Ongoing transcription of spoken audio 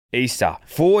Easter.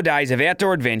 4 days of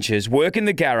outdoor adventures, work in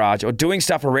the garage or doing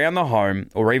stuff around the home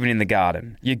or even in the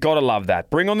garden. You gotta love that.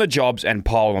 Bring on the jobs and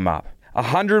pile them up.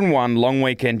 101 long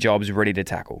weekend jobs ready to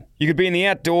tackle. You could be in the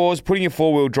outdoors, putting your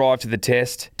four-wheel drive to the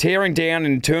test, tearing down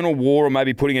an internal wall or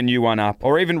maybe putting a new one up,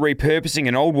 or even repurposing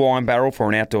an old wine barrel for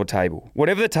an outdoor table.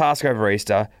 Whatever the task over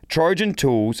Easter, Trojan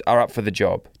Tools are up for the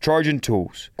job. Trojan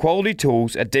Tools. Quality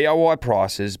tools at DIY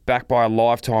prices backed by a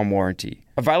lifetime warranty.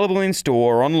 Available in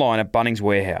store or online at Bunnings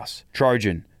Warehouse.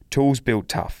 Trojan. Tools built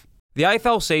tough. The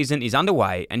AFL season is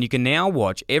underway and you can now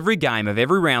watch every game of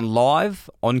every round live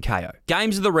on KO.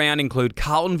 Games of the round include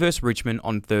Carlton vs Richmond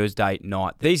on Thursday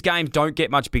night. These games don't get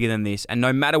much bigger than this, and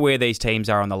no matter where these teams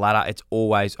are on the ladder, it's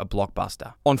always a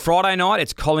blockbuster. On Friday night,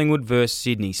 it's Collingwood vs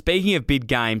Sydney. Speaking of big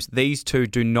games, these two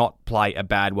do not play a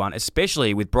bad one,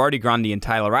 especially with Brodie Grundy and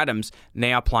Taylor Adams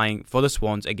now playing for the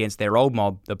Swans against their old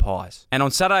mob, the Pies. And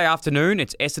on Saturday afternoon,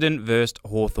 it's Essendon vs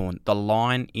Hawthorn. The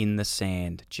line in the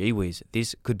sand. Gee whiz,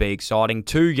 this could be exciting.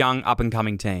 Two young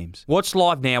up-and-coming teams. Watch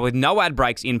live now with no ad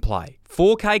breaks in play.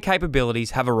 4K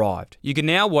capabilities have arrived. You can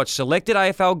now watch selected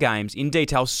AFL games in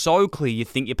detail so clear you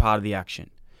think you're part of the action.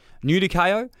 New to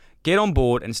KO? Get on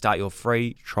board and start your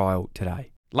free trial today.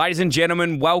 Ladies and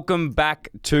gentlemen, welcome back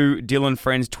to Dylan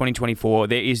Friends 2024.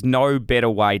 There is no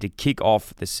better way to kick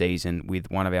off the season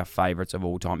with one of our favourites of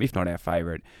all time, if not our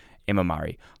favourite, Emma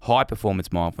Murray. High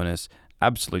performance mindfulness.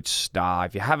 Absolute star.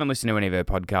 If you haven't listened to any of her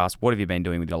podcasts, what have you been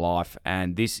doing with your life?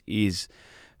 And this is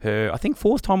her, I think,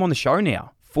 4th time on the show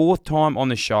now. 4th time on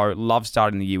the show. Love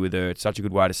starting the year with her. It's such a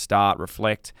good way to start,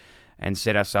 reflect, and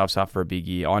set ourselves up for a big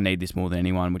year. I need this more than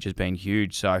anyone, which has been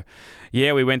huge. So,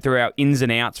 yeah, we went through our ins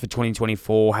and outs for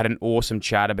 2024, had an awesome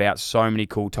chat about so many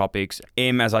cool topics.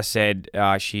 Em, as I said,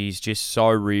 she's just so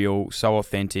real, so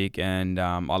authentic, and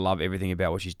I love everything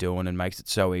about what she's doing and makes it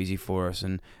so easy for us.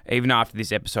 And even after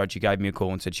this episode, she gave me a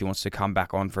call and said she wants to come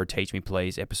back on for a Teach Me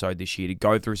Please episode this year to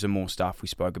go through some more stuff we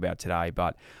spoke about today.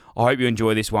 But I hope you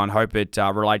enjoy this one. Hope it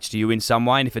relates to you in some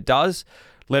way, and if it does,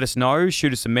 let us know.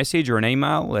 Shoot us a message or an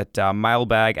email at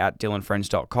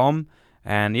mailbag@dylanfriends.com.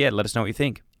 And yeah, let us know what you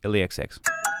think. IllyXX.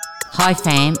 Hi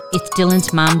fam, it's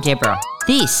Dylan's mum Deborah.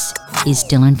 This is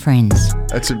Dylan Friends.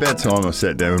 It's about time I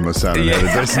sat down with my son and had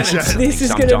a decent chat. This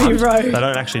is going to be rogue. They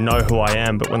don't actually know who I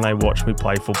am, but when they watch me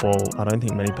play football, I don't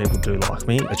think many people do like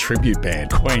me. A tribute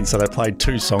band, Queen, so they played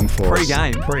 2 songs for us.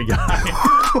 Pre-game.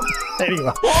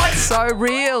 Anyway. What? So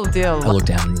real, Dill. I looked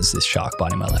down and there's this shark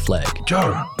biting my left leg.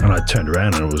 Joe. And I turned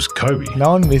around and it was Kobe.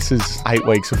 No one misses 8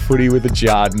 weeks of footy with a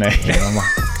jarred knee. I'm like,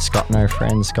 Scott no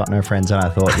friends. And I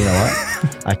thought, you know what?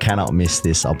 I cannot miss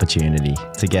this opportunity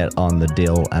to get on the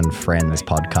Dill and Friends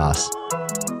podcast.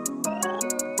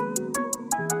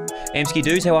 Amsky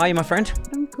Doos, how are you, my friend?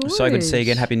 I'm good. So good to see you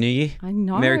again. Happy New Year. I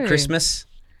know. Merry Christmas.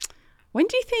 When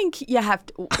do you think you have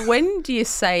to, when do you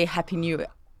say Happy New Year?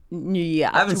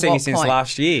 I haven't seen you since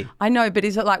last year. I know, but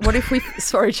is it like, what if we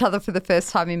saw each other for the first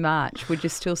time in March? Would you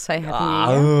still say Happy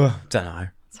New Year? Don't know.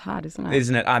 It's hard, isn't it?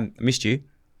 Isn't it? I missed you.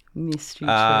 Missed you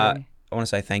too. I want to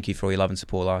say thank you for all your love and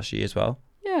support last year as well.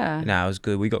 Yeah. No, it was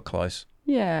good. We got close.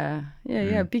 Yeah.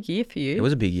 Big year for you. It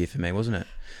was a big year for me, wasn't it?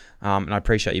 And I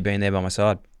appreciate you being there by my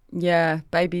side. Yeah,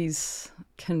 babies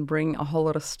can bring a whole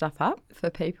lot of stuff up for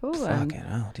people. Fucking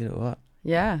hell, did it what?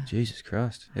 Yeah. Jesus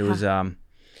Christ. It was a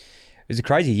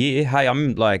crazy year. Hey,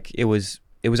 I'm like, it was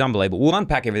unbelievable. We'll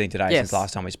unpack everything today since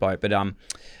last time we spoke. But I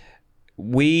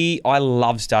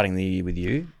love starting the year with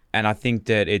you, and I think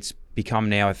that it's become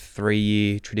now a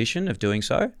 3-year tradition of doing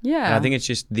so. Yeah. And I think it's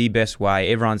just the best way.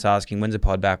 Everyone's asking, when's the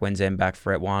pod back? When's Em back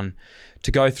for @1?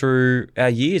 To go through our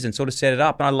years and sort of set it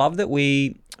up. And I love that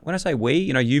when I say we,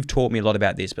 you've taught me a lot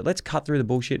about this, but let's cut through the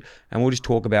bullshit and we'll just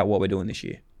talk about what we're doing this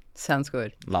year. Sounds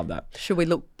good. Love that. Should we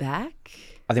look back?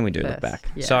 I think we do look back.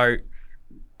 Yeah. So,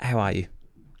 how are you?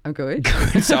 I'm good.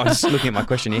 So I'm just looking at my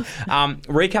question here.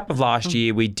 Recap of last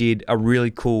year, we did a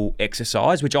really cool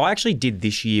exercise, which I actually did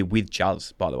this year with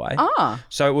Juz, by the way.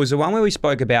 So it was the one where we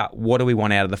spoke about what do we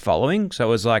want out of the following. So it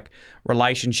was like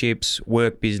relationships,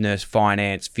 work, business,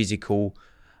 finance, physical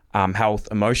health,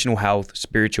 emotional health,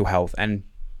 spiritual health. And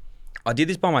I did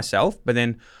this by myself, but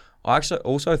then I actually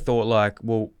also thought like,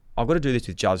 well, I've got to do this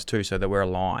with Juz too so that we're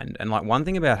aligned. And like one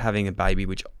thing about having a baby,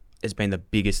 which has been the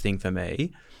biggest thing for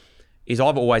me, is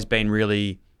I've always been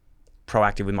really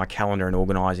proactive with my calendar and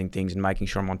organising things and making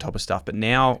sure I'm on top of stuff. But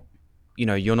now,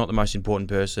 you're not the most important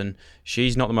person.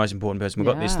 She's not the most important person.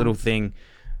 We've got this little thing,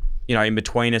 in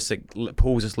between us that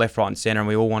pulls us left, right and centre, and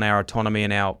we all want our autonomy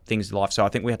and our things in life. So I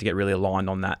think we have to get really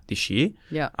aligned on that this year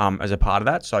as a part of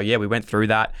that. So, yeah, we went through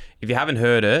that. If you haven't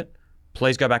heard it,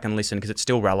 please go back and listen because it's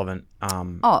still relevant.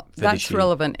 Oh, that's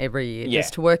relevant every year,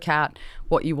 just to work out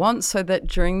what you want so that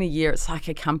during the year it's like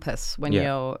a compass when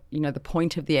you're, the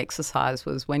point of the exercise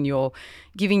was when you're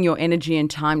giving your energy and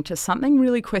time to something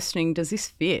really questioning, does this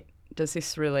fit? Does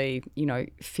this really,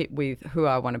 fit with who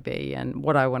I want to be and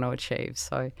what I want to achieve?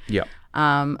 So,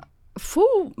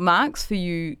 full marks for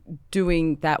you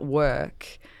doing that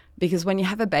work because when you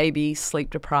have a baby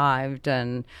sleep deprived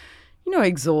and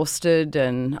exhausted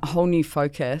and a whole new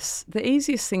focus, the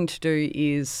easiest thing to do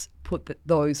is put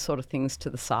those sort of things to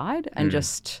the side and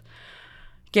just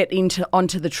get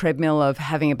onto the treadmill of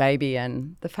having a baby.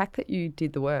 And the fact that you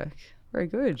did the work, very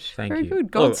good. Thank you. Very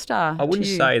good. Gold star. I wouldn't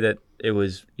say that it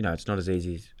was, it's not as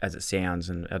easy as it sounds,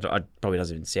 and it probably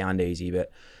doesn't even sound easy, but,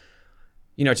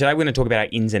 today we're going to talk about our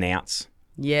ins and outs.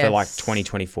 Yes. For like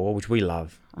 2024, which we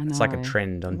love. I know. It's like a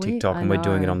trend on TikTok and we're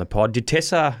doing it on the pod. Did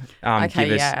Tessa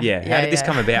give us... How did this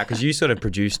come about? Because you sort of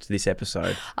produced this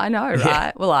episode. I know, right?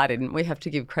 Yeah. Well, I didn't. We have to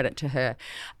give credit to her.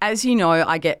 As you know,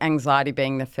 I get anxiety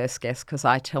being the first guest because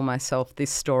I tell myself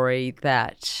this story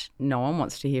that no one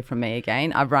wants to hear from me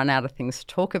again. I've run out of things to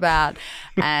talk about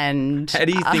and... How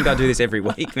do you think I do this every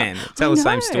week, man? Tell the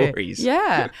same stories.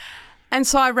 Yeah. And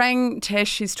so I rang Tess,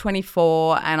 she's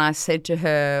 24, and I said to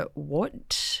her,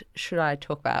 what should I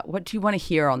talk about? What do you want to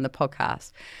hear on the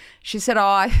podcast? She said,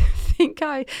 I think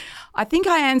I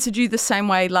answered you the same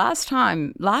way last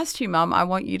year, Mum. I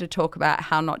want you to talk about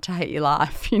how not to hate your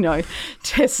life.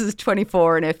 Tess is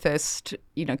 24 in her first,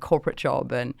 corporate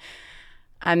job. And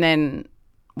then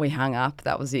we hung up.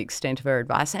 That was the extent of her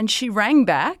advice. And she rang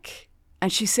back.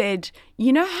 And she said,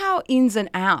 you know how ins and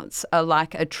outs are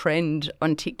like a trend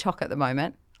on TikTok at the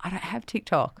moment? I don't have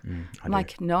TikTok. I'm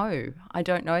like, no, I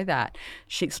don't know that.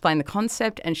 She explained the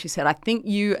concept and she said, I think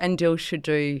you and Dill should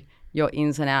do your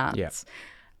ins and outs. Yep.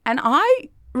 And I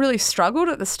really struggled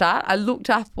at the start. I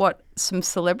looked up what some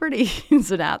celebrity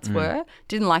ins and outs were,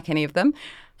 didn't like any of them.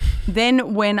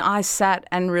 Then when I sat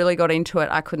and really got into it,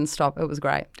 I couldn't stop. It was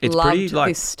great. It's Loved pretty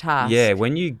this task. Yeah,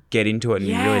 when you get into it and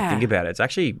you really think about it, it's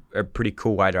actually a pretty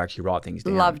cool way to actually write things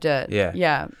down. Loved it.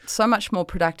 Yeah. So much more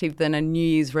productive than a New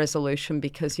Year's resolution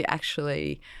because you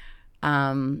actually,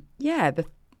 the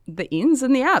ins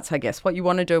and the outs, I guess, what you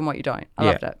want to do and what you don't. I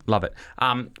loved it. Love it.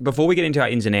 Before we get into our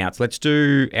ins and outs, let's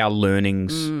do our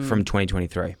learnings from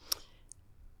 2023.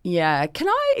 Yeah. Can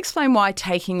I explain why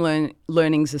taking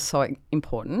learnings is so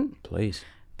important? Please.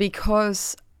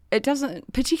 Because it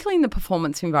doesn't, particularly in the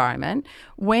performance environment,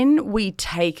 when we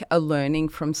take a learning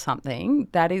from something,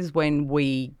 that is when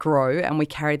we grow and we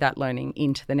carry that learning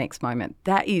into the next moment.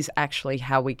 That is actually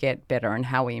how we get better and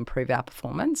how we improve our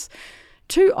performance.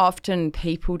 Too often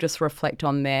people just reflect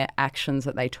on their actions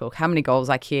that they took, how many goals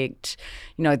I kicked,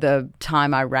 the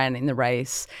time I ran in the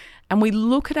race. And we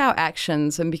look at our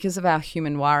actions and because of our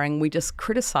human wiring, we just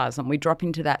criticize them. We drop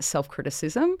into that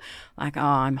self-criticism like, oh,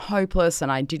 I'm hopeless and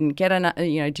I didn't get enough,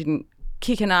 didn't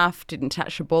kick enough, didn't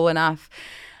touch the ball enough.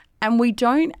 And we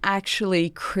don't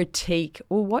actually critique,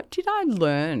 well, what did I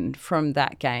learn from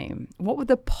that game? What were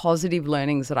the positive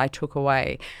learnings that I took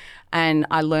away? And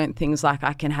I learned things like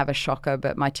I can have a shocker,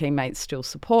 but my teammates still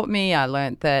support me. I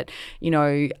learned that,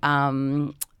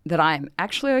 that I'm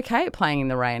actually okay at playing in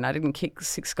the rain. I didn't kick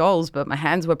 6 goals, but my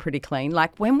hands were pretty clean.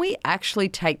 Like when we actually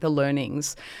take the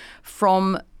learnings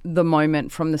from the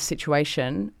moment, from the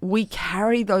situation, we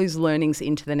carry those learnings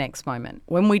into the next moment.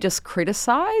 When we just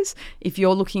criticize, if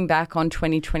you're looking back on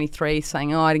 2023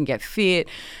 saying, oh, I didn't get fit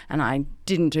and I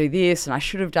didn't do this and I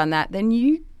should have done that, then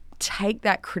you take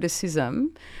that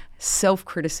criticism,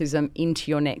 self-criticism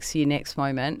into your next year, next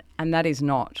moment, and that is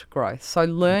not growth. So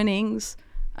learnings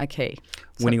are key.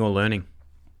 Winning or learning.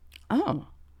 Oh,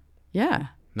 yeah.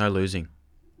 No losing.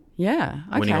 Yeah.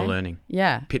 Okay. Winning or learning.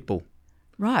 Yeah. Pitbull.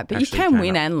 Right, but actually you can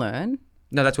win and learn.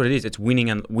 No, that's what it is. It's winning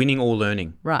or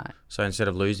learning. Right. So instead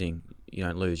of losing, you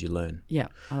don't lose, you learn. Yeah,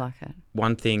 I like it.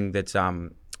 One thing that's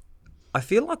I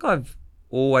feel like I've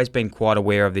always been quite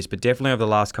aware of this, but definitely over the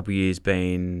last couple of years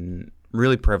been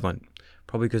really prevalent,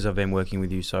 probably because I've been working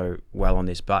with you so well on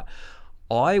this, but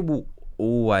I will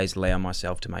always allow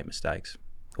myself to make mistakes.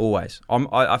 Always.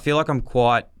 I feel like I'm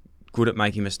quite good at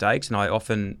making mistakes and I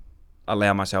often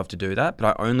allow myself to do that,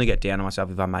 but I only get down on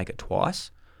myself if I make it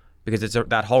twice because it's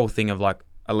that whole thing of like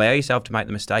allow yourself to make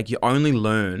the mistake. You only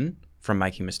learn from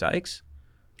making mistakes.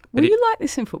 Were you like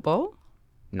this in football?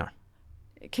 No.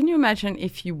 Can you imagine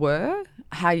if you were,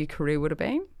 how your career would have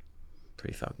been?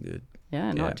 Pretty fucking good.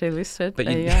 Yeah, not delisted. But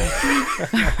there you go.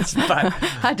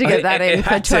 Had to get that in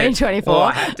for 2024.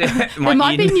 Well, there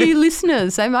might be new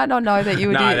listeners. They might not know that you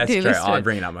were delisted. No, that's true. I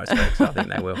bring it up most weeks. So I think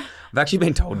they will. I've actually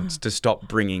been told to stop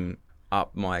bringing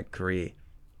up my career.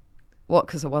 What,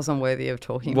 because it wasn't worthy of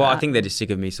talking Well, about? I think they're just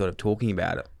sick of me sort of talking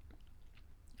about it.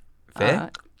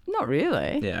 Fair? Not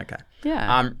really. Yeah, okay.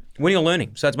 Yeah. When you're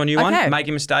learning. So that's my new Okay. one.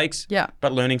 Making mistakes, Yeah.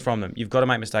 but learning from them. You've got to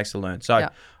make mistakes to learn. So Yeah.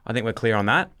 I think we're clear on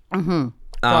that. Go.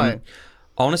 I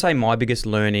want to say my biggest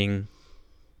learning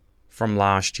from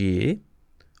last year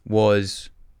was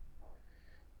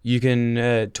you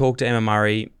can talk to Emma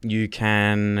Murray, you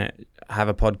can have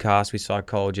a podcast with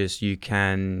psychologists, you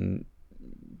can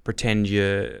pretend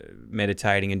you're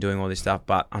meditating and doing all this stuff,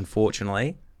 but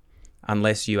unfortunately,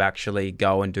 unless you actually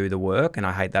go and do the work, and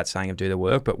I hate that saying of do the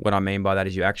work, but what I mean by that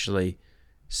is you actually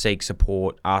seek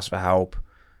support, ask for help,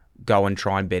 go and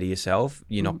try and better yourself,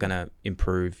 you're not going to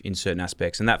improve in certain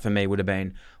aspects. And that for me would have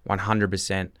been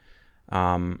 100%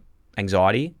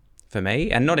 anxiety for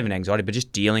me, and not even anxiety, but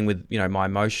just dealing with, my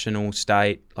emotional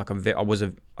state. Like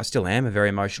I still am a very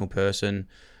emotional person,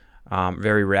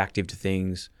 very reactive to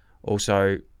things.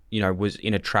 Also, was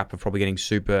in a trap of probably getting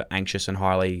super anxious and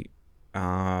highly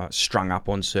strung up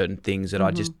on certain things that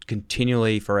I just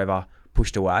continually forever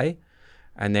pushed away,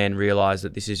 and then realized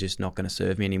that this is just not going to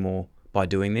serve me anymore by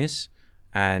doing this.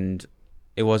 And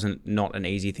it wasn't not an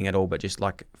easy thing at all, but just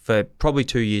like for probably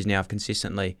 2 years now, I've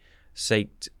consistently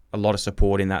sought a lot of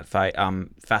support in that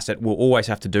facet. We'll always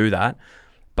have to do that,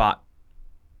 but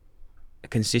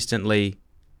consistently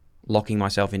locking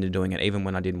myself into doing it, even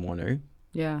when I didn't want to,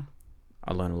 Yeah.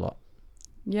 I learned a lot.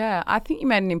 Yeah, I think you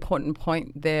made an important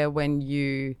point there when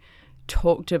you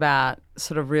talked about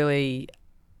sort of really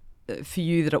for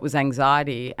you that it was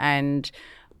anxiety. And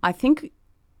I think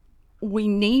we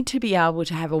need to be able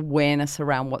to have awareness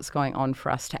around what's going on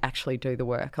for us to actually do the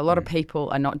work. A lot of people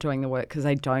are not doing the work because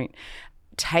they don't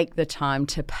take the time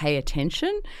to pay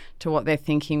attention to what they're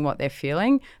thinking, what they're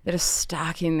feeling, that are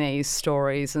stuck in these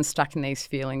stories and stuck in these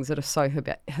feelings that are so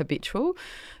habitual.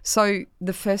 So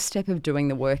the first step of doing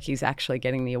the work is actually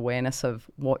getting the awareness of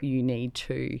what you need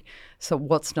to, so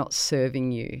what's not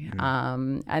serving you.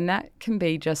 And that can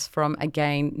be just from,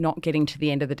 again, not getting to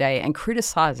the end of the day and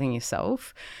criticising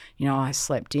yourself. I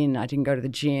slept in, I didn't go to the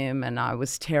gym, and I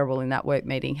was terrible in that work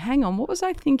meeting. Hang on, what was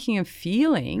I thinking and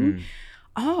feeling?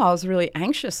 Oh, I was really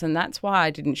anxious, and that's why I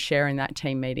didn't share in that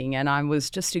team meeting, and I was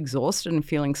just exhausted and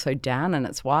feeling so down, and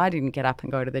it's why I didn't get up and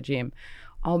go to the gym.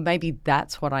 Oh, maybe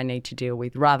that's what I need to deal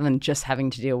with, rather than just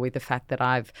having to deal with the fact that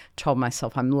I've told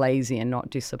myself I'm lazy and not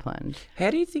disciplined.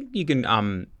 How do you think you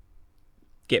can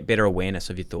get better awareness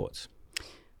of your thoughts?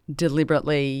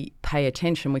 Deliberately pay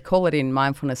attention. We call it in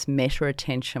mindfulness meta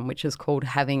attention, which is called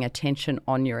having attention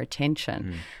on your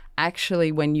attention.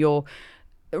 Actually, when you're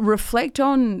reflect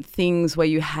on things where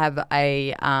you have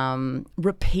a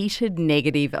repeated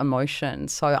negative emotion.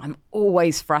 So I'm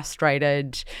always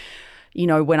frustrated,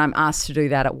 when I'm asked to do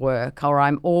that at work, or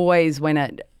I'm always, when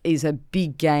it is a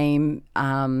big game,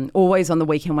 always on the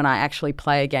weekend when I actually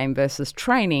play a game versus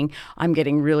training, I'm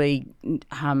getting really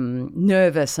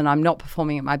nervous and I'm not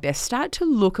performing at my best. Start to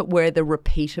look at where the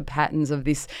repeated patterns of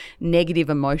this negative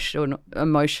emotion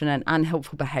and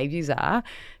unhelpful behaviours are.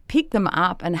 Pick them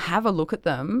up and have a look at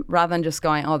them, rather than just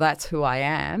going, oh, that's who I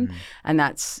am. And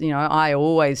that's, I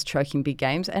always choke in big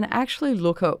games, and actually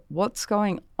look at what's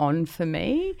going on for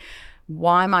me.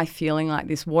 Why am I feeling like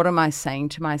this? What am I saying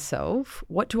to myself?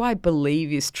 What do I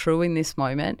believe is true in this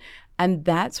moment? And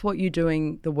that's what you're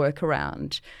doing the work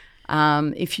around.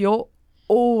 If you're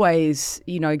always,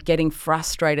 getting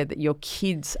frustrated that your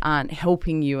kids aren't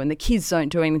helping you and the kids don't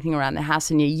do anything around the house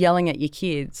and you're yelling at your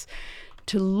kids,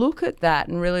 to look at that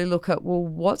and really look at, well,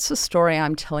 what's the story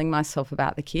I'm telling myself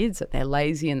about the kids, that they're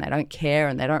lazy and they don't care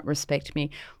and they don't respect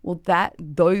me? Well,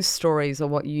 those stories are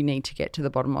what you need to get to the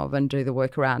bottom of and do the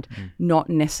work around, not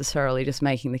necessarily just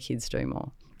making the kids do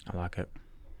more. I like it.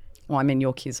 Well, I mean,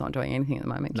 your kid's not doing anything at the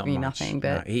moment, Not giving you much. nothing.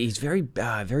 But No, he's very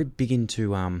big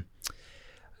into,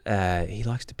 he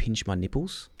likes to pinch my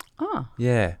nipples. Oh.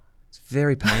 Yeah. It's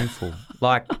very painful.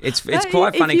 Like, it's No,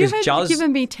 quite funny because If you had Juz...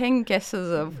 given me 10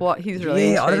 guesses of what he's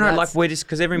really into, I don't know, that's we're just...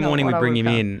 Because every not morning we what I bring him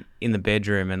would've in the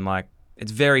bedroom, and,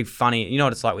 it's very funny. You know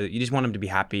what it's like with it? You just want him to be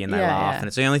happy and they Yeah, laugh. yeah. And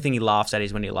it's the only thing he laughs at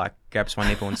is when he, grabs my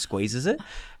nipple and squeezes it.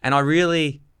 And I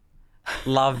really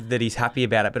love that he's happy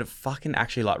about it, but it fucking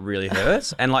actually, really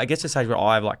hurts. And, it gets to the stage where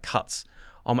I have, cuts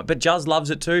on it. But Juz loves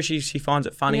it too. She finds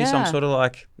it funny. So I'm Yeah. sort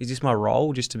of is this my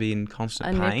role just to be in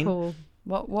constant a pain? nipple.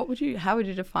 How would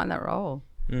you define that role?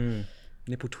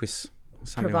 Nipple twists. Or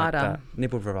something Provider. like that.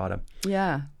 Nipple provider.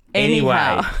 Yeah. Anyway,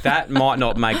 Anyhow. that might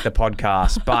not make the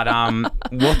podcast, but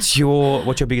what's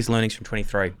your biggest learnings from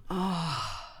 23?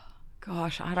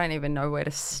 Gosh, I don't even know where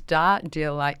to start,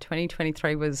 Dill.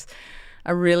 2023 was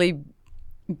a really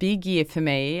big year for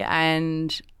me,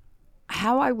 and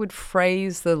how I would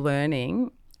phrase the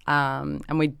learning,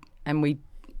 and and we,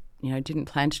 didn't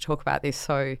plan to talk about this,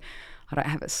 so I don't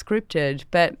have it scripted,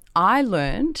 but I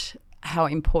learned how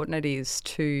important it is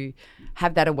to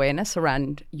have that awareness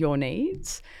around your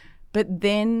needs, but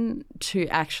then to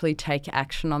actually take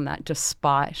action on that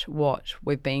despite what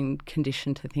we've been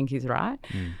conditioned to think is right.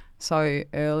 So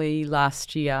early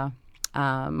last year,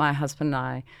 my husband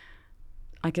and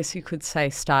I guess you could say,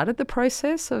 started the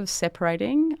process of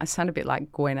separating. I sound a bit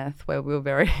like Gwyneth, where we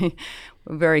were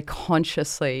very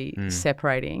consciously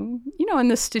separating. And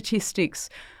the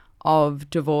statistics of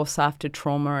divorce after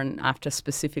trauma and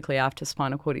specifically after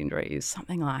spinal cord injury is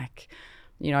something like,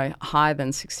 higher than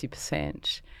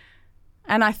 60%.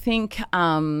 And I think,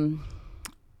 my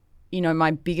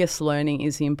biggest learning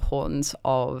is the importance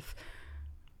of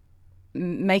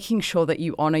making sure that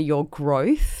you honour your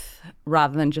growth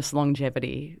rather than just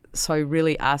longevity. So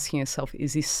really asking yourself,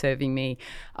 is this serving me?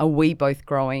 Are we both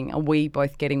growing? Are we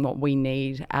both getting what we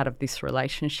need out of this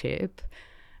relationship?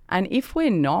 And if we're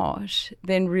not,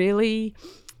 then really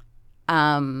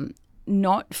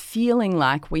not feeling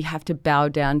like we have to bow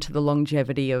down to the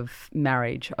longevity of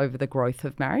marriage over the growth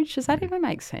of marriage. Does that even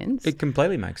make sense? It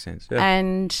completely makes sense. Yeah.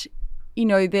 And,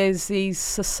 there's these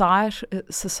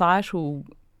societal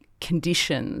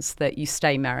conditions that you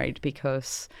stay married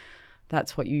because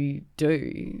that's what you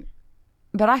do.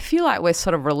 But I feel like we're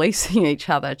sort of releasing each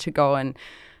other to go and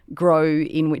grow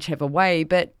in whichever way.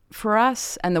 But for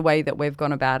us and the way that we've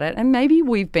gone about it, and maybe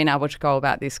we've been able to go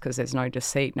about this because there's no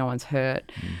deceit, no one's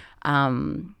hurt,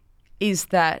 is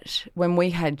that when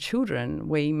we had children,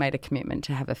 we made a commitment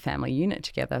to have a family unit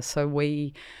together. So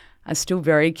we are still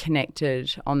very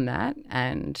connected on that,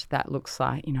 and that looks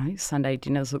like, Sunday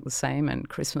dinners look the same and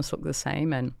Christmas look the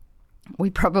same, and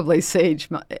we probably see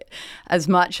as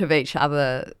much of each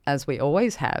other as we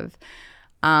always have.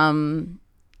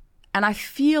 And I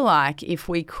feel like if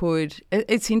we could,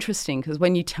 it's interesting because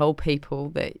when you tell people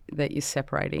that you're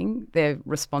separating, their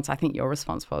response, I think your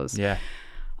response was,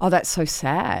 oh, that's so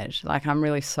sad. Like, I'm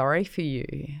really sorry for you.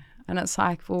 And it's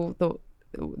like, well,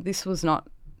 this was not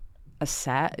a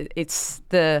sad, it's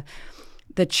the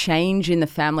change in the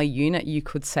family unit you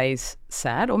could say is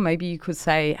sad, or maybe you could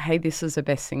say, hey, this is the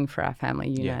best thing for our family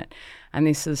unit and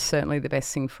this is certainly the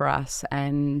best thing for us.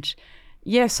 And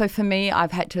so for me,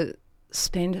 I've had to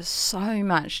spend so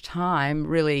much time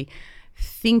really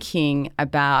thinking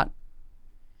about,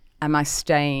 am I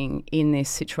staying in this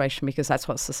situation because that's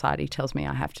what society tells me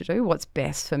I have to do? What's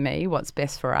best for me? What's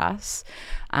best for us?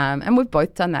 And we've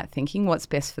both done that thinking, what's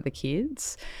best for the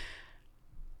kids?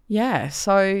 Yeah,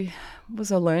 so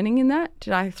was a learning in that?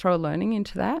 Did I throw a learning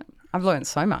into that? I've learned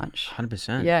so much.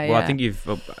 100%. Yeah, well, I think I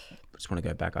just want to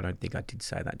go back. I don't think I did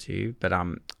say that to you, but I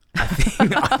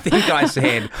think I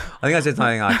said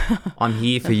something like, "I'm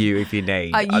here for you if you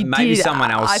need." Maybe did.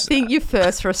 Someone else. I think your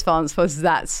first response was,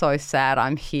 "That's so sad.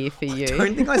 I'm here for you." I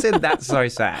don't think I said that's so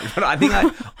sad, but I think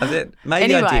I said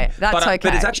maybe anyway, I did. That's okay.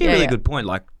 But it's actually a really good point,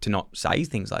 like to not say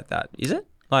things like that, is it?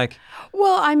 Like,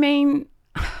 well, I mean,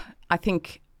 I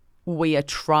think we are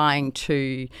trying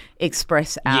to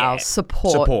express our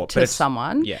support to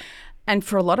someone. Yeah. And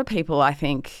for a lot of people, I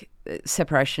think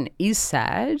separation is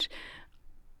sad.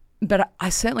 But I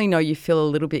certainly know you feel a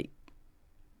little bit,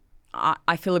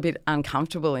 I feel a bit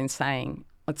uncomfortable in saying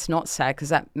it's not sad because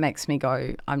that makes me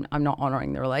go, I'm not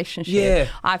honouring the relationship. Yeah.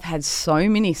 I've had so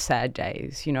many sad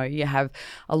days. You have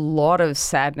a lot of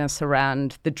sadness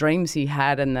around the dreams you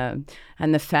had and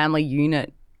the family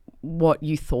unit, what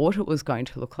you thought it was going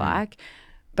to look like.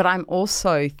 But I'm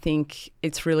also think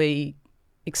it's really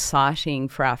exciting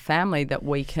for our family that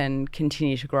we can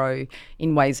continue to grow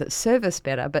in ways that serve us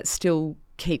better, but still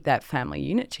keep that family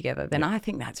unit together. Then I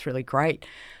think that's really great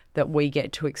that we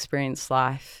get to experience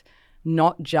life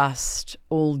not just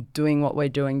all doing what we're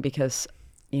doing because,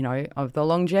 of the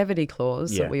longevity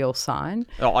clause that we all sign.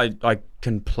 I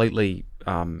completely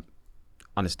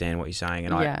understand what you're saying,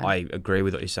 and I agree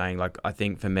with what you're saying. Like, I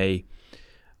think for me,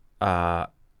 I'm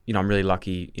really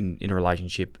lucky in a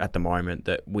relationship at the moment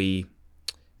that we,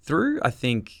 through, I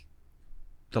think,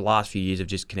 the last few years have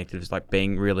just connected us, like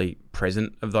being really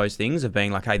present of those things, of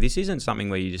being like, hey, this isn't something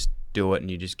where you just do it and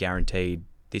you just guaranteed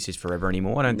this is forever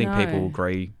anymore. I don't think people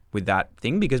agree with that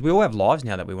thing because we all have lives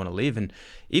now that we want to live. And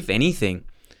if anything,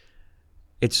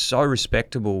 it's so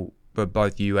respectable for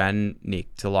both you and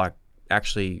Nick to like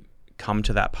actually come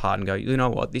to that part and go, you know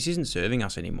what, this isn't serving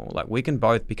us anymore. Like, we can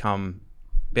both become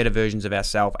better versions of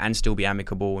ourselves and still be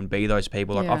amicable and be those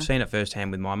people. Like, I've seen it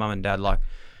firsthand with my mum and dad. Like,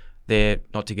 they're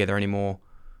not together anymore,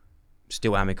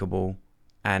 still amicable,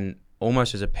 and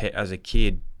almost as a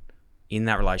kid in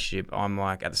that relationship, I'm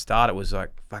like, at the start it was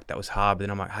like, fuck, that was hard, but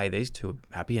then I'm like, hey, these two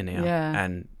are happier now,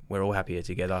 and we're all happier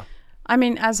together. I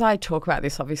mean, as I talk about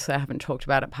this, obviously I haven't talked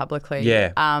about it publicly.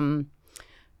 Yeah.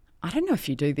 I don't know if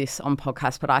you do this on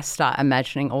podcasts, but I start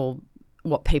imagining all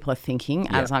what people are thinking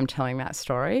as I'm telling that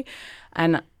story.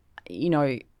 And, you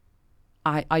know,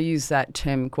 I use that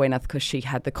term Gwyneth because she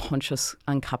had the conscious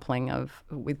uncoupling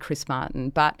with Chris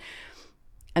Martin.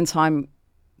 And so I'm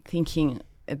thinking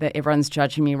that everyone's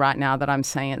judging me right now that I'm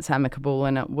saying it's amicable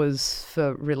and it was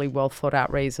for really well thought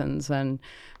out reasons.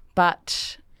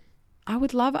 But I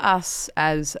would love us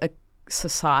as a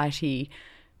society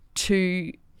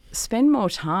to spend more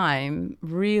time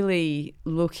really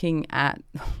looking at,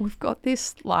 we've got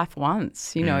this life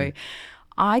once, you know.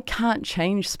 I can't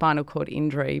change spinal cord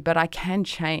injury, but I can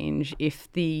change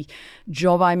if the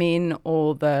job I'm in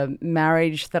or the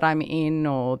marriage that I'm in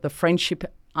or the friendship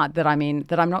that I'm in,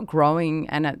 that I'm not growing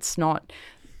and it's not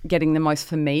getting the most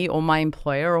for me or my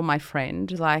employer or my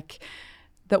friend, like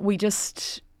that we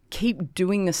just keep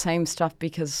doing the same stuff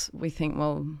because we think,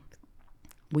 well,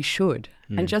 we should.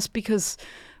 And just because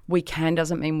we can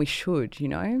doesn't mean we should, you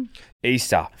know?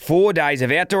 Easter. 4 days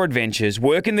of outdoor adventures,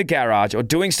 work in the garage or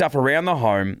doing stuff around the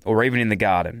home or even in the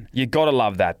garden. You got to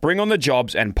love that. Bring on the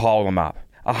jobs and pile them up.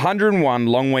 101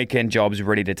 long weekend jobs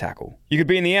ready to tackle. You could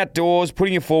be in the outdoors,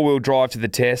 putting your four-wheel drive to the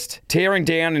test, tearing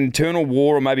down an internal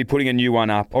wall or maybe putting a new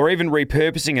one up, or even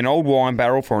repurposing an old wine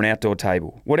barrel for an outdoor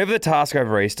table. Whatever the task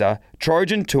over Easter,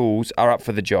 Trojan Tools are up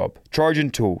for the job. Trojan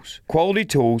Tools. Quality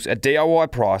tools at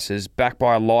DIY prices backed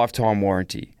by a lifetime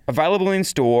warranty. Available in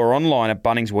store or online at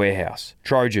Bunnings Warehouse.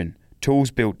 Trojan. Tools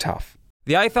built tough.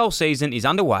 The AFL season is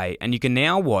underway and you can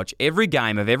now watch every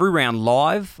game of every round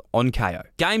live on KO.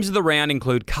 Games of the round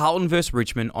include Carlton vs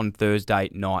Richmond on Thursday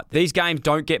night. These games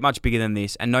don't get much bigger than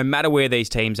this, and no matter where these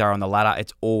teams are on the ladder,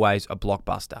 it's always a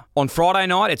blockbuster. On Friday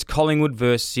night, it's Collingwood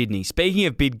vs Sydney. Speaking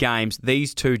of big games,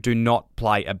 these two do not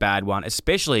play a bad one,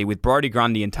 especially with Brodie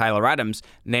Grundy and Taylor Adams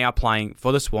now playing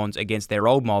for the Swans against their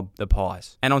old mob, the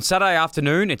Pies. And on Saturday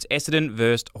afternoon, it's Essendon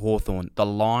vs Hawthorn. The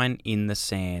line in the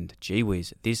sand. Gee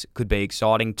whiz, this could be exciting.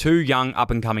 Two young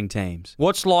up-and-coming teams.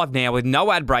 Watch live now with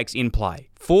no ad breaks in play.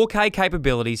 4K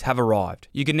capabilities have arrived.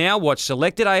 You can now watch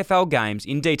selected AFL games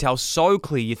in detail so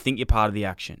clear you think you're part of the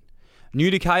action.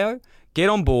 New to KO? Get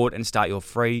on board and start your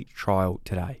free trial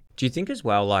today. Do you think as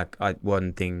well, like,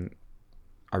 one thing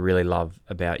I really love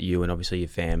about you and obviously your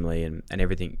family and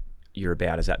everything you're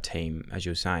about is that team, as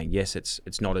you were saying. Yes,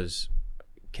 it's not as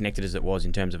connected as it was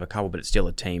in terms of a couple, but it's still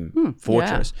a team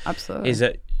fortress. Yeah, absolutely. Is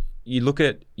that you look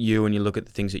at you and you look at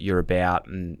the things that you're about,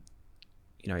 and,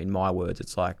 you know, in my words,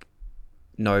 it's like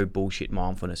no bullshit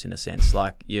mindfulness in a sense.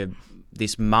 Like, you're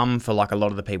this mum for like a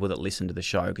lot of the people that listen to the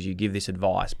show because you give this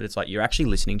advice, but it's like you're actually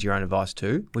listening to your own advice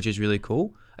too, which is really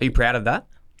cool. Are you proud of that?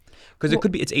 Because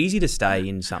it's easy to stay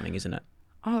in something, isn't it?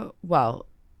 Oh, well,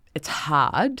 it's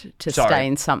hard to stay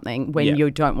in something when you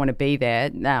don't want to be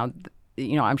there. Now,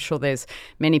 you know, I'm sure there's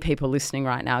many people listening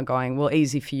right now going, well,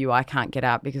 easy for you, I can't get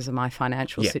out because of my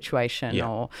financial situation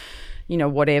or, you know,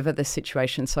 whatever the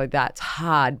situation. So that's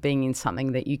hard being in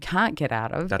something that you can't get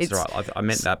out of. That's right. I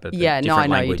meant that, but I know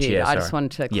language. you did. Yeah, I just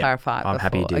wanted to clarify it before. I'm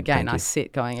happy you did. Again, Thank you. I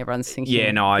sit going, everyone's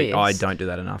thinking I don't do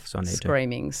that enough, so I need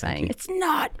screaming, saying, it's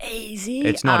not easy.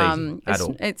 It's not easy at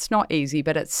all. It's not easy,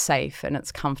 but it's safe and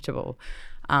it's comfortable.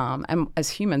 And as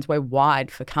humans, we're wired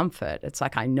for comfort. It's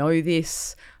like, I know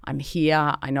this, I'm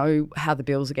here, I know how the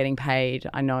bills are getting paid,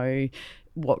 I know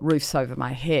what roof's over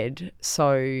my head.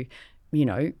 So, you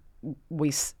know,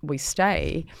 we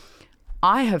stay.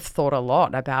 I have thought a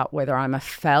lot about whether I'm a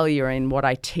failure in what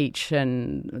I teach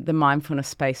and the mindfulness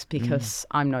space because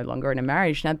I'm no longer in a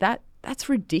marriage. Now, that's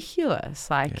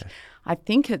ridiculous. Like, I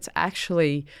think it's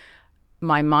actually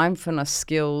my mindfulness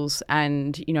skills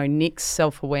and, you know, Nick's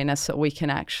self-awareness that we can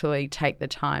actually take the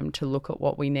time to look at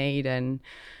what we need. And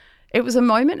it was a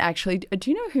moment, actually.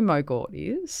 Do you know who Mo Gort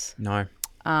is? No.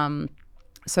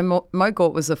 So Mo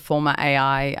Gort was a former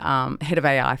AI, head of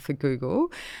AI for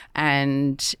Google,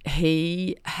 and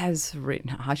he has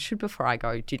written, I should, before I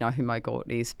go, do you know who Mo Gort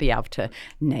is, be able to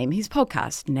name his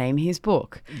podcast, name his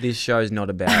book. This show's not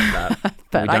about that.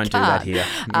 But we don't do that here.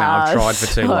 No, I've tried for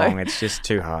too long. It's just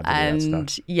too hard to do that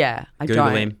stuff. I Google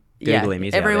don't. him. Google him.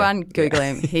 He's everyone out there. Google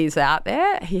him. He's out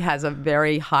there. He has a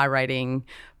very high rating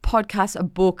podcast, a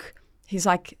book. He's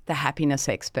like the happiness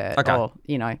expert or,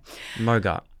 you know. Mo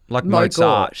Gort. Like Mo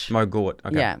Mozart. Gort. Mo Gort.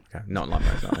 Okay. Yeah. Okay. Not like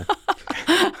Mozart.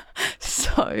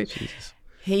 So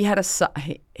he had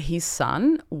his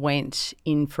son went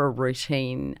in for a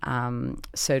routine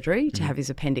surgery to have his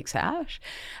appendix out,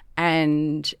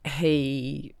 and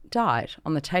he died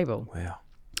on the table. Wow.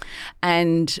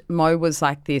 And Mo was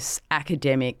like this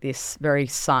academic, this very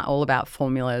all about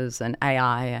formulas and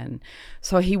AI. And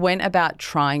so he went about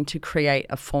trying to create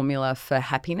a formula for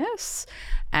happiness.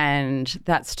 And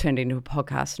that's turned into a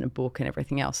podcast and a book and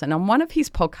everything else. And on one of his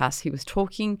podcasts, he was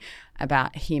talking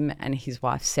about him and his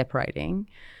wife separating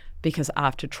because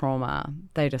after trauma,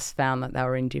 they just found that they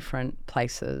were in different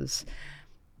places.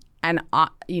 And,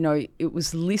 it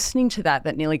was listening to that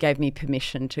nearly gave me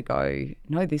permission to go,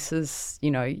 no, this is,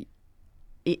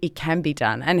 it can be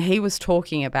done. And he was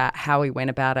talking about how he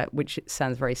went about it, which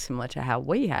sounds very similar to how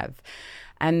we have.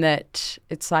 And that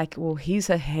it's like, well, he's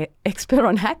an expert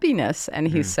on happiness. And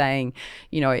he's saying,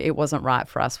 it wasn't right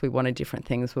for us. We wanted different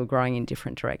things. We were growing in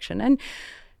different direction. And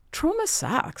trauma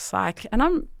sucks.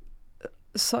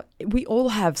 So we all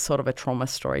have sort of a trauma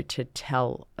story to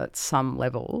tell at some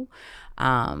level.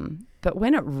 But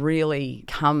when it really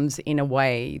comes in a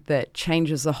way that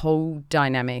changes the whole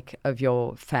dynamic of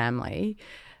your family,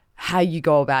 how you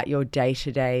go about your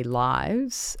day-to-day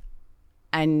lives,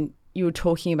 and you were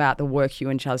talking about the work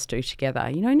you and Juz do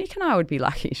together. Nick and I would be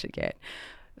lucky to get,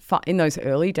 in those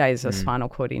early days of spinal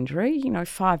cord injury,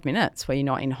 5 minutes where you're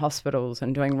not in hospitals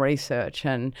and doing research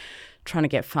and trying to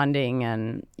get funding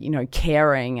and,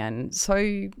 caring. And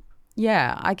so,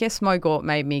 yeah, I guess Mo Gort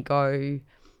made me go,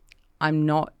 I'm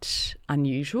not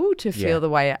unusual to feel the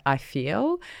way I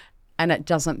feel, and it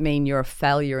doesn't mean you're a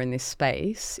failure in this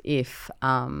space if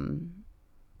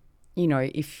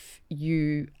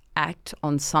you act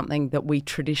on something that we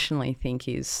traditionally think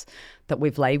is that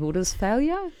we've labelled as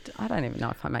failure. I don't even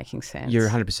know if I'm making sense. You're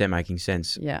 100% making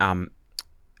sense. Yeah.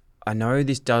 I know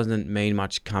this doesn't mean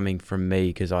much coming from me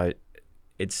because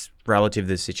it's relative to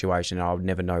the situation. I would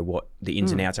never know what the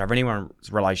ins and outs are of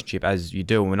anyone's relationship as you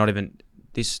do. And we're not even...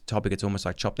 This topic, it's almost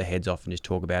like chop the heads off and just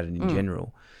talk about it in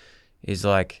general, is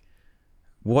like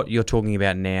what you're talking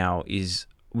about now is,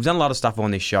 we've done a lot of stuff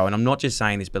on this show, and I'm not just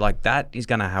saying this, but like that is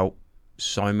going to help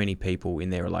so many people in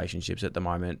their relationships at the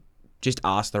moment. Just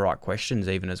ask the right questions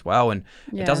even as well. And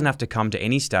it doesn't have to come to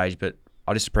any stage, but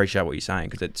I just appreciate what you're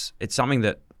saying because it's something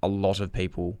that a lot of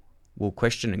people will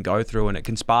question and go through, and it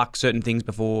can spark certain things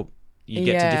before you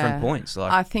get to different points.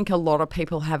 I think a lot of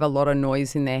people have a lot of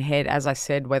noise in their head, as I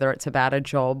said, whether it's about a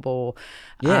job or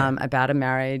about a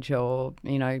marriage or,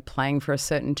 playing for a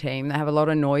certain team. They have a lot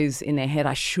of noise in their head.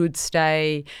 I should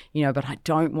stay, but I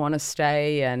don't want to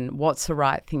stay, and what's the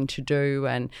right thing to do?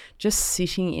 And just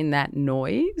sitting in that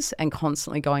noise and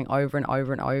constantly going over and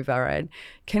over and over it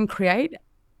can create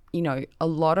a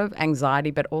lot of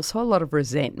anxiety, but also a lot of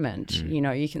resentment.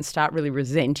 You can start really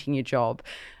resenting your job,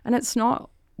 and it's not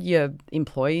your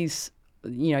employee's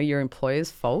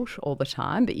fault all the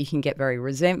time, but you can get very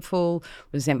resentful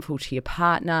to your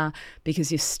partner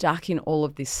because you're stuck in all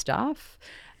of this stuff.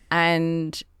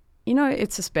 And,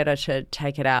 it's just better to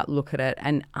take it out, look at it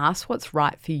and ask what's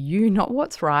right for you, not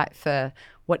what's right for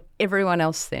what everyone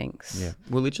else thinks. Yeah.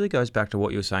 Well, it literally goes back to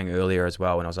what you were saying earlier as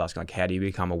well when I was asking, how do you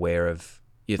become aware of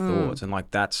your thoughts? And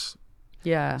that's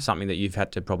something that you've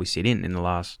had to probably sit in the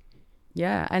last...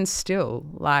 Yeah, and still,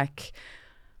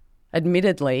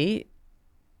 admittedly,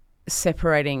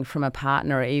 separating from a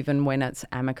partner, even when it's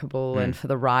amicable and for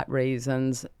the right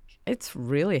reasons, it's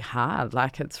really hard.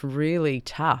 It's really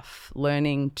tough.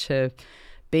 Learning to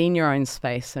be in your own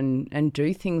space and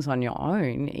do things on your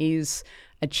own is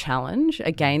a challenge.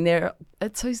 Again,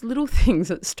 it's those little things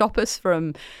that stop us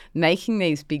from making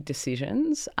these big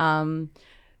decisions.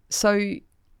 So,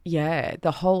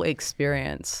 the whole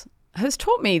experience has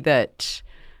taught me that...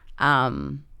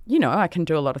 I can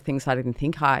do a lot of things I didn't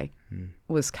think I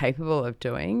was capable of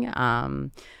doing.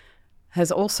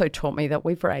 Has also taught me that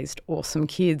we've raised awesome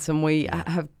kids and we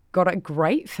have got a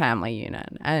great family unit,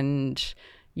 and,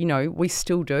 we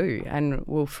still do and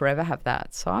we'll forever have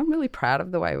that. So I'm really proud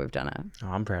of the way we've done it.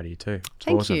 Oh, I'm proud of you too. It's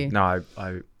Thank awesome. you. No,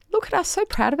 I look at us, so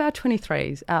proud of our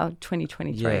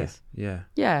 2023s. Yeah.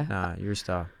 Nah, you're a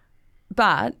star.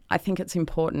 But I think it's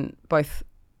important both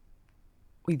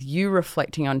with you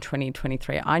reflecting on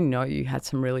 2023, I know you had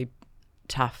some really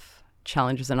tough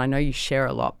challenges and I know you share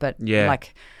a lot, but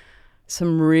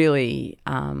some really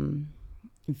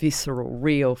visceral,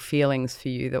 real feelings for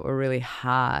you that were really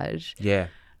hard. Yeah.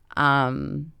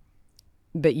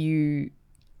 But you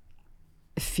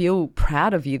feel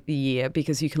proud of the year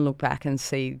because you can look back and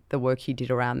see the work you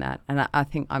did around that. And I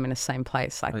think I'm in the same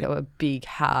place. There were big,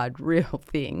 hard, real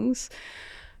things,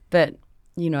 but,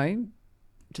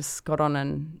 just got on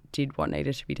and did what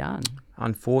needed to be done.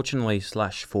 Unfortunately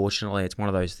 / fortunately, it's one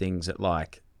of those things that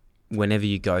whenever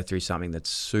you go through something that's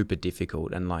super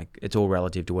difficult and it's all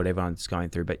relative to what everyone's going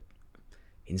through, but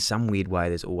in some weird way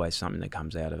there's always something that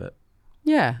comes out of it.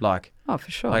 Yeah. Like, oh,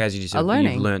 for sure. like as you just A said,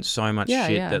 learning. you've learned so much Yeah,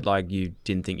 shit yeah. that like you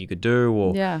didn't think you could do.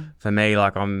 Or Yeah. for me,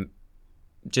 like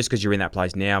just because you're in that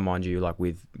place now, mind you, like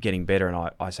with getting better, and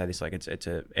I say this like it's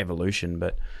a evolution,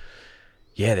 but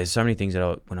yeah, there's so many things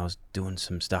that when I was doing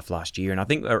some stuff last year, and I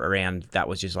think around that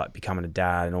was just like becoming a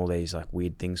dad and all these like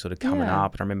weird things sort of coming Yeah.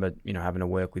 up. And I remember, having to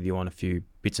work with you on a few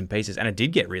bits and pieces, and it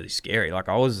did get really scary. Like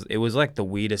it was like the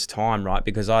weirdest time, right?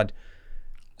 Because I'd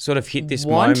sort of hit this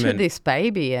Wanted moment. this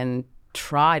baby and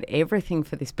tried everything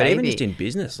for this But baby. even just in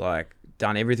business, like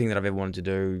done everything that I've ever wanted to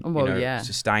do, Well, yeah.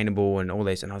 sustainable and all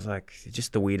this. And I was like, it's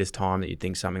just the weirdest time that you'd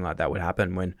think something like that would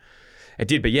happen when it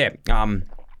did. But yeah,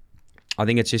 I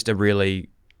think it's just a really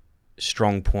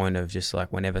strong point of just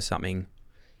like whenever something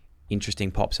interesting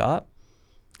pops up,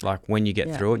 like when you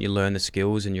get through it, you learn the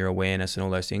skills and your awareness and all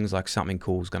those things, like something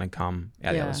cool is going to come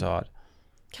out the other side.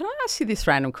 Can I ask you this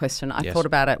random question? I Yes. thought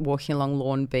about it walking along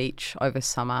Lawn Beach over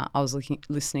summer. I was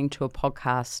listening to a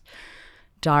podcast,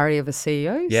 Diary of a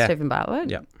CEO, Stephen Bartlett.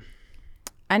 Yeah.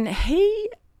 And he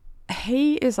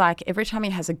is like, every time he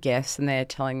has a guest and they're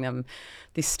telling them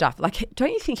this stuff, like,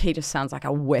 don't you think he just sounds like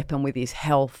a weapon with his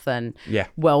health and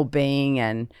well-being?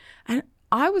 And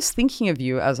I was thinking of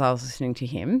you as I was listening to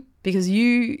him, because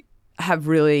you have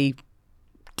really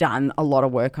done a lot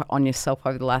of work on yourself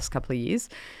over the last couple of years.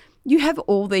 You have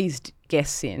all these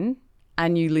guests in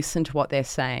and you listen to what they're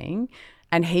saying,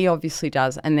 and he obviously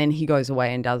does, and then he goes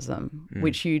away and does them,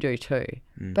 which you do too.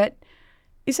 But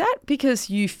is that because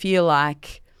you feel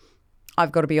like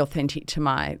I've got to be authentic to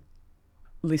my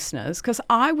listeners? Because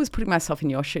I was putting myself in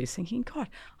your shoes thinking, God,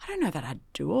 I don't know that I'd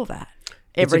do all that.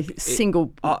 Every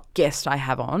single guest I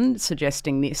have on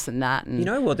suggesting this and that. And You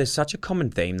know what? There's such a common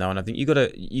theme though, and I think you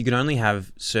can only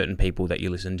have certain people that you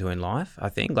listen to in life. I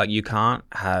think like you can't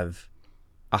have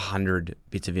 100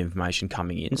 bits of information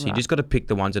coming in, so you just got to pick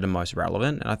the ones that are most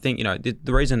relevant. And I think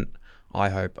the reason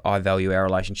I value our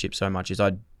relationship so much is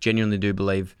I genuinely do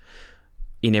believe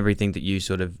in everything that you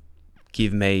sort of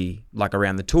give me, like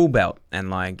around the tool belt and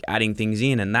like adding things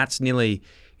in, and that's nearly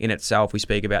in itself. We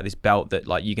speak about this belt that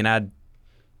like you can add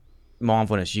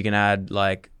mindfulness, you can add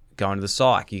like going to the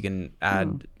psych, you can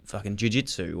add fucking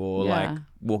jiu-jitsu or like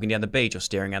walking down the beach or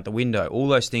staring out the window. All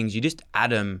those things, you just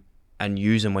add them and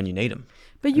use them when you need them.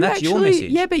 But and that's your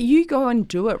message. but you go and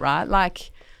do it, right? Like,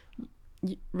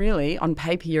 really, on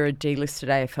paper, you're a delisted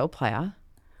AFL player.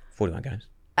 41 games.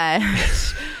 And,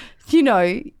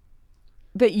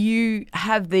 but you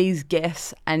have these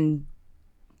guests and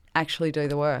actually do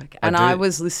the work. And I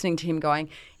was listening to him going,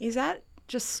 is that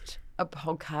just a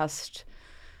podcast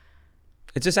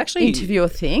It's just actually interviewer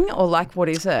thing, or like what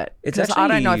is it? Because I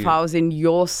don't know if I was in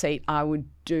your seat, I would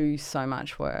do so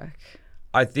much work.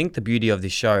 I think the beauty of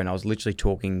this show, and I was literally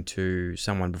talking to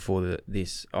someone before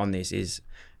this is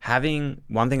having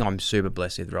one thing I'm super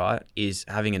blessed with, right, is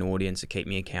having an audience to keep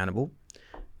me accountable.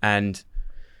 And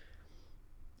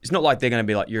it's not like they're going to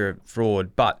be like, you're a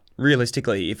fraud, but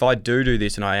realistically, if I do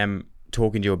this and I am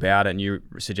talking to you about it and you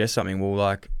suggest something, well,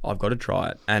 like I've got to try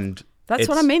it. And that's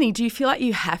what I'm meaning. Do you feel like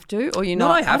you have to, or you're not?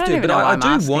 No, I have to, but I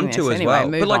do want to as anyway,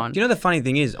 well. But like, on. the funny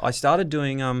thing is, I started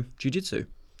doing jiu-jitsu.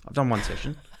 I've done one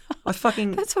session. That's what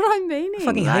I'm meaning. I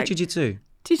fucking hate jiu-jitsu.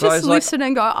 Do you just listen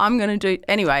and go, I'm going to do...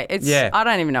 Anyway, I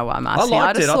don't even know why I'm asking. I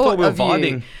liked it. I thought we were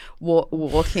vibing.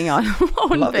 Walking on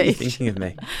Lawn Love that you're Beach. thinking of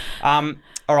me.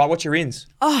 All right, what's your ins?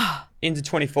 Into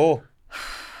 24.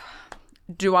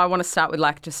 Do I want to start with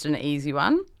like just an easy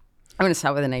one? I'm going to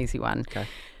start with an easy one. Okay.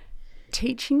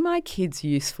 Teaching my kids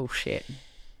useful shit.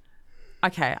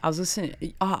 Okay, I was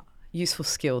listening... useful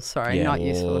skills, sorry, Yeah, not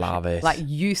useful love shit. it. Like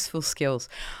useful skills.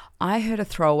 I heard a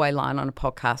throwaway line on a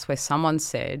podcast where someone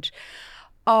said,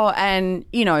 and,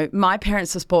 my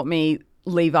parents just bought me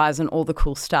Levi's and all the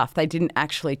cool stuff. They didn't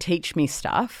actually teach me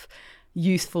stuff,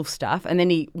 useful stuff. And then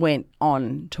he went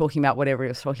on talking about whatever he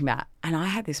was talking about. And I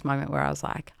had this moment where I was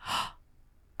like,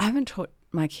 I haven't taught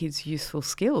my kids useful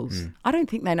skills. I don't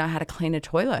think they know how to clean a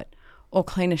toilet or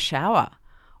clean a shower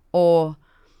or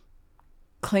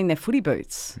clean their footy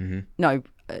boots. No,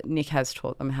 Nick has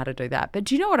taught them how to do that. But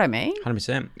do you know what I mean?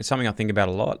 100%. It's something I think about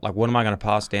a lot. Like, what am I going to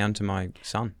pass down to my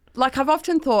son? Like, I've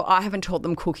often thought I haven't taught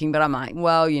them cooking, but I'm like,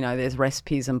 well, there's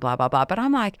recipes and blah, blah, blah. But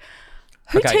I'm like,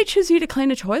 who teaches you to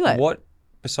clean a toilet? What,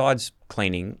 besides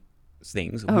cleaning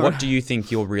things, what do you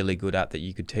think you're really good at that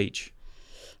you could teach?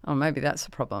 Oh, maybe that's a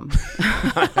problem.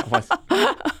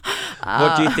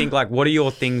 What do you think, like, what are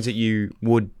your things that you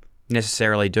would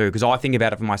necessarily do? Because I think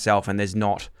about it for myself and there's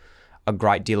not a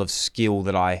great deal of skill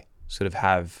that I sort of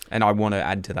have and I want to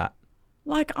add to that.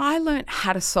 Like, I learnt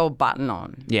how to sew a button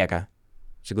on. Yeah, okay.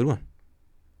 It's a good one.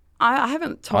 I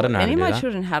haven't taught any of my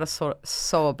children how to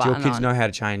sew a button on. Do your kids know how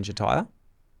to change a tyre?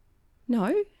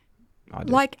 No. I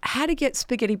do. Like how to get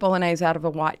spaghetti bolognese out of a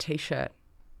white T-shirt.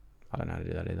 I don't know how to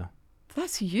do that either.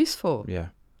 That's useful. Yeah.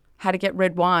 How to get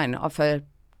red wine off a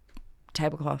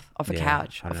tablecloth, off a Yeah,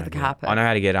 couch, I don't off know of the how to do that. carpet. I know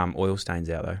how to get oil stains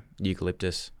out though.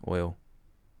 Eucalyptus oil.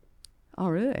 Oh,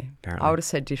 really? Apparently. I would have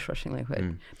said dishwashing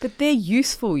liquid. But they're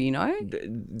useful, you know?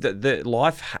 The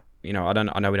life, I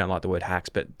know we don't like the word hacks,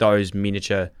 but those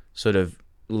miniature sort of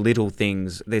little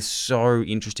things, they're so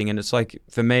interesting. And it's like,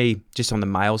 for me, just on the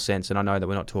male sense, and I know that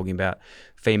we're not talking about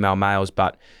female males,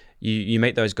 but you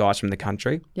meet those guys from the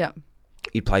country Yeah.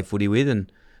 you play footy with,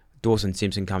 and Dawson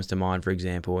Simpson comes to mind, for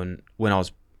example. And when I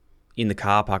was in the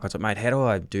car park, I was like, mate, how do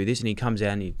I do this? And he comes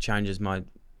out and he changes my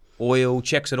oil,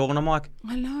 checks it all, and I'm like,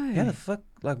 I know. how the fuck?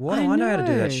 Like, why do I know how to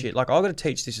do that shit? Like, I've got to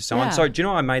teach this to someone. Yeah. So, do you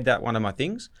know I made that one of my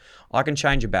things? I can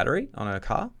change a battery on a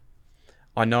car.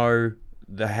 I know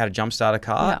how to jumpstart a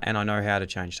car, and I know how to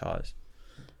change tyres.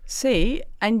 See,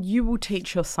 and you will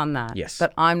teach your son that. Yes.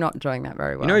 But I'm not doing that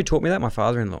very well. You know who taught me that? My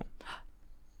father-in-law.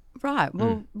 Right.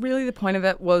 Well, really the point of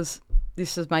it was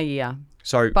this is my year.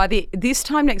 So, By this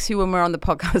time next year when we're on the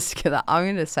podcast together, I'm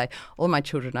going to say all my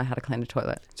children know how to clean a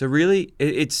toilet. so really,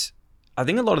 it's... I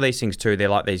think a lot of these things too, they're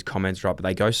like these comments, right? But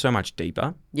they go so much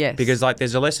deeper. Yes. Because like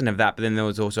there's a lesson of that, but then there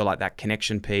was also like that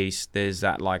connection piece. There's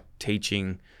that like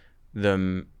teaching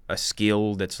them a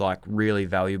skill that's like really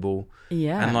valuable.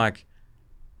 Yeah. And like,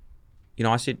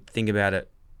 I think about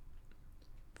it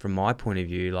from my point of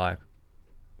view, like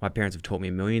my parents have taught me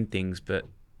a million things, but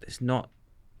there's not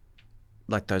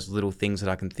like those little things that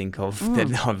I can think of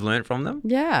that I've learned from them.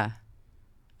 Yeah.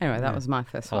 Anyway, that was my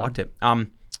first I one. liked it.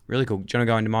 Really cool. Do you want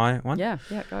to go into my one? Yeah,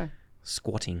 go.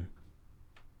 Squatting.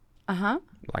 Uh-huh.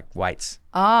 Like weights.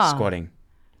 Ah. Squatting.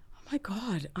 Oh my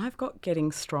God, I've got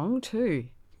getting strong too.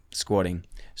 Squatting.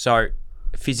 So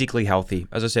physically healthy.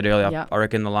 As I said earlier, Yep. I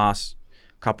reckon the last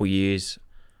couple years,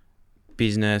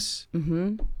 business,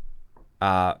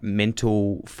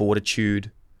 mental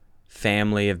fortitude,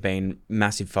 family have been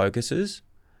massive focuses.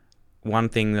 One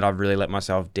thing that I've really let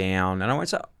myself down, and I won't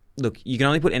say, look, you can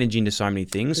only put energy into so many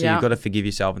things, so you've got to forgive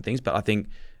yourself and things, but I think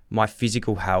my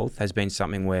physical health has been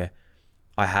something where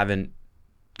I haven't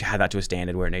had that to a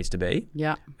standard where it needs to be.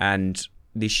 Yeah. And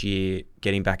this year,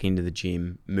 getting back into the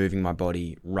gym, moving my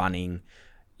body, running,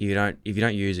 if you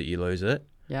don't use it, you lose it.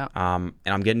 Yeah. And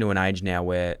I'm getting to an age now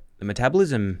where the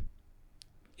metabolism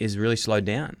is really slowed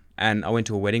down. And I went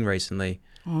to a wedding recently,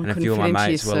 and a few of my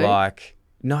mates were like,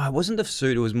 no, it wasn't the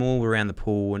suit, it was more around the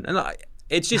pool. And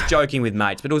it's just joking with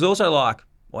mates, but it was also like,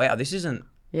 wow, this isn't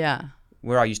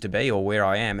where I used to be or where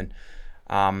I am. And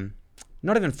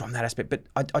not even from that aspect, but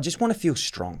I just want to feel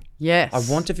strong. Yes.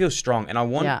 I want to feel strong. And I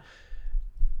want...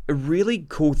 A really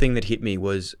cool thing that hit me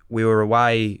was we were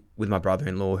away with my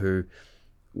brother-in-law who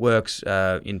works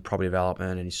in property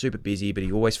development, and he's super busy, but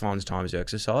he always finds time to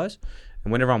exercise.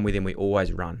 And whenever I'm with him, we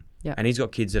always run. Yeah. And he's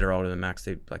got kids that are older than Max.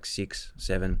 They're like 6,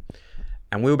 7.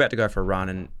 And we were about to go for a run,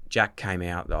 and Jack came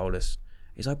out, the oldest.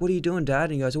 He's like, what are you doing, Dad?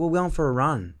 And he goes, well, we're going for a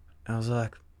run. And I was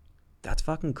like, that's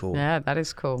fucking cool. Yeah, that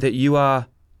is cool. That you are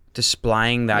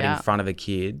displaying that in front of a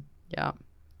kid. Yeah.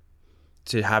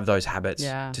 To have those habits,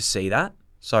 to see that.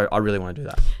 So I really want to do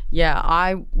that. Yeah,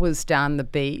 I was down the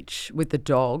beach with the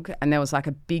dog, and there was like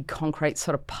a big concrete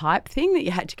sort of pipe thing that you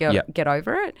had to get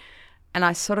over it. And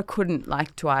I sort of couldn't,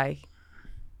 like, do I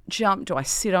jump? Do I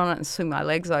sit on it and swing my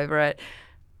legs over it?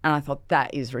 And I thought,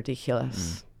 that is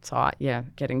ridiculous. So,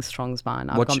 getting strong's mine.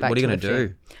 What are you going to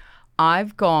do?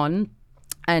 I've gone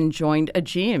and joined a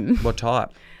gym. What type?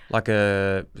 Like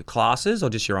classes or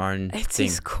just your own It's thing?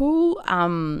 this cool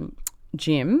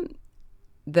gym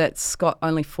that's got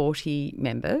only 40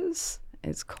 members.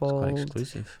 It's called... It's quite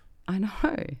exclusive. I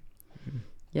know.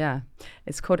 Yeah.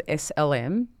 It's called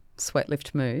SLM, Sweat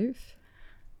Lift Move.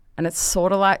 And it's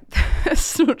sort of like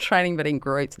personal training, but in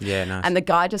groups. Yeah, nice. And the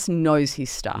guy just knows his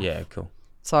stuff. Yeah, cool.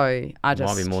 So I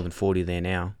just... Might be more than 40 there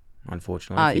now,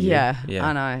 unfortunately. I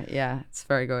know. Yeah, it's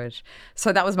very good.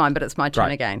 So that was mine, but it's my turn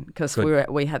again because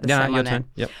we had the same one there. Turn.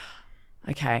 Yep.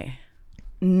 Okay.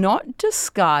 Not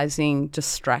disguising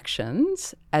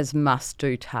distractions as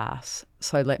must-do tasks.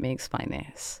 So let me explain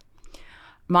this.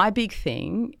 My big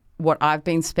thing, what I've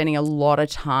been spending a lot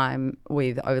of time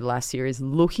with over the last year is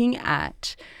looking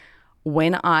at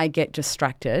when I get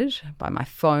distracted by my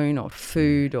phone or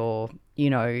food or,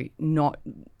 not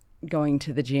going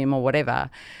to the gym or whatever,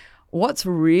 what's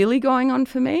really going on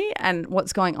for me. And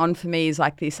what's going on for me is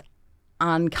like this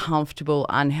uncomfortable,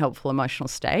 unhelpful emotional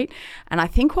state. And I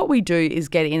think what we do is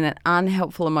get in an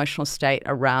unhelpful emotional state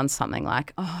around something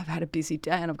like, oh, I've had a busy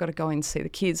day and I've got to go and see the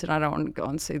kids and I don't want to go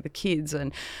and see the kids.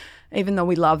 And even though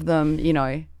we love them,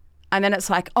 And then it's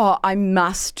like, oh, I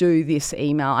must do this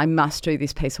email. I must do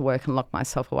this piece of work and lock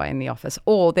myself away in the office.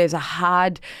 Or there's a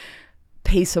hard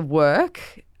piece of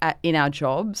work in our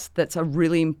jobs that's a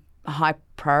really high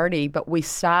priority, but we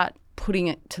start putting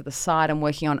it to the side and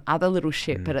working on other little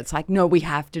shit. But it's like, no, we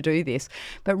have to do this.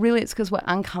 But really it's because we're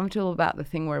uncomfortable about the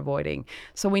thing we're avoiding.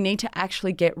 So we need to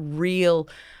actually get real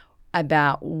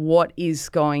about what is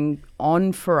going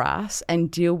on for us and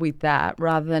deal with that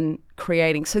rather than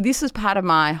creating. So this is part of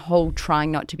my whole trying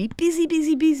not to be busy,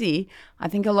 busy, busy. I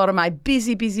think a lot of my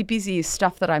busy, busy, busy is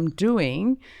stuff that I'm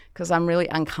doing because I'm really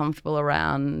uncomfortable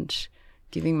around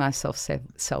giving myself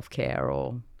self-care,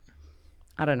 or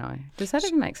I don't know. Does that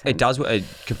even make sense? It does. It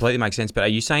completely makes sense. But are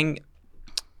you saying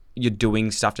you're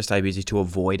doing stuff to stay busy to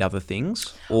avoid other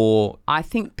things? Or I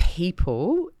think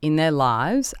people in their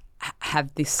lives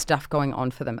have this stuff going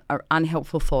on for them, are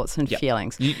unhelpful thoughts and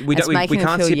feelings. We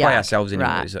can't sit by ourselves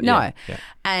anymore. Right? No. Yeah.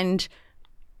 And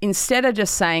instead of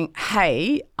just saying,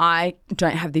 hey, I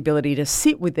don't have the ability to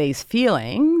sit with these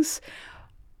feelings,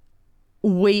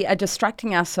 we are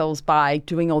distracting ourselves by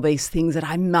doing all these things that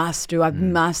I must do. I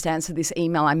must answer this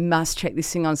email. I must check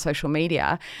this thing on social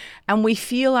media. And we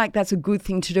feel like that's a good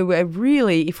thing to do, where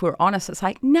really, if we're honest, it's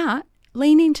like, nah,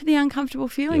 lean into the uncomfortable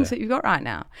feelings that you've got right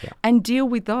now and deal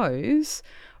with those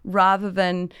rather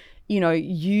than,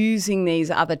 using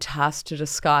these other tasks to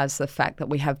disguise the fact that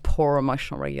we have poor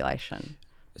emotional regulation.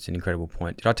 It's an incredible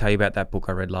point. Did I tell you about that book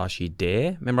I read last year,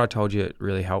 Dare? Remember I told you it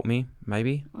really helped me,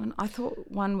 maybe? I thought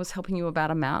one was helping you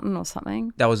about a mountain or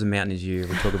something. That was A Mountain Is You.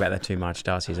 We talk about that too much.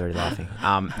 Darcy's already laughing.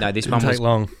 No, this one Didn't take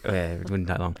long. Yeah, it wouldn't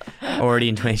take long. Already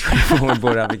in 2024 we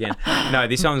brought it up again. No,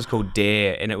 this one was called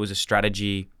Dare, and it was a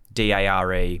strategy,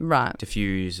 DARE, right?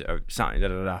 Diffuse, or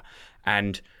something,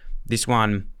 And this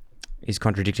one is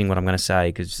contradicting what I'm going to say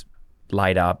because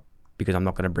I'm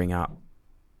not going to bring up.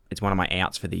 It's one of my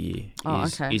outs for the year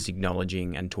is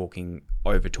acknowledging and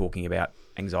over talking about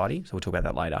anxiety. So we'll talk about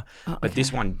that later. But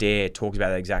this one, Dare, talks about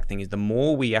that exact thing, is the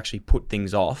more we actually put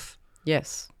things off,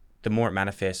 the more it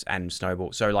manifests and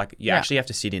snowballs. So like you actually have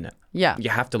to sit in it. Yeah. You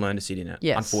have to learn to sit in it,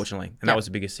 unfortunately. And that was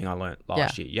the biggest thing I learned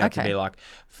last year. You have to be like,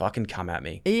 fucking come at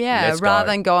me. Yeah, Let's rather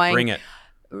go. than going, bring it.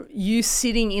 You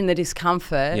sitting in the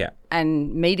discomfort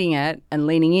and meeting it and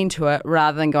leaning into it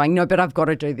rather than going, no, but I've got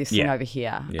to do this thing over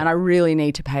here. Yeah. And I really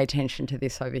need to pay attention to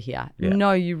this over here. Yeah.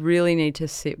 No, you really need to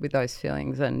sit with those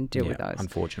feelings and deal with those.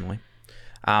 Unfortunately.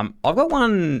 I've got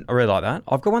one, I really like that.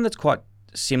 I've got one that's quite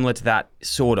similar to that,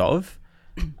 sort of.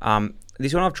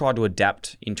 This one I've tried to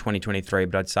adapt in 2023,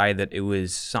 but I'd say that it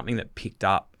was something that picked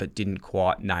up but didn't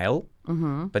quite nail.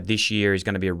 Mm-hmm. But this year is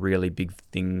going to be a really big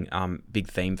thing, big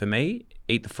theme for me.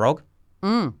 Eat the frog.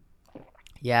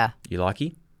 Yeah. You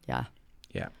likey? Yeah.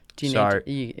 Yeah. Do you need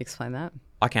you explain that?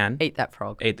 I can. Eat that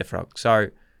frog. Eat the frog. So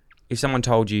if someone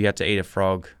told you had to eat a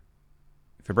frog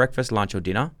for breakfast, lunch or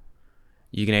dinner,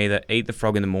 you can either eat the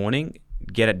frog in the morning,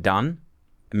 get it done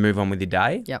and move on with your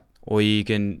day. Yep. Or you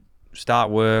can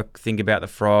start work, think about the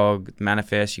frog,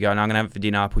 manifest, you go, no, I'm going to have it for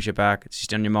dinner, push it back, it's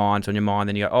just on your mind,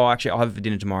 then you go, oh, actually, I'll have it for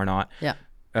dinner tomorrow night. Yeah.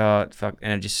 And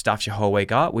it just stuffs your whole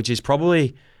week up, which is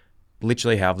probably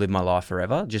literally how I've lived my life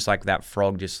forever, just like that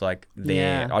frog, just like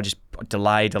there. I just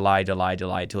delay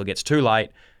till it gets too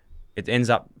late. It ends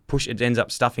up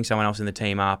stuffing someone else in the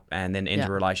team up and then ends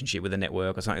a relationship with a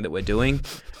network or something that we're doing.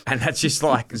 And that's just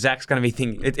like, Zach's going to be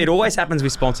thinking, it always happens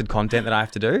with sponsored content that I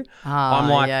have to do. I'm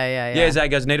like,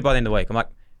 Zach goes, need it by the end of the week. I'm like,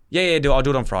 I'll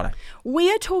do it on Friday.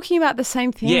 We are talking about the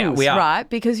same things, yeah, we are. Right?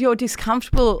 Because you're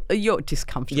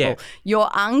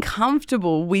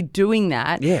uncomfortable with doing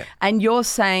that. Yeah. And you're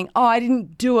saying, oh, I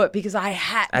didn't do it because I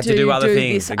had to do other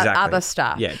things, this other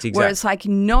stuff. Yeah, it's exactly. Where it's like,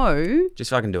 no. Just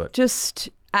fucking do it. Just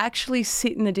actually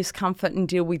sit in the discomfort and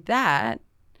deal with that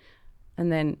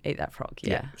and then eat that frog.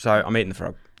 Yeah. So I'm eating the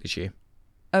frog this year.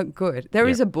 Oh, good. There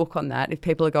is a book on that. If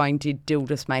people are going, did Dill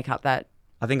just make up that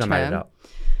I think term? I made it up.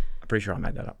 I'm pretty sure I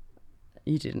made that up.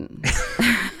 You didn't. Do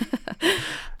you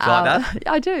like that?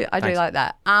 I do. I do like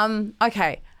that.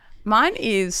 Okay. Mine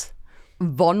is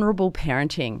vulnerable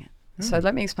parenting. So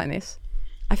let me explain this.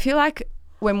 I feel like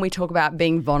when we talk about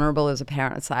being vulnerable as a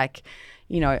parent, it's like,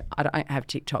 I don't have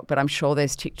TikTok, but I'm sure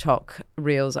there's TikTok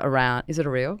reels around. Is it a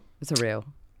reel? It's a reel.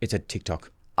 It's a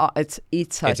TikTok. Oh, it's a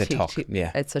talk.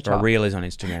 Yeah. It's a talk. A reel is on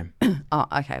Instagram. Oh,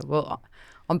 okay. Well,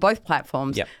 on both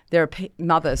platforms, there are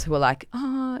mothers who are like,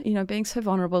 being so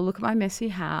vulnerable. Look at my messy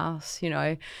house.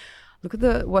 Look at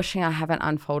the washing I haven't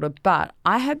unfolded. But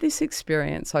I had this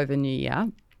experience over New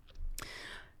Year.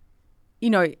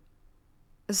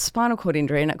 A spinal cord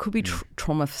injury, and it could be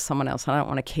trauma for someone else. I don't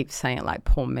want to keep saying it like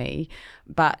poor me,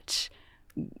 but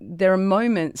there are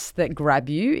moments that grab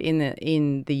you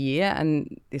in the year,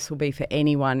 and this will be for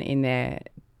anyone in their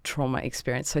trauma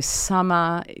experience. So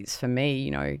summer is for me,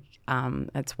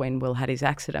 that's when Will had his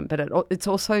accident, but it's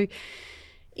also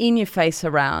in your face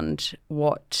around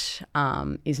what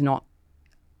is not,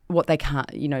 what they can't,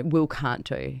 Will can't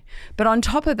do. But on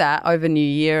top of that, over New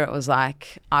Year, it was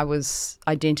like I was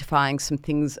identifying some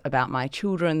things about my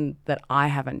children that I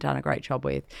haven't done a great job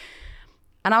with.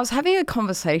 And I was having a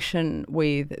conversation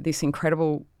with this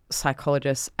incredible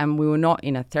psychologist, and we were not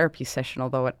in a therapy session,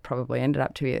 although it probably ended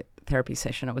up to be a therapy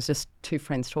session. It was just two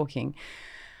friends talking.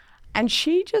 And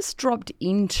she just dropped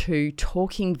into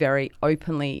talking very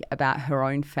openly about her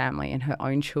own family and her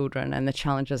own children and the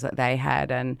challenges that they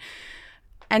had. And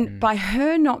by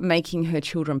her not making her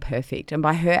children perfect and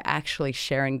by her actually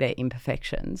sharing their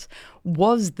imperfections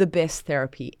was the best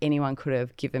therapy anyone could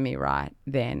have given me right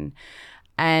then.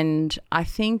 And I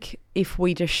think if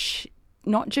we just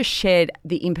not just shared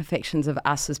the imperfections of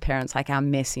us as parents, like our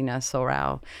messiness or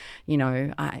our,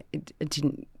 I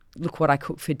didn't look what I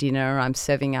cooked for dinner, I'm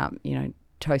serving up,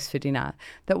 toast for dinner,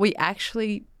 that we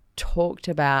actually talked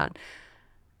about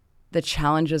the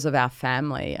challenges of our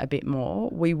family a bit more,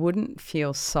 we wouldn't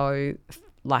feel so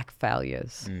like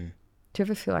failures. Do you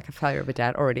ever feel like a failure of a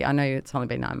dad already? I know it's only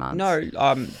been 9 months. No,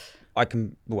 I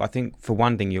think for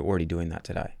one thing, you're already doing that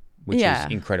today, which is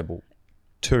incredible.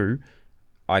 Two,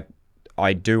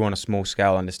 I do on a small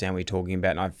scale understand what you're talking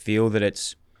about, and I feel that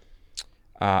it's,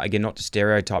 again, not to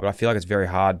stereotype, but I feel like it's very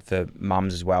hard for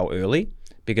mums as well early,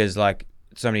 because like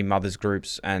so many mothers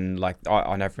groups, and like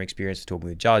I know from experience talking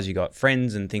with Jazz, you got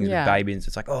friends and things with babies.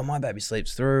 It's like, oh, my baby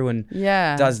sleeps through and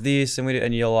does this,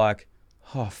 and you're like,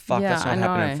 oh fuck, that's not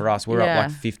happening for us. We're up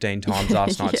like 15 times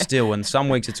last night still, and some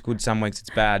weeks it's good, some weeks it's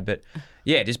bad. But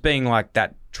yeah, just being like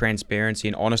that transparency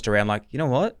and honest around, like, you know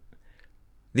what?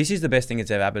 This is the best thing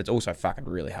that's ever happened. It's also fucking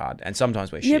really hard. And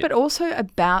sometimes we're shit. Yeah, but also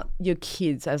about your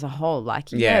kids as a whole. Like,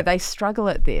 they struggle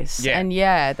at this. Yeah. And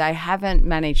they haven't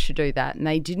managed to do that and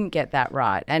they didn't get that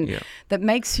right. And that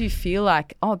makes you feel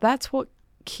like, oh, that's what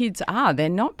kids are. They're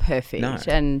not perfect. No.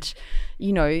 And,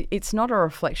 it's not a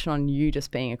reflection on you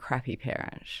just being a crappy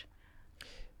parent.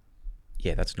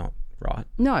 Yeah, that's not right.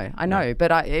 No, I know.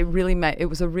 But it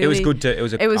was good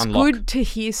to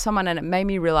hear someone, and it made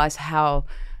me realise how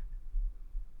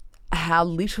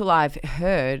little I've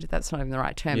heard, that's not even the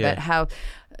right term, but how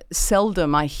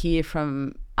seldom I hear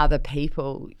from other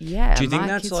people. Yeah. Do you think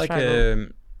that's like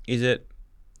is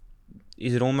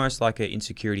it almost like an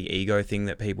insecurity ego thing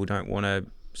that people don't want to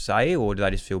say, or do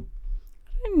they just feel?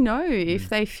 I don't know if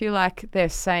they feel like they're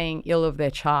saying ill of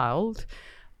their child,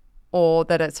 or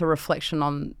that it's a reflection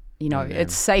on,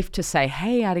 it's safe to say,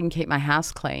 hey, I didn't keep my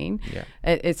house clean. Yeah.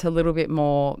 It's a little bit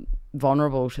more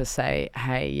vulnerable to say,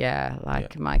 hey,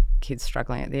 my kid's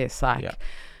struggling at this. Like,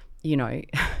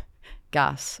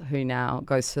 Gus, who now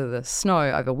goes to the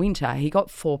snow over winter, he got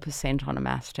 4% on a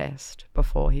maths test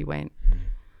before he went.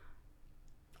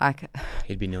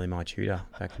 He'd be nearly my tutor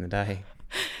back in the day.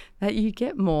 That you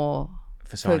get more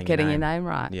for getting your name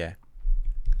right. Yeah.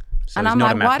 So and I'm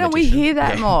like, why don't we hear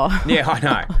that more? Yeah, I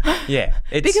know. Yeah.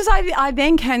 Because I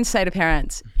then can say to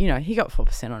parents, he got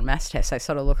 4% on a maths test. They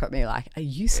sort of look at me like, are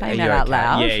you saying that out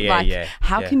loud? Yeah,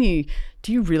 how can you,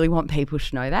 do you really want people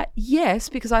to know that? Yes,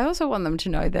 because I also want them to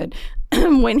know that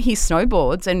when he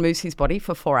snowboards and moves his body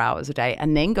for 4 hours a day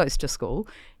and then goes to school,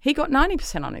 he got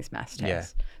 90% on his maths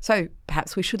test. Yeah. So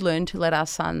perhaps we should learn to let our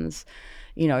sons,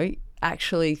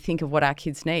 actually think of what our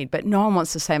kids need. But no one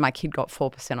wants to say my kid got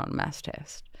 4% on a maths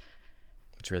test.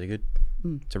 It's really good.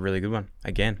 It's a really good one.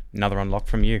 Again, another unlock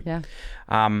from you. Yeah.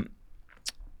 I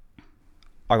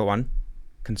got one.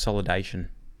 Consolidation.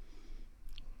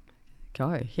 Go,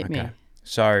 hit me.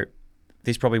 So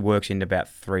this probably works into about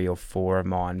 3 or 4 of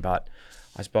mine, but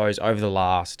I suppose over the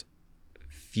last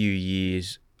few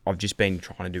years, I've just been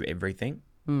trying to do everything.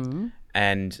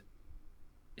 And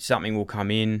something will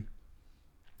come in,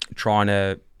 trying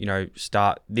to,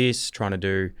 start this, trying to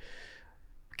do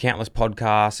countless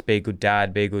podcasts, be a good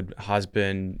dad, be a good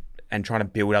husband, and trying to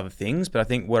build other things. But I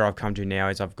think where I've come to now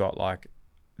is I've got like,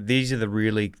 these are the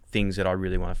really things that I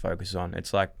really want to focus on.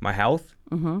 It's like my health,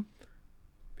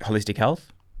 holistic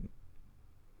health,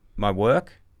 my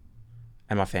work,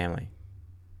 and my family.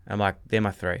 I'm like, they're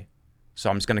my 3.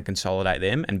 So I'm just going to consolidate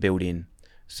them and build in.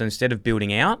 So instead of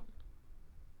building out,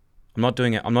 I'm not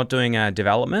doing a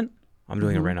development, I'm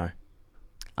doing a reno.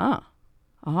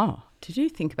 Oh. Did you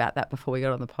think about that before we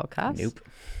got on the podcast? Nope.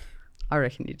 I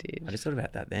reckon you did. I just thought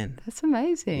about that then. That's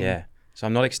amazing. Yeah. So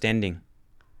I'm not extending.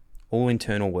 All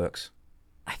internal works.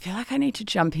 I feel like I need to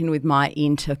jump in with my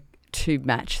to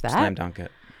match that. Slam dunk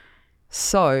it.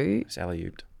 So. It's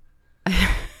alley-ooped.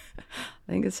 I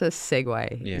think it's a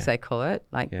segue, as they call it.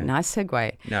 Nice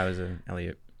segue. No, it was an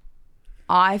alley-oop.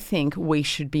 I think we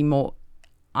should be more,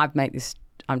 I'm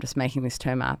just making this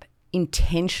term up,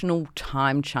 intentional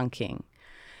time chunking.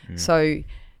 So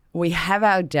we have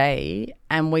our day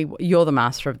and you're the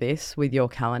master of this with your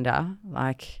calendar.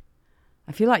 Like,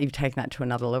 I feel like you've taken that to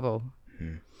another level.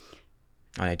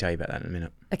 I need to tell you about that in a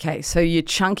minute. Okay, so you're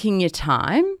chunking your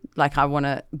time. Like,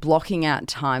 blocking out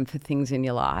time for things in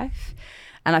your life.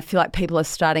 And I feel like people are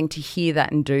starting to hear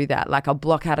that and do that. Like, I'll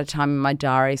block out a time in my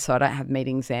diary so I don't have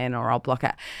meetings then, or I'll block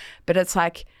out. But it's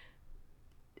like,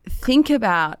 think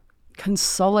about,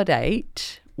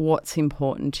 consolidate what's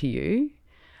important to you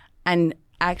and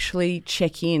actually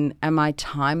check in, am I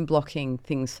time blocking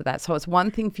things for that? So it's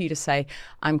one thing for you to say,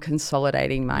 I'm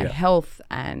consolidating my health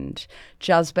and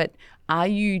jazz, but are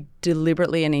you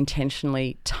deliberately and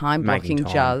intentionally time blocking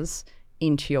jazz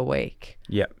into your week?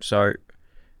 Yeah. So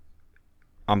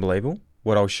unbelievable.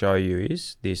 What I'll show you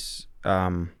is this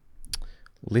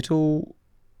little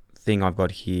thing I've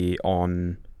got here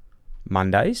on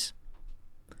Mondays.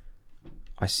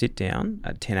 I sit down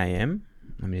at 10 a.m.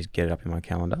 Let me just get it up in my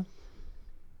calendar.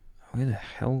 Where the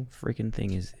hell freaking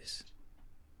thing is this?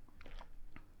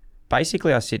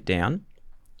 Basically, I sit down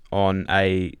on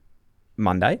a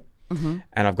Monday and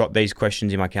I've got these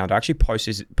questions in my calendar. I actually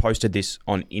posted this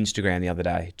on Instagram the other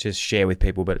day to share with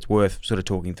people, but it's worth sort of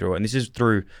talking through it. And this is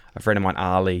through a friend of mine,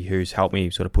 Ali, who's helped me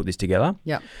sort of put this together.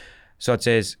 Yeah. So it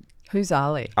says... Who's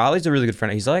Ali? Ali's a really good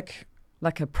friend. He's like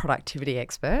a productivity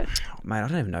expert? Mate, I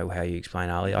don't even know how you explain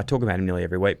Ali. I talk about him nearly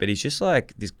every week, but he's just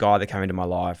like this guy that came into my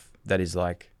life that is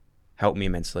like helped me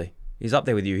immensely. He's up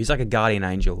there with you. He's like a guardian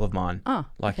angel of mine,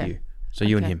 you. So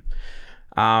you and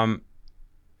him.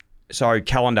 So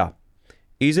calendar.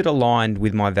 Is it aligned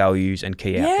with my values and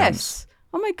key outcomes? Yes.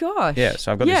 Oh my gosh. Yeah,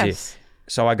 so I've got this here.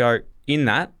 So I go in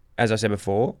that, as I said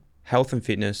before, health and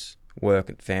fitness, work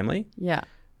and family. Yeah.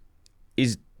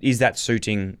 Is that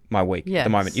suiting my week at the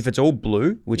moment? If it's all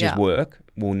blue, which is work,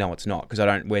 well, no, it's not, because I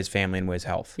don't, where's family and where's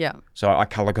health? Yeah. So I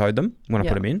color code them when I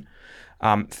put them in.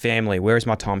 Family, where is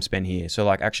my time spent here? So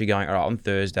like actually going, all right, on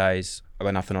Thursdays, I've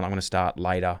got nothing on, I'm going to start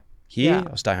later here. Yeah.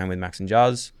 I'll stay home with Max and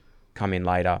Juz, come in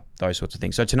later, those sorts of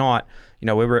things. So tonight,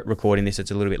 we're recording this, it's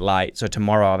a little bit late. So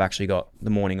tomorrow I've actually got the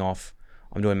morning off.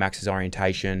 I'm doing Max's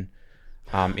orientation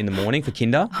in the morning for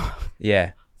kinder.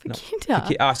 Yeah.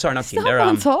 Kinder? Sorry, not kinder.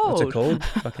 What's it called?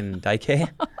 Fucking daycare.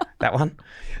 That one.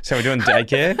 So we're doing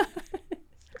daycare.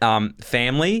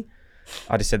 Family.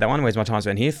 I just said that one. Where's my time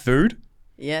spent here? Food.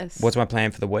 Yes. What's my plan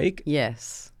for the week?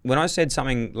 Yes. When I said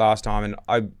something last time, and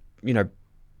I,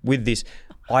 with this,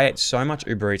 I ate so much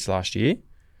Uber Eats last year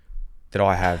that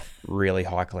I have really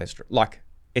high cholesterol. Like,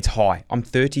 it's high. I'm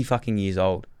 30 fucking years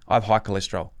old. I have high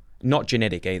cholesterol. Not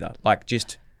genetic either. Like,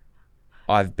 just...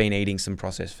 I've been eating some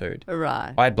processed food.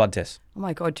 Right. I had blood tests. Oh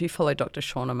my God, do you follow Dr.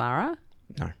 Sean O'Mara?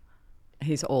 No.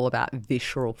 He's all about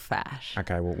visceral fat.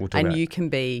 Okay, well, we'll talk about it. And you can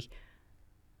be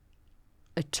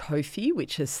a tofu,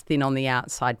 which is thin on the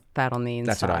outside, fat on the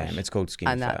inside. That's what I am. It's called skin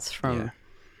fat. And that's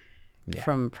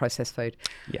from processed food.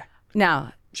 Yeah.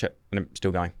 Now... Sure. I'm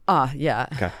still going. Oh, yeah.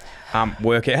 Okay.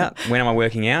 Workout. When am I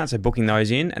working out? So booking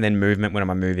those in, and then movement. When am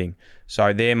I moving?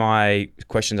 So they're my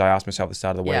questions I ask myself at the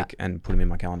start of the week and put them in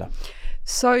my calendar.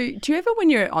 So do you ever,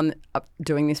 when you're on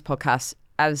doing this podcast,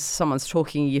 as someone's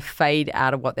talking, you fade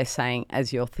out of what they're saying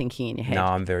as you're thinking in your head? No,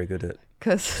 I'm very good at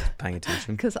paying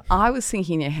attention. Because I was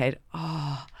thinking in your head,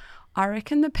 I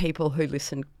reckon the people who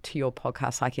listen to your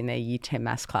podcast, like in their year 10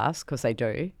 maths class, because they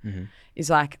do,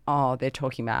 is like, they're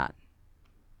talking about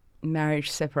marriage,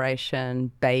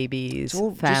 separation, babies,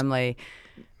 family.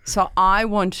 So I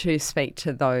want to speak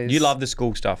to those. You love the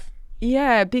school stuff.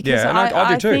 Yeah, because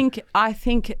I do too. I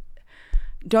think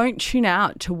don't tune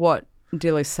out to what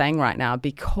Dill is saying right now,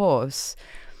 because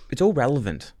it's all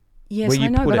relevant. Yes, I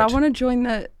know, but I want to join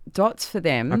the dots for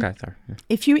them. Okay, sorry. Yeah.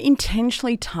 If you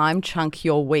intentionally time chunk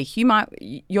your week,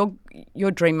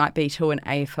 your dream might be to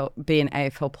be an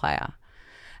AFL player,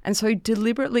 and so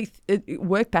deliberately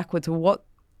work backwards.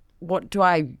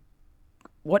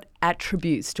 What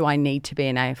attributes do I need to be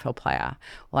an AFL player?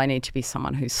 Well, I need to be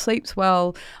someone who sleeps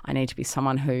well. I need to be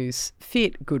someone who's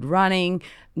fit, good running,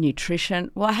 nutrition.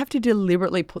 Well, I have to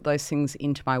deliberately put those things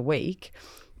into my week.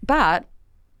 But,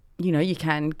 you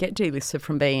can get delisted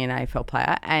from being an AFL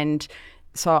player. And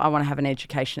so I want to have an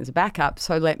education as a backup.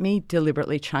 So let me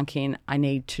deliberately chunk in, I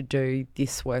need to do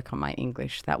this work on my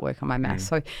English, that work on my maths.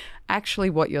 So actually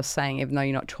what you're saying, even though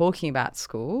you're not talking about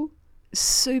school,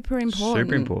 super important.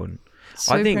 Super important.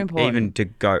 I think even to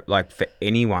go, like, for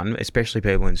anyone, especially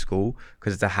people in school,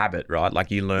 because it's a habit, right?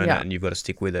 Like, you learn it and you've got to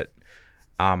stick with it.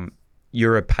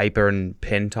 you're a paper and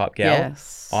pen type gal.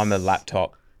 Yes. I'm a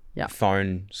laptop, Yeah.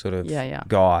 phone sort of Yeah.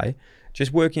 guy.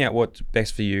 Just working out what's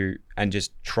best for you and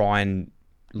just try and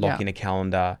lock in a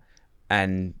calendar.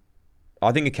 And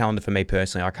I think a calendar for me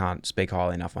personally, I can't speak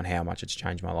highly enough on how much it's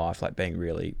changed my life, like being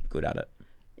really good at it.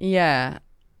 Yeah.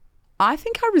 I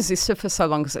think I resisted for so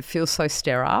long because it feels so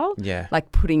sterile. Yeah.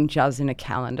 Like putting jazz in a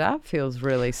calendar feels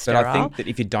really But sterile. I think that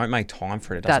if you don't make time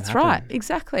for it, it doesn't That's happen. right.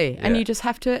 Exactly. And Yeah. you just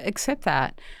have to accept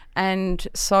that. And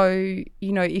so,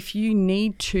 you know, if you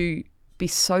need to be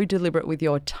so deliberate with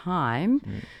your time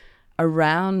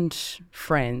around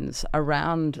friends,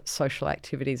 around social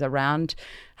activities, around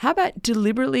how about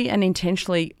deliberately and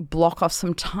intentionally block off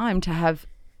some time to have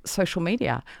social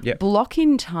media. Yep. Block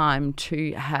in time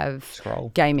to have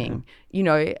Scroll. gaming, you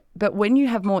know, but when you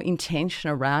have more intention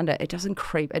around it, it doesn't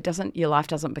creep. Your life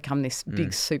doesn't become this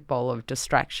big soup bowl of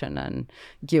distraction and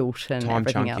guilt and Time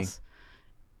everything chunking. else.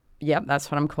 Yep,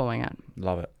 that's what I'm calling it.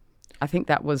 Love it. I think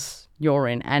that was your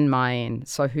in and my in.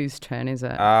 So whose turn is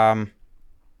it?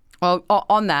 Well,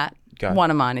 on that, Go.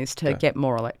 one of mine is to get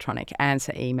more electronic,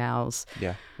 answer emails,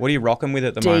 Yeah. What are you rocking with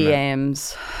at the moment?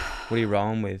 DMs. What are you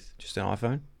rolling with? Just an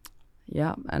iPhone?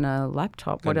 Yeah, and a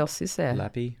laptop. What Good. else is there?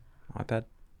 Lappy? iPad?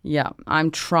 Yeah,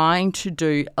 I'm trying to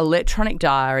do electronic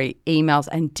diary, emails,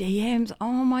 and DMs.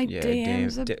 Oh, my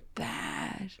DMs are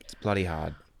bad. It's bloody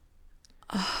hard.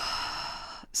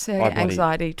 So I bloody-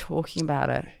 anxiety talking about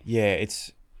it. Yeah,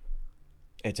 it's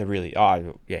a really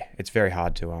it's very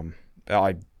hard to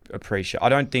I appreciate. I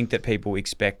don't think that people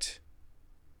expect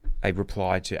a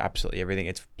reply to absolutely everything.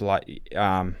 It's God,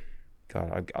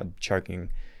 I'm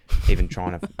choking even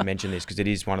trying to mention this because it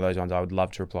is one of those ones I would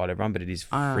love to reply to everyone, but it is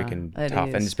freaking it tough,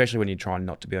 and is. especially when you're trying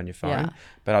not to be on your phone. Yeah.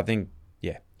 But I think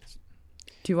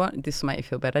Do you want this will make you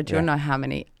feel better? Do you want to know how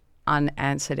many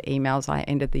unanswered emails I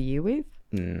ended the year with?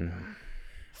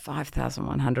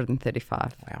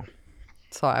 5,135. Wow.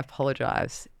 So I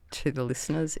apologise to the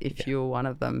listeners if you're one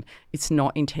of them. It's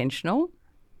not intentional.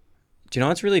 Do you know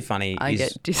what's really funny? I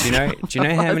get do you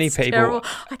know how many It's people? terrible.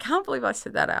 I can't believe I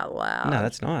said that out loud. No,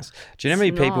 that's nice. Do you know how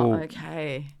many people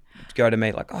Okay. go to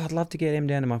me like, "Oh, I'd love to get him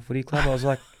down to my footy club." I was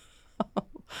like,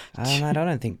 mate, I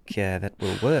don't think that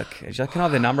will work. She's like, "Can I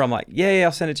have the number?" I'm like, yeah,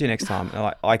 I'll send it to you next time. And I'm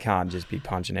like, I can't just be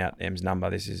punching out M's number.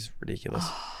 This is ridiculous.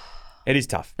 It is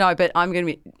tough. No, but I'm going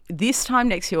to be, this time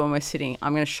next year when we're sitting,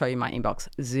 I'm going to show you my inbox.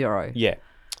 0. Yeah.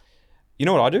 You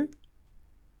know what I do?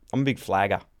 I'm a big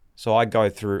flagger. So I go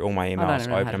through all my don't emails, even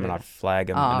know how open to them, do and I that. flag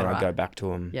them, Oh, and then I right. go back to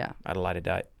them Yeah. at a later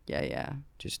date Yeah.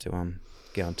 just to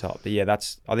get on top. But yeah,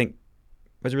 I think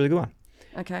that's a really good one.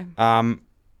 Okay.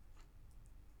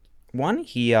 One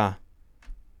here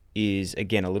is,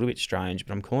 again, a little bit strange,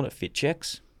 but I'm calling it fit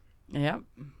checks. Yep.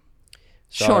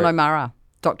 So- Sean O'Mara,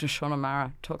 Dr. Sean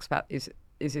O'Mara talks about, is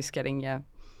this getting you?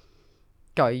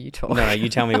 Go, you talk. No, you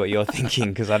tell me what you're thinking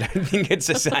because I don't think it's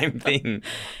the same thing.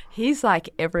 He's like,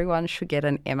 everyone should get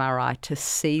an MRI to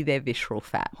see their visceral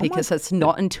fat because it's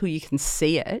not until you can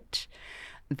see it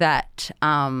that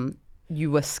you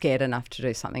were scared enough to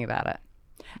do something about it.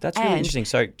 That's really And- interesting.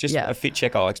 So just yeah. a fit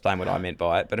check, I'll explain what I meant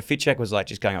by it. But a fit check was like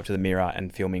just going up to the mirror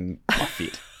and filming my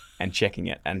fit and checking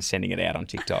it and sending it out on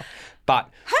TikTok. But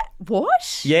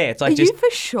What? yeah, it's like Are just you for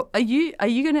sure? Are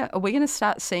we gonna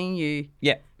start seeing you?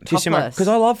 yeah, Topless? because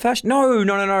I love fashion. No.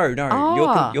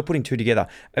 Oh. You're putting two together.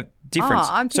 Difference.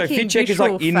 I'm So thinking fit check is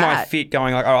like visceral in my fat. fit,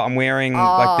 going like, oh, I'm wearing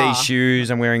like these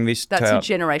shoes. I'm wearing this. That's top. a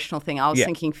generational thing. I was Yeah.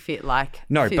 thinking fit like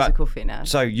No, physical but fitness.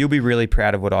 So you'll be really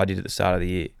proud of what I did at the start of the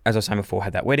year. As I was saying before, I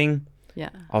had that wedding. Yeah.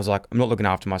 I was like, I'm not looking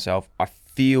after myself. I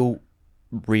feel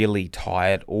really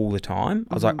tired all the time.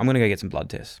 I was like, I'm going to go get some blood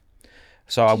tests.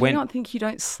 So I Do went. you not think you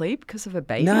don't sleep because of a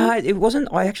baby? No, it wasn't.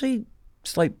 I actually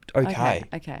slept okay.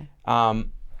 Okay.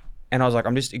 And I was like,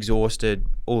 I'm just exhausted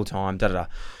all the time.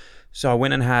 So I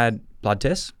went and had blood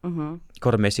tests. Mm-hmm.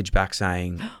 Got a message back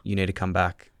saying you need to come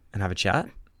back and have a chat.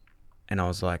 And I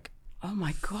was like, Oh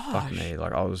my gosh. fuck me,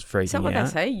 like I was freaking Is that what out.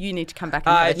 they say? You need to come back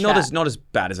and have a Not chat. as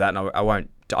bad as that. And I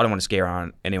don't want to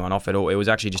scare anyone off at all. It was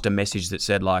actually just a message that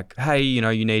said like, hey, you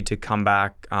need to come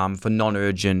back for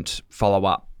non-urgent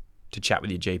follow-up to chat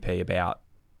with your GP about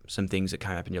some things that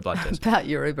came up in your blood test. About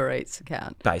your Uber Eats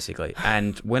account. Basically.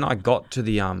 And when I got to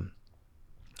the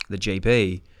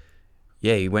GP,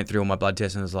 yeah, he went through all my blood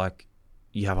tests and was like,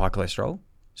 you have high cholesterol.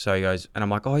 So he goes, and I'm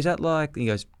like, oh, is that like, he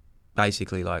goes,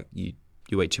 basically like you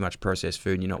eat too much processed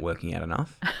food and you're not working out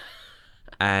enough.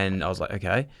 And I was like,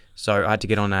 okay. So I had to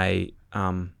get on a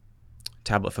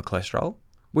tablet for cholesterol,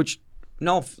 which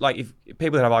if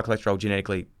people that have high cholesterol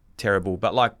genetically terrible,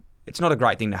 but like it's not a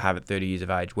great thing to have at 30 years of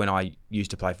age. When I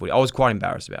used to play footy, I was quite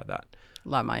embarrassed about that.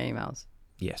 Like my emails.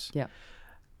 Yes. Yeah.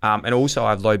 And also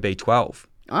I have low B12.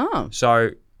 Oh.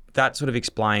 So that sort of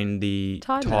explained the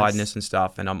Tiredness. tiredness and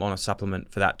stuff, and I'm on a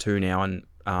supplement for that too now. And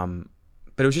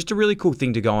but it was just a really cool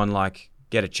thing to go and like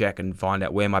get a check and find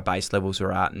out where my base levels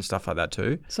are at and stuff like that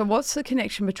too. So what's the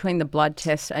connection between the blood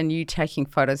test and you taking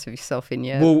photos of yourself in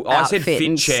your Well, I said outfit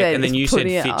fit check, and then you said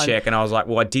putting it fit on? check, and I was like,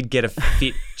 well, I did get a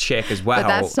fit check as well. But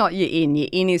that's not your in. Your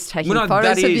in is taking Well, no,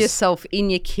 photos that of is- yourself in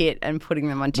your kit and putting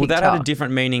them on Well, TikTok. that had a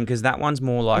different meaning because that one's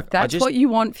more like If that's what you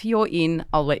want for your in,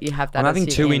 I'll let you have that. I'm having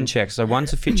as your two in checks. So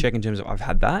one's a fit check in terms of I've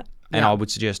had that, and Yeah. I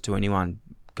would suggest to anyone,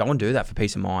 go and do that for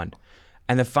peace of mind.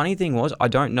 And the funny thing was, I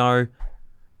don't know,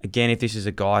 again, if this is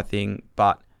a guy thing,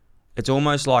 but it's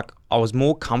almost like I was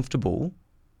more comfortable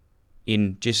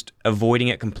in just avoiding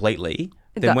it completely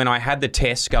than when I had the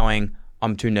test going,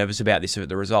 I'm too nervous about this,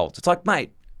 the results. It's like,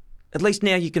 mate, at least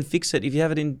now you can fix it. If you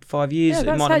have it in 5 years, Yeah, it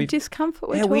that's might that be... discomfort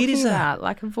we're How weird talking is that? about.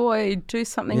 Like avoid, do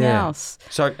something Yeah. else.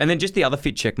 So, and then just the other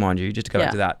fit check, mind you, just to go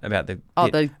back to that, about the... Oh,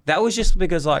 that was just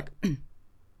because, like,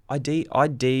 I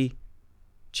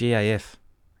DGAF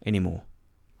anymore.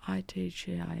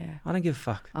 IDGIF. I don't give a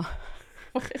fuck.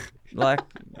 Like,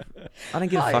 I don't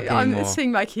give a fuck I'm anymore.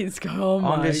 seeing my kids go, oh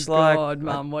my I'm just like, God,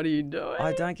 Mum, what are you doing?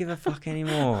 I don't give a fuck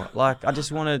anymore. Like, I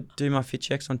just want to do my fit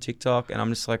checks on TikTok, and I'm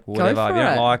just like, whatever. If for you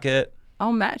don't it. like it,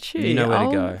 I'll match you. You know where to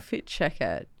I'll go. fit check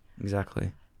it.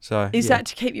 exactly. So Is yeah. that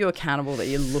to keep you accountable that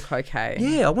you look okay?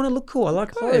 Yeah, I want to look cool. I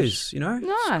like clothes. You know.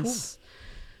 It's Nice.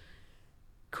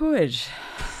 Good.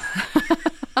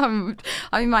 I'm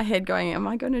in my head going, am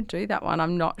I going to do that one?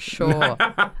 I'm not sure.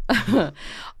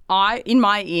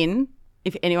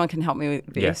 If anyone can help me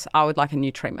with this, I would like a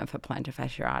new treatment for plantar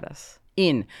fasciitis.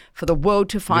 For the world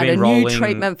to find a been new rolling-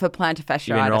 treatment for plantar fasciitis.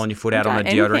 You've been rolling your foot out on a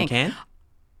deodorant can.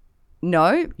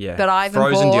 No, Yeah. but I even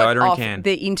Frozen bought deodorant off can.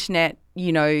 the internet,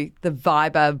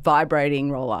 the vibrating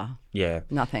roller. Yeah.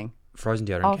 Nothing. Frozen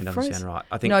deodorant Oh, can doesn't frozen. sound right.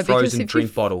 I think No, because frozen if drink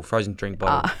you- bottle,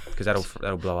 because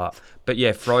that'll blow up. But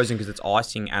yeah, frozen because it's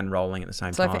icing and rolling at the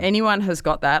same So time. if anyone has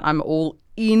got that, I'm all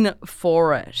in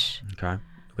for it. Okay,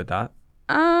 look at that.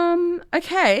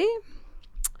 Okay.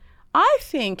 I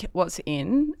think what's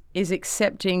in is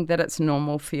accepting that it's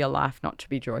normal for your life not to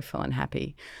be joyful and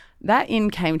happy. That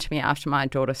came to me after my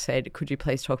daughter said, could you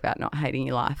please talk about not hating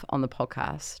your life on the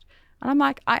podcast? And I'm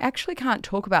like, I actually can't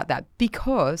talk about that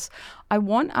because I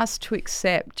want us to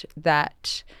accept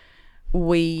that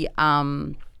we are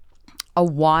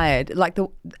wired, like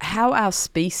how our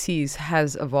species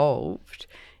has evolved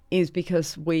is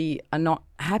because we are not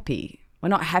happy. We're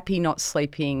not happy not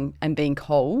sleeping and being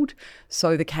cold,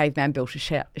 so the caveman built a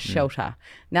shelter.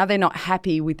 Now they're not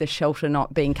happy with the shelter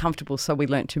not being comfortable, so we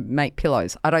learnt to make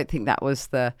pillows. I don't think that was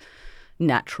the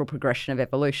natural progression of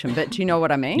evolution, but do you know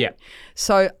what I mean? Yeah.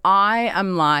 So I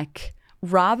am like,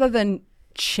 rather than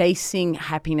chasing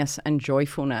happiness and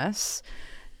joyfulness,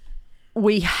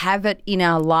 we have it in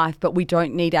our life, but we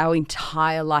don't need our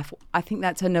entire life. I think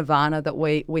that's a nirvana that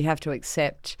we have to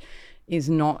accept is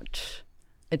not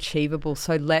achievable.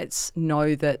 So let's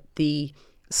know that the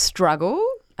struggle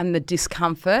and the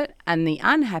discomfort and the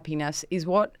unhappiness is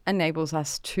what enables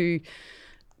us to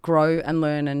grow and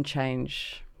learn and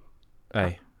change.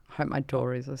 Hey, I hope my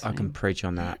door is listening. I can preach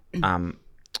on that.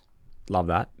 Love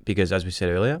that because, as we said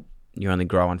earlier, you only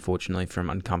grow, unfortunately, from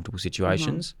uncomfortable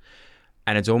situations.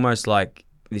 And it's almost like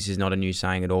this is not a new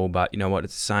saying at all, but you know what?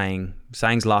 It's a saying.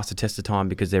 Sayings last a test of time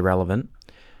because they're relevant.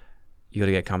 You got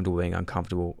to get comfortable being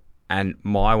uncomfortable. And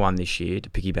my one this year, to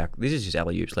piggyback, this is just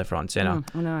alley-oops left, right, and centre.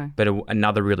 I know. But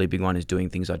another really big one is doing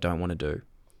things I don't want to do.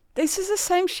 This is the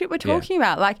same shit we're talking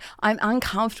about. Like, I'm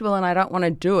uncomfortable and I don't want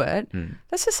to do it.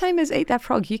 That's the same as eat that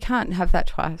frog. You can't have that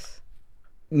twice.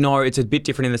 No, it's a bit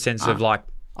different in the sense of like.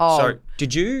 Oh. So,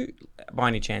 did you, by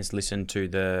any chance, listen to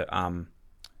the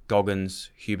Goggins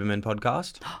Huberman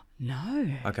podcast? No.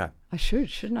 Okay. I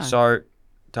shouldn't I? So,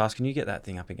 Tas, can you get that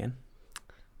thing up again?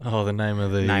 Oh, the name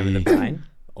of the brain.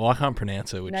 Well, I can't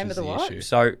pronounce it, which Name is of the the what? issue.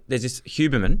 So there's this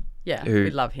Huberman. Yeah, who-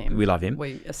 we love him. We love him.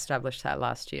 We established that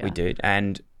last year. We did.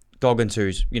 And Goggins,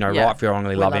 who's, Yeah, right, or wrongly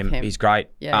we love love him. him. He's great.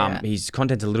 Yeah, yeah. His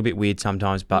content's a little bit weird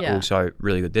sometimes, but Yeah. also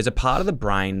really good. There's a part of the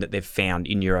brain that they've found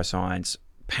in neuroscience,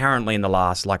 apparently in the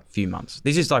last few months.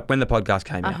 This is when the podcast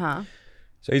came out.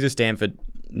 So he's a Stanford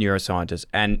neuroscientist,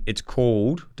 and it's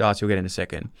called, Darcy will get in a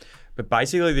second, but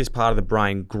basically this part of the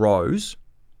brain grows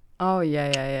Oh,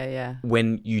 yeah.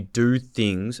 when you do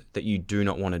things that you do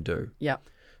not want to do. Yep.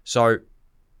 So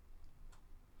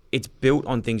it's built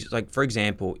on things like, for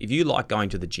example, if you like going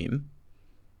to the gym,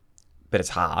 but it's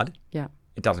hard, Yeah.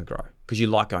 it doesn't grow because you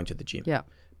like going to the gym. Yeah.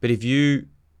 But if you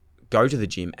go to the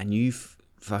gym and you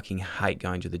fucking hate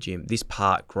going to the gym, this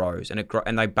part grows, and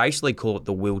and they basically call it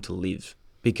the will to live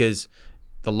because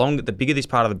the bigger this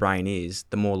part of the brain is,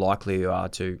 the more likely you are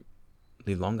to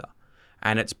live longer.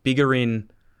 And it's bigger in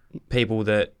people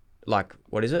that, like,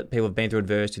 what is it? People have been through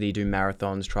adversity, do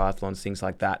marathons, triathlons, things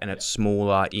like that. And it's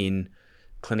smaller in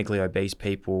clinically obese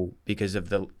people because of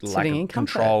the lack of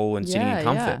control and sitting in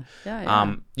comfort.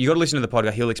 Yeah. You got to listen to the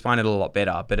podcast. He'll explain it a lot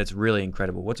better, but it's really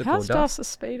incredible. What's it How's called? How's the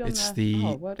speed on It's that?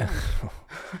 the well done.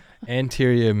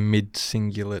 anterior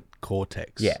mid-cingulate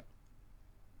cortex. Yeah.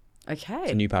 Okay.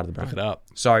 It's a new part of the brain. Look it up.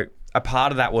 So a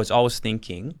part of that was I was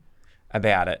thinking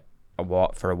about it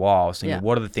for a while. I was thinking,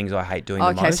 what are the things I hate doing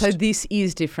the most? Okay, so this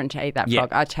is different to Eat That Frog.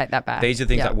 I take that back. These are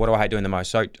things like, what do I hate doing the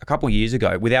most? So a couple of years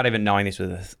ago, without even knowing this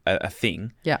was a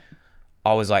thing,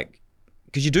 I was like,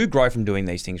 because you do grow from doing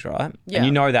these things, right? Yeah. And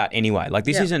you know that anyway. Like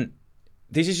this isn't,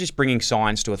 this is just bringing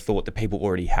science to a thought that people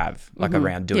already have, like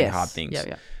around doing hard things.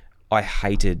 Yeah. I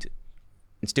hated,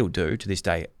 and still do to this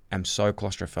day, am so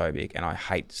claustrophobic and I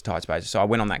hate tight spaces. So I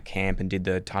went on that camp and did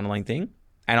the tunneling thing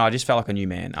and I just felt like a new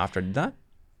man after I did that.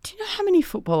 Do you know how many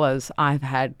footballers I've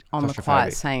had on the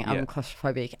quiet saying I'm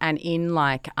claustrophobic? And in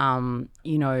like,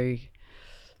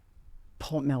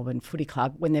 Port Melbourne Footy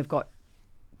Club, when they've got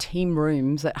team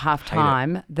rooms at half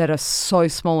time that are so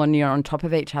small and you're on top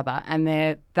of each other and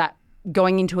they're that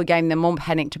going into a game, they're more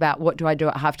panicked about what do I do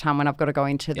at halftime when I've got to go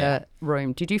into the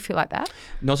room. Did you feel like that?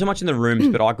 Not so much in the rooms,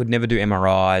 but I could never do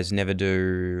MRIs, never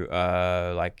do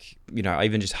I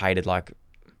even just hated like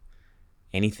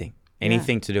anything.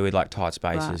 Anything to do with like tight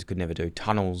spaces, could never do.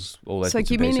 Tunnels, all those. So bits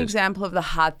and give me an pieces. example of the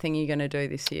hard thing you're going to do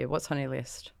this year. What's on your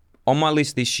list? On my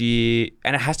list this year,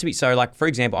 and it has to be, so like, for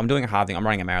example, I'm doing a hard thing, I'm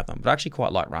running a marathon, but I actually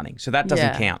quite like running. So that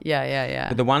doesn't count. Yeah.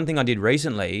 But the one thing I did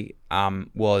recently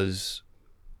was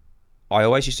I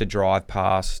always used to drive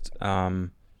past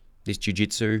this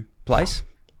jiu-jitsu place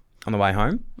on the way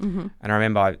home. Mm-hmm. And I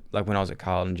remember when I was at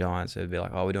Carlton Giants, it'd be like,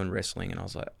 oh, we're doing wrestling. And I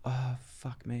was like, oh,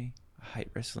 fuck me. I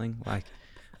hate wrestling. Like,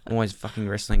 always fucking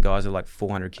wrestling guys are like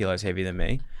 400 kilos heavier than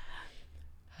me.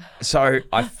 So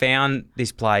I found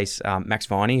this place, Max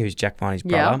Viney, who's Jack Viney's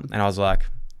brother, and I was like,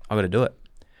 I got to do it.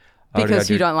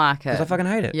 Because you don't like it. Because I fucking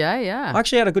hate it. Yeah. I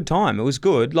actually had a good time. It was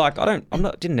good. Like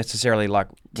didn't necessarily like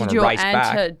want to race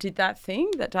back. Did that thing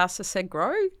that Darcy said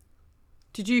grow?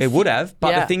 Did you? It would have,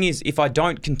 but the thing is, if I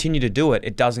don't continue to do it,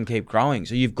 it doesn't keep growing.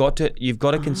 So you've got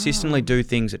to consistently do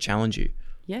things that challenge you.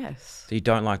 Yes. That you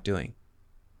don't like doing.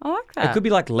 I like that. It could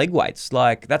be like leg weights.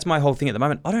 Like that's my whole thing at the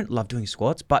moment. I don't love doing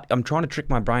squats, but I'm trying to trick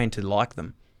my brain to like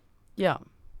them. Yeah.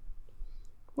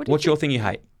 What's your thing you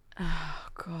hate? Oh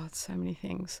God, so many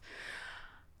things.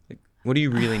 What do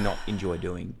you really not enjoy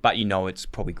doing, but you know it's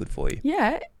probably good for you?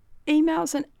 Yeah,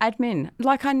 emails and admin.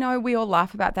 Like I know we all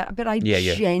laugh about that, but I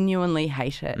genuinely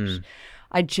hate it.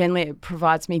 It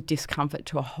provides me discomfort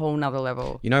to a whole nother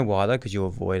level. You know why though? Because you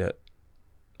avoid it.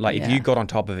 Like if you got on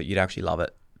top of it, you'd actually love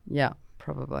it. Yeah.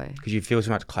 Probably. Because you feel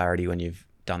so much clarity when you've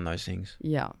done those things.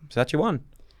 Yeah. So that's your one.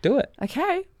 Do it.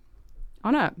 Okay.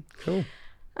 On it. Cool.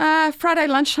 Friday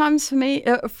lunchtimes for me.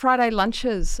 Friday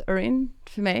lunches are in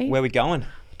for me. Where are we going? I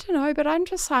don't know, but I'm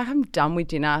just like, I'm done with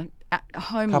dinner at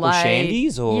home Couple late.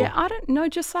 shandies or? Yeah, I don't know,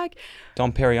 just like.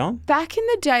 Dom Perignon? Back in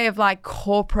the day of like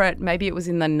corporate, maybe it was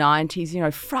in the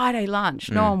 90s, Friday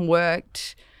lunch, no one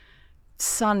worked.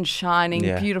 Sun shining,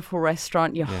 beautiful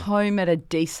restaurant. You're home at a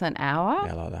decent hour.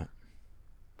 Yeah, I like that.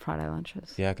 Friday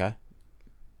lunches. Yeah, okay.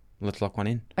 Let's lock one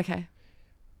in. Okay.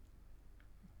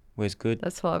 Where's good?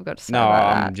 That's all I've got to say No,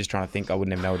 about I'm that. just trying to think. I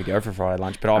wouldn't even know where to go for Friday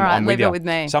lunch, but All right, I'm with leave you. it with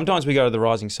me. Sometimes we go to the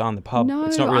Rising Sun, the pub. No,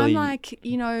 it's not really... I'm like,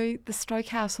 the Stoke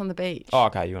House on the beach. Oh,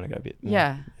 okay. You want to go a bit more.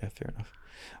 Yeah. Yeah, fair enough.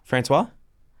 Francois?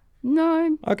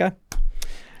 No. Okay.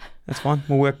 That's fine.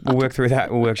 We'll work through that.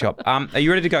 We'll workshop. Are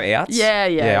you ready to go out?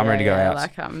 Yeah. I'm ready to go out.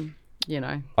 Like,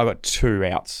 I got 2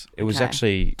 outs. It was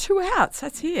actually 2 outs.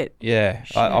 That's it. Yeah.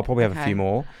 I'll probably have a few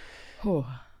more. Oh.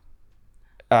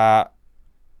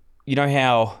 You know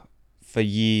how for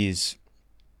years,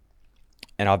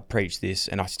 and I've preached this,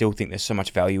 and I still think there's so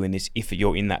much value in this. If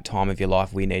you're in that time of your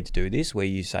life, we need to do this, where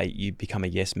you say you become a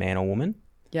yes man or woman.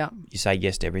 Yeah. You say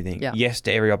yes to everything. Yeah. Yes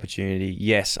to every opportunity.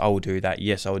 Yes, I will do that.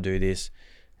 Yes, I will do this.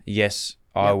 Yes,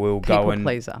 I will go People and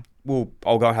pleaser.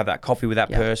 I'll go have that coffee with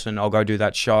that person. I'll go do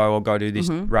that show. I'll go do this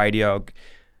radio.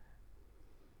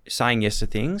 Saying yes to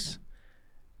things.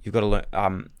 You've got to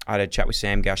learn. I had a chat with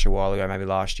Sam Gash a while ago, maybe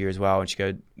last year as well, and she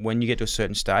goes, when you get to a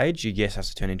certain stage, your yes has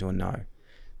to turn into a no.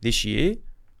 This year,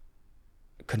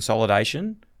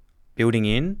 consolidation, building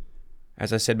in,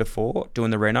 as I said before,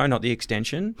 doing the reno, not the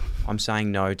extension. I'm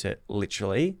saying no to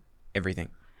literally everything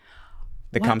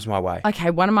that comes my way.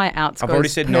 Okay, one of my outs. I've already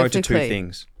said no to 2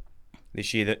 things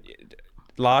this year.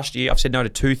 Last year, I've said no to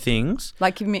 2 things.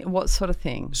 Like, give me what sort of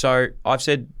thing? So I've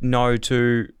said no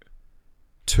to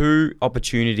 2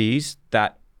 opportunities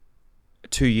that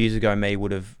 2 years ago me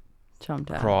would have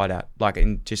Jumped out. cried at,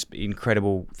 like just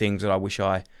incredible things that I wish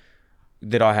I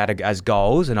had as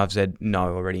goals, and I've said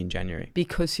no already in January.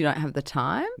 Because you don't have the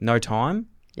time? No time.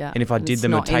 Yeah. And if I did it's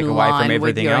them, it would not take in away line from with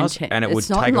everything your else, intent. and it would It's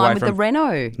not take in away line with from the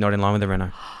reno. Not in line with the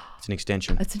reno. It's an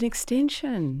extension. It's an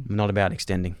extension. I'm not about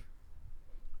extending.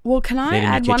 Well, can I Need a new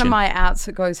add one of kitchen. my outs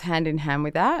that goes hand in hand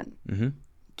with that? Mm-hmm.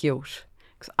 Guilt.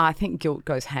 Because I think guilt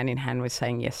goes hand in hand with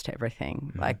saying yes to everything.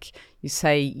 Mm-hmm. Like you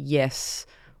say yes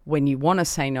when you want to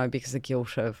say no because of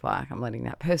guilt of like, I'm letting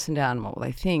that person down, what will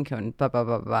they think, and blah, blah,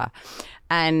 blah, blah.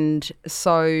 And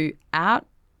so out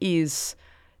is,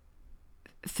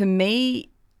 for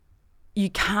me, you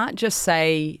can't just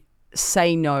say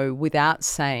no without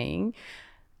saying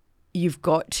you've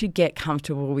got to get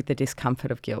comfortable with the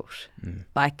discomfort of guilt.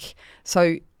 Like,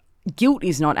 so guilt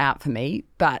is not out for me,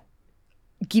 but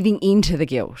giving into the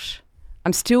guilt.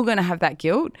 I'm still going to have that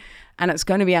guilt and it's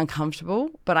going to be uncomfortable,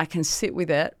 but I can sit with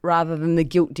it rather than the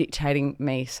guilt dictating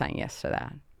me saying yes to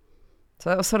that. So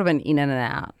that was sort of an in and an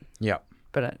out. Yeah.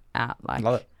 But an out, like.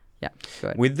 Love it. Yeah,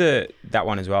 good. With that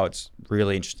one as well, it's a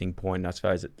really interesting point, I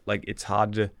suppose. It's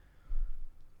hard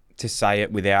to say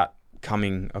it without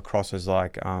coming across as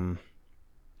like, we're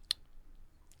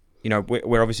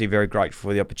obviously very grateful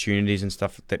for the opportunities and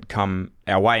stuff that come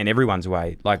our way and everyone's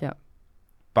way.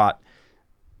 But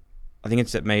I think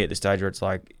it's at me at the stage where it's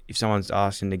like, if someone's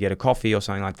asking to get a coffee or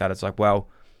something like that, it's like, well,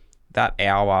 that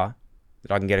hour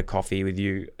that I can get a coffee with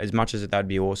you, as much as that'd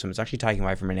be awesome, it's actually taking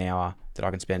away from an hour that I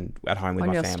can spend at home with On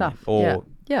my your family stuff. or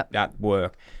Yeah. at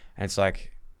work. And it's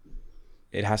like,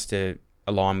 it has to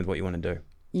align with what you want to do.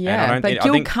 Yeah, but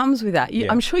guilt comes with that.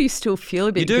 I'm sure you still feel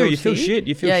a bit guilty. You feel shit.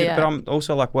 Yeah. But I'm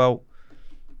also like, well,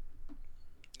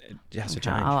 it has to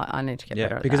change. I need to get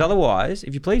better at because that. otherwise,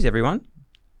 if you please everyone,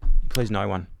 you please no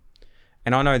one.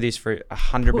 And I know this for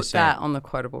 100%. Put that on the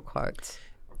quotable quotes.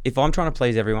 If I'm trying to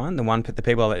please everyone, the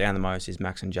people I let down the most is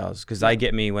Max and Juz, because they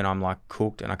get me when I'm like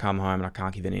cooked and I come home and I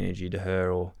can't give any energy to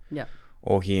her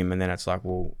or him, and then it's like,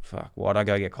 well, fuck, why'd I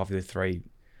go get coffee with 3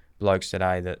 blokes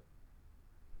today that,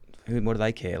 what do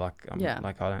they care? Like, I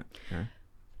don't,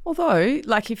 Although,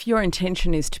 like, if your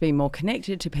intention is to be more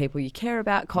connected to people you care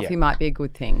about, coffee might be a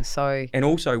good thing. So, and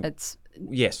also, it's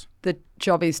yes, the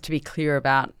job is to be clear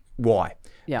about why.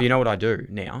 Yeah. But you know what I do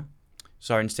now?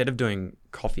 So instead of doing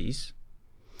coffees,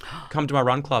 come to my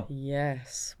run club.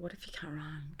 Yes. What if you can't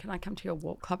run? Can I come to your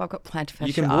walk club? I've got plantar fasciitis.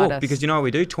 You can walk because you know what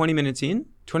we do? 20 minutes in,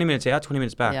 20 minutes out, 20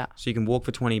 minutes back. Yeah. So you can walk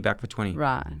for 20, back for 20.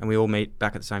 Right. And we all meet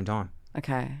back at the same time.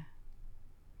 Okay.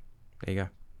 There you go.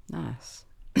 Nice.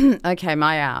 Okay,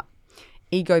 my out.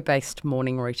 Ego-based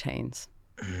morning routines.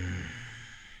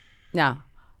 Now,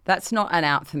 that's not an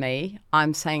out for me.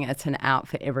 I'm saying it's an out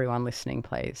for everyone listening,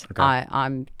 please. Okay.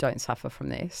 I don't suffer from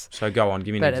this. So go on,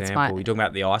 give me an example. You're talking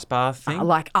about the ice bath thing?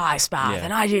 Like ice bath,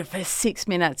 and I did it for 6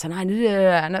 minutes,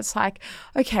 and it's like,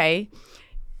 okay,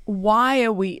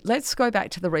 let's go back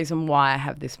to the reason why I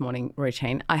have this morning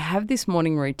routine. I have this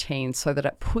morning routine so that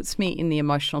it puts me in the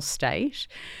emotional state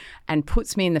and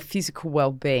puts me in the physical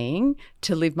well-being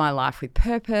to live my life with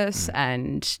purpose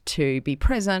and to be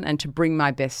present and to bring my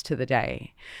best to the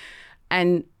day.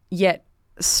 And yet,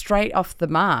 straight off the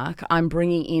mark, I'm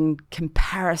bringing in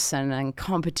comparison and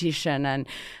competition, and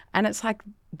it's like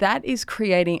that is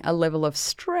creating a level of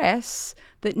stress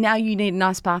that now you need a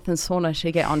nice bath and sauna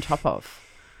to get on top of.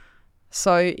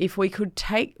 So if we could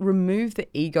remove the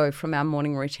ego from our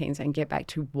morning routines and get back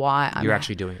to why you're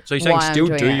actually doing it. So you're saying still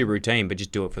do your routine, but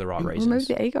just do it for the right reasons. Remove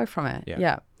the ego from it.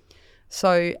 Yeah.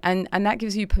 So, and that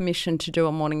gives you permission to do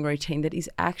a morning routine that is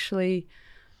actually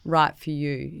right for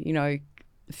you. You know,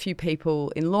 a few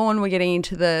people in Lawn were getting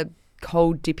into the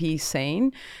cold dippy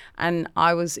scene, and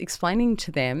I was explaining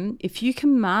to them, if you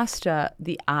can master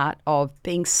the art of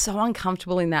being so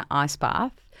uncomfortable in that ice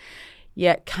bath,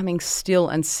 yet coming still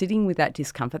and sitting with that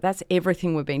discomfort, that's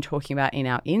everything we've been talking about in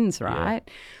our ins, right?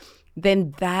 Yeah.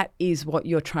 Then that is what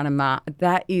you're trying to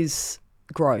that is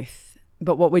growth.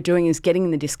 But what we're doing is getting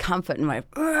in the discomfort and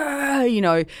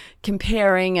we're,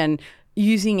 comparing and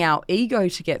using our ego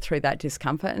to get through that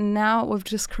discomfort. And now we've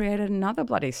just created another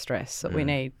bloody stress that we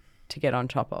need to get on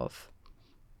top of.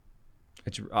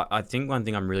 I think one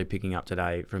thing I'm really picking up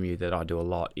today from you that I do a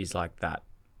lot is like that.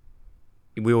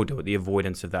 We all do it, the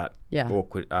avoidance of that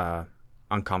awkward,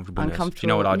 uncomfortableness. Do you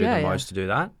know what I do the most to do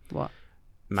that? What?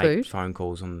 Make Food? phone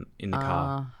calls in the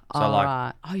car.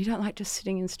 Right. Oh, you don't like just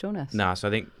sitting in stillness? No, so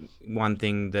I think one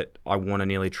thing that I want to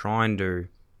nearly try and do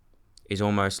is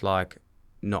almost like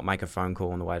not make a phone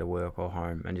call on the way to work or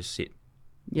home and just sit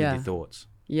with your thoughts.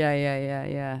 Yeah.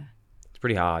 It's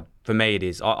pretty hard. For me, it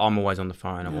is. I'm always on the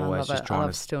phone. I'm always just trying I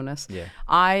love to... stillness. Yeah.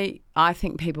 I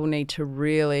think people need to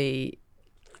really...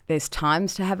 There's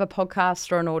times to have a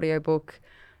podcast or an audiobook.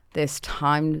 There's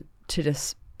time to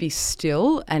just be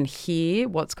still and hear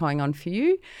what's going on for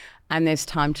you. And there's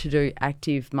time to do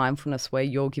active mindfulness where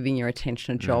you're giving your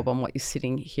attention a job on what you're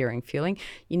sitting, hearing, feeling.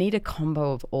 You need a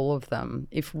combo of all of them.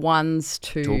 If one's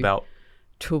too...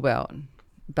 Tool belt.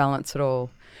 Balance it all.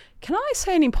 Can I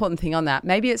say an important thing on that?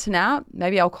 Maybe it's an out.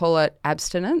 Maybe I'll call it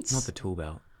abstinence. Not the tool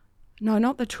belt. No,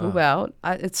 not the tool belt.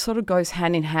 It sort of goes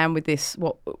hand in hand with this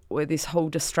whole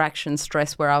distraction,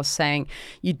 stress, where I was saying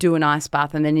you do an ice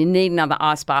bath and then you need another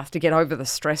ice bath to get over the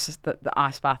stress that the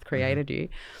ice bath created you.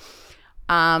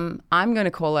 I'm going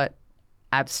to call it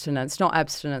abstinence, not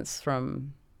abstinence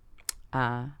from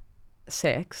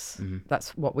sex. Mm-hmm.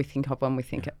 That's what we think of when we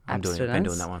think abstinence. I've been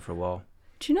doing that one for a while.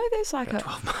 Do you know there's like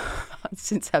 12 months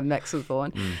since Max was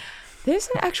born? There's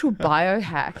an actual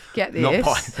biohack. Get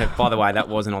this. By the way, that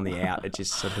wasn't on the out. It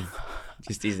just sort of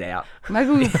just is out.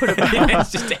 Maybe we'll put it back.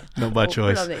 It's just not by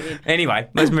choice. Anyway,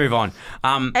 let's move on.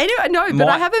 Anyway, no, but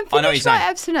I haven't finished my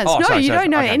abstinence. You don't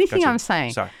know anything I'm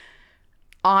saying. Sorry.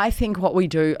 I think what we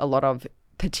do a lot of,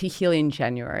 particularly in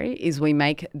January, is we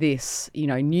make this,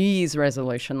 New Year's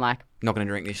resolution like, not going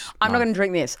to drink this. I'm not going to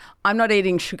drink this. I'm not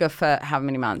eating sugar for however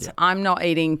many months. Yeah. I'm not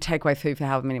eating takeaway food for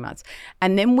however many months.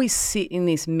 And then we sit in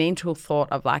this mental thought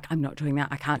of like, I'm not doing that.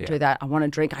 I can't do that. I want to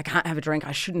drink. I can't have a drink.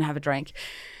 I shouldn't have a drink.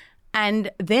 And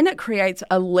then it creates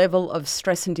a level of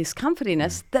stress and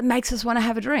discomfortiness that makes us want to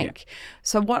have a drink. Yeah.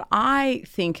 So what I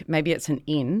think, maybe it's an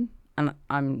in, and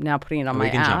I'm now putting it on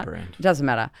my out. It doesn't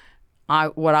matter.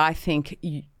 What I think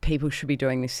people should be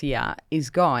doing this year is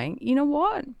going, you know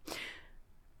what?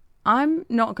 I'm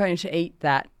not going to eat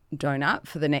that donut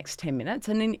for the next 10 minutes.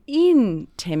 And then in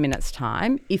 10 minutes'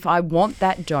 time, if I want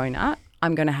that donut,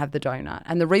 I'm going to have the donut.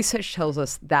 And the research tells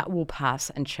us that will pass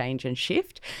and change and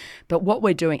shift. But what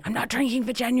we're doing, I'm not drinking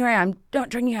for January, I'm not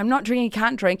drinking,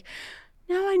 can't drink.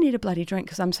 Now I need a bloody drink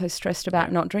because I'm so stressed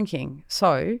about not drinking.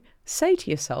 So say to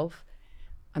yourself,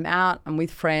 I'm out, I'm with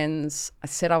friends, I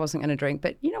said I wasn't going to drink,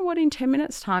 but you know what, in 10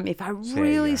 minutes' time, if I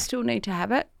really still need to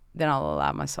have it, then I'll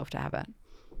allow myself to have it.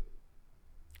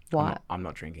 What? I'm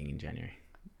not drinking in January.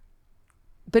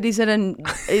 But is it a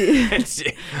noise? It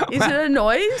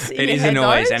is a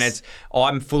noise, and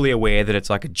I'm fully aware that it's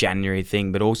like a January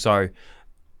thing, but also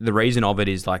the reason of it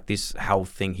is like this health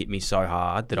thing hit me so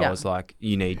hard that I was like,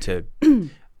 you need to.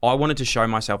 I wanted to show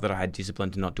myself that I had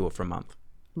discipline to not do it for a month.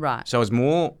 Right. So it was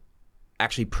more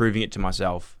actually proving it to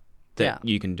myself that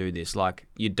you can do this. Like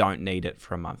you don't need it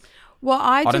for a month. Well,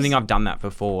 I don't think I've done that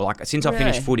before. Like since I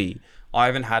finished footy, I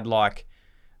haven't had like.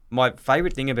 My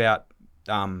favourite thing about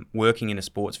working in a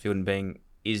sports field and being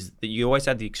is that you always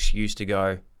had the excuse to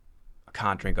go, I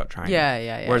can't drink, I've got training.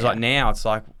 Yeah. Whereas like now it's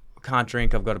like, I can't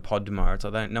drink, I've got a pod tomorrow. It's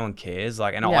like, no one cares.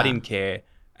 Like, and I didn't care.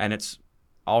 And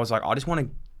I was like, I just want to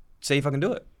see if I can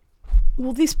do it.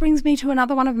 Well, this brings me to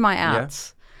another one of my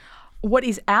outs. What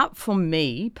is out for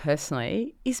me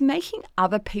personally is making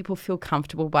other people feel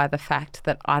comfortable by the fact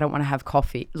that I don't want to have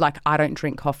coffee. Like I don't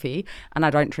drink coffee and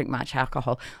I don't drink much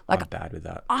alcohol. Like I'm bad with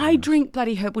that. I drink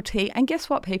bloody herbal tea. And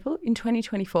guess what, people? In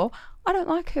 2024, I don't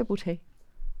like herbal tea.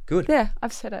 Good. There,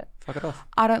 I've said it. Fuck it off.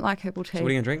 I don't like herbal tea. So what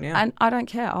are you going to drink now? And I don't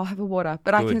care. I'll have a water.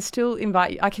 But I can still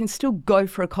invite you. I can still go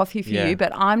for a coffee for you,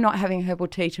 but I'm not having herbal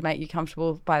tea to make you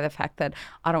comfortable by the fact that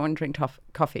I don't want to drink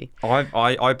coffee.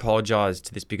 I apologise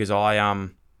to this because I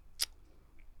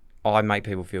make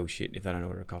people feel shit if they don't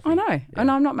order a coffee. I know. Yeah. And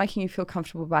I'm not making you feel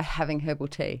comfortable by having herbal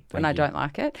tea when I don't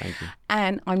like it. Thank you.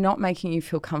 And I'm not making you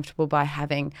feel comfortable by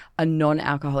having a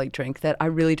non-alcoholic drink that I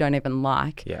really don't even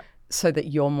like. Yeah. So that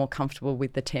you're more comfortable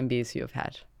with the 10 beers you've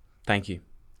had. Thank you.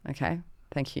 Okay.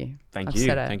 Thank you. Thank you.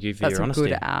 Thank you for your honesty.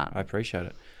 That's a good out. I appreciate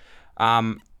it.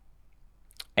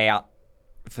 Out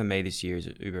for me this year is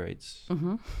Uber Eats.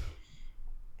 Mm-hmm.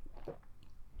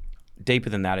 Deeper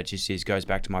than that, it just goes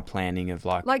back to my planning of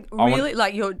like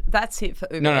that's it for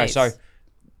Uber Eats. No. So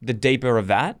the deeper of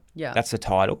that, that's the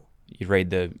title. You read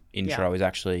the intro is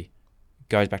actually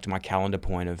goes back to my calendar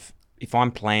point of if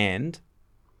I'm planned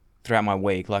throughout my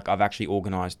week, like I've actually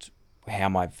organised how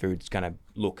my food's going to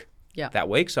look that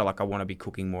week. So like I want to be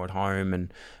cooking more at home,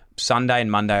 and Sunday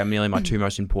and Monday are merely my two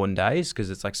most important days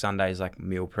because it's like Sunday is like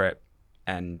meal prep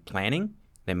and planning.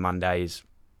 Then Monday is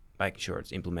making sure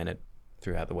it's implemented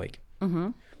throughout the week. Mm-hmm.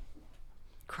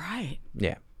 Great.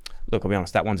 Yeah. Look, I'll be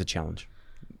honest, that one's a challenge.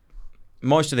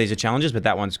 Most of these are challenges, but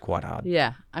that one's quite hard.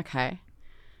 Yeah. Okay.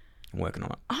 I'm working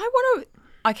on it.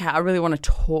 I really want to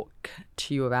talk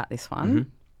to you about this one. Mm-hmm.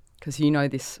 Because you know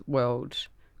this world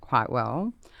quite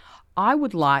well. I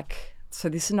would like so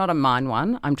this is not a mine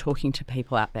one. I'm talking to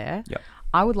people out there. Yep.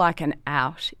 I would like an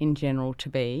out in general to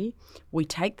be, we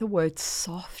take the word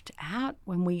soft out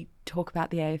when we talk about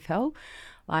the AFL.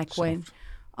 Like when,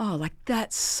 like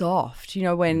that's soft. You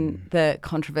know, when the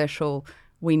controversial,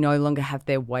 we no longer have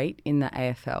their weight in the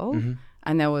AFL.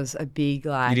 And there was a big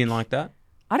like. You didn't like that?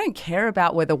 I don't care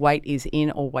about whether weight is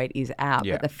in or weight is out.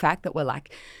 Yeah. But the fact that we're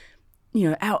like, you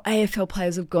know, our AFL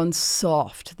players have gone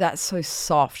soft. That's so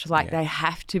soft. Like they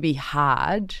have to be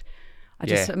hard.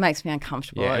 It makes me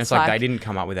uncomfortable. Yeah, and it's like they didn't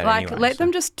come up with that anyway. Let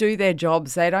them just do their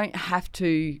jobs. They don't have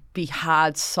to be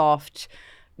hard, soft,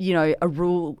 you know,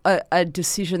 a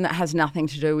decision that has nothing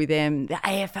to do with them. The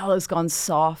AFL has gone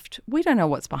soft. We don't know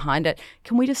what's behind it.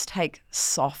 Can we just take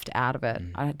soft out of it?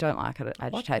 I don't like it. It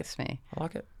agitates me. I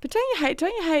like it. But don't you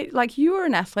hate, like you were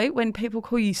an athlete when people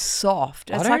call you soft.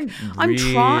 It's I don't like,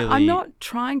 I'm not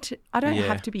trying to, I don't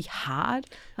have to be hard.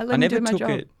 Like, let me do my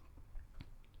job.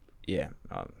 Yeah,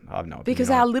 I have no opinion.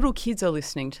 Because on our it. little kids are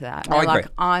listening to that. I They're agree. like,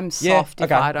 I'm soft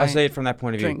if I don't see it from that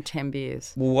point of view. drink 10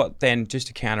 beers. Well, what then, just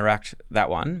to counteract that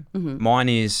one, mine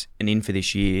is an in for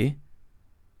this year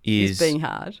is being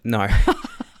hard. No,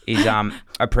 is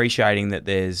appreciating that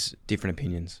there's different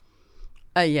opinions.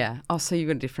 Yeah. Oh, so you've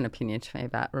got a different opinion to me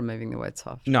about removing the word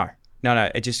soft. No.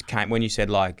 It just came when you said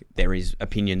like there is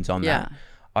opinions on that.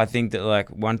 I think that like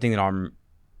one thing that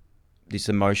this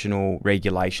emotional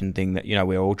regulation thing that, you know,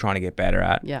 we're all trying to get better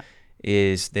at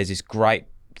is there's this great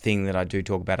thing that I do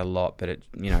talk about a lot, but it,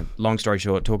 you know, long story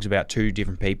short, it talks about two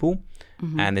different people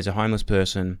and there's a homeless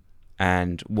person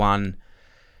and one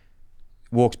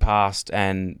walks past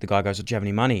and the guy goes, do you have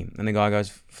any money? And the guy goes,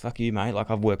 fuck you, mate. Like,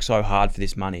 I've worked so hard for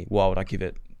this money. Why would I give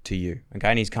it to you? Okay.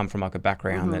 And he's come from like a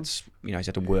background that's, you know, he's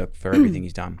had to work for everything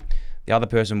he's done. The other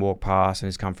person walked past and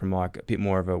has come from like a bit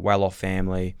more of a well-off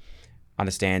family,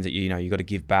 understands that, you know, you got to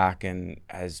give back and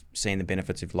has seen the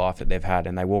benefits of life that they've had.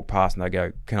 And they walk past and they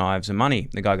go, can I have some money?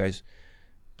 The guy goes,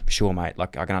 sure, mate.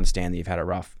 Like, I can understand that you've had it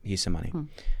rough. Here's some money.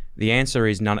 The answer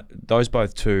is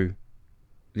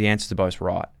the answers are both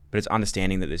right, but it's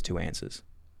understanding that there's two answers.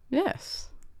 Yes.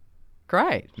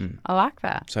 Great. I like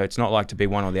that. So it's not like to be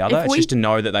one or the other. It's just to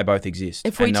know that they both exist.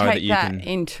 If we take that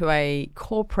into a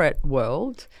corporate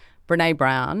world, Brene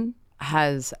Brown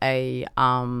has a,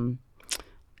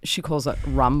 she calls it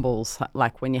rumbles,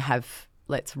 like when you have,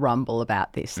 let's rumble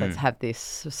about this, let's have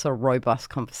this sort of robust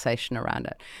conversation around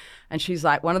it. And she's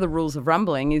like, one of the rules of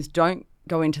rumbling is don't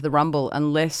go into the rumble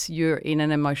unless you're in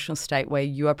an emotional state where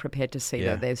you are prepared to see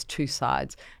that there's two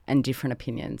sides and different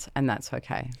opinions, and that's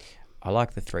okay. I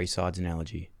like the three sides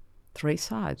analogy. Three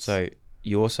sides. So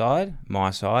your side, my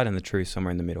side, and the truth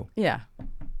somewhere in the middle. Yeah.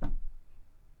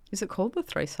 Is it called the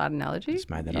three-side analogy? Just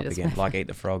made that up again. Like Eat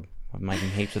the Frog. I'm making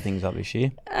heaps of things up this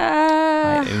year.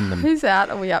 I own them. Whose out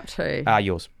are we up to?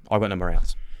 Yours. I got no more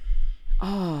outs.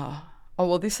 Oh,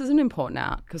 well, this is an important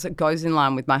out because it goes in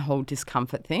line with my whole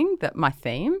discomfort thing, my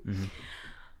theme.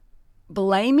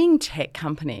 Blaming tech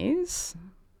companies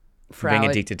for being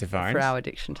addicted to phones. For our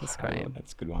addiction to screen. Oh,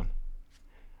 that's a good one.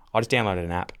 I just downloaded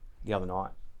an app the other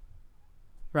night.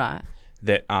 Right.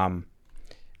 That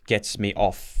gets me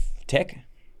off tech.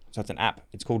 So it's an app.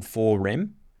 It's called 4REM.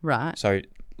 Right. So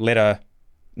letter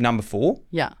number 4.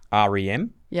 Yeah.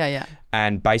 REM. Yeah.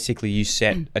 And basically you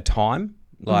set a time.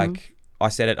 Like I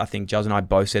set it, I think Juz and I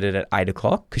both set it at 8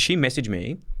 o'clock because she messaged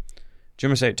me. Do you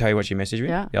want me to tell you what she messaged me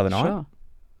the other night? Sure.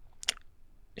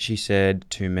 She said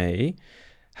to me,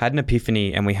 had an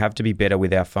epiphany and we have to be better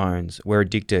with our phones. We're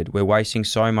addicted. We're wasting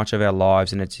so much of our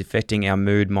lives and it's affecting our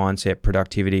mood, mindset,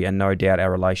 productivity, and no doubt our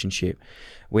relationship.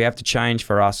 We have to change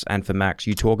for us and for Max.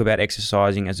 You talk about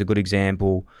exercising as a good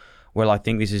example. Well, I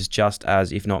think this is just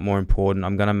as, if not more important.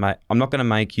 I'm not going to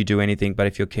make you do anything, but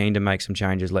if you're keen to make some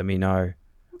changes, let me know.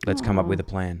 Let's come up with a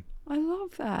plan. I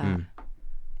love that.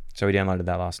 So we downloaded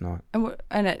that last night.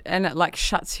 And it like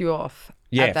shuts you off.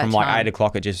 Yeah, at that from like time. 8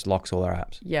 o'clock, it just locks all our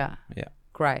apps. Yeah. Yeah.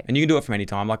 Great. And you can do it from any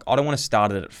time. Like, I don't want to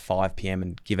start it at 5 p.m.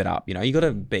 and give it up. You know, you got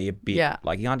to be a bit,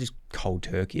 like, you can't just cold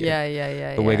turkey it.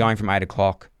 Yeah. But we're going from 8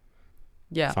 o'clock.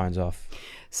 Yeah. Phones off.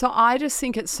 So I just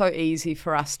think it's so easy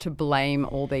for us to blame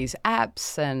all these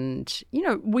apps and, you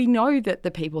know, we know that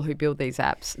the people who build these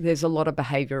apps, there's a lot of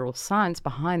behavioural science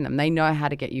behind them. They know how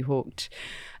to get you hooked.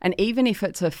 And even if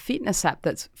it's a fitness app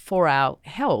that's for our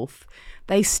health,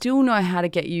 they still know how to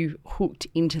get you hooked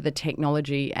into the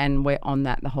technology and we're on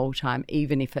that the whole time,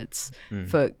 even if it's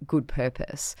for good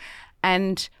purpose.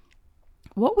 And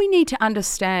what we need to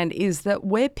understand is that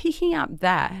we're picking up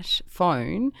that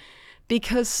phone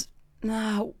because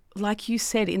like you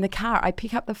said, in the car, I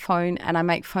pick up the phone and I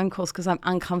make phone calls because I'm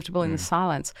uncomfortable in the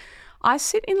silence. I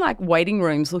sit in like waiting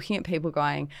rooms looking at people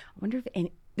going, I wonder if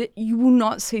that you will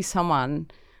not see someone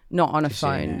not on a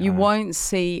phone. that, You right. won't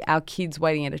see our kids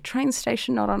waiting at a train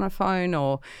station not on a phone,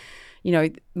 or, you know,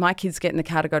 my kids get in the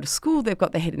car to go to school, they've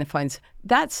got their head in their phones.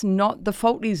 That's not, the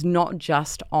fault is not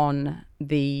just on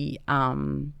the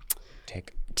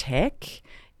tech.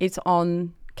 It's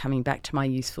on, coming back to my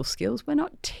useful skills, we're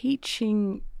not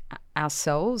teaching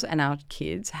ourselves and our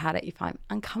kids how to, if I'm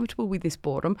uncomfortable with this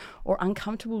boredom or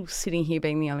uncomfortable sitting here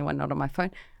being the only one not on my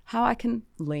phone, how I can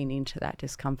lean into that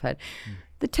discomfort.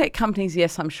 The tech companies,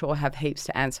 yes, I'm sure have heaps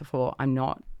to answer for.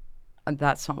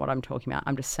 That's not what I'm talking about.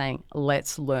 I'm just saying,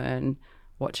 let's learn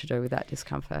what to do with that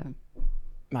discomfort.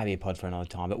 Maybe a pod for another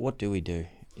time, but what do we do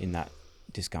in that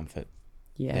discomfort?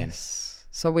 Yes.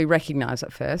 So we recognise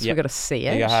it first. Yep. We've got to see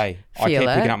it. You go, hey, I keep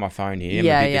picking up my phone here. I'm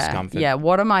a bit discomfort. Yeah,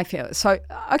 what am I feeling? So,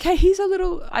 okay, here's a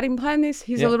little, I didn't plan this.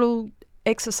 Here's a little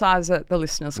exercise that the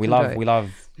listeners can do. We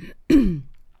love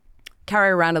carry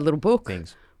around a little book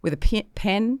things with a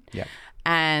pen. Yeah.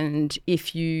 And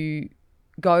if you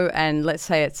go and let's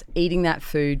say it's eating that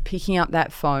food, picking up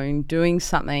that phone, doing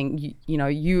something,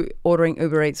 you ordering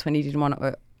Uber Eats when you didn't want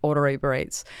to order Uber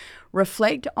Eats,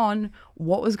 reflect on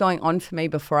what was going on for me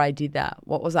before I did that.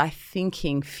 What was I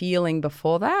thinking, feeling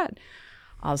before that?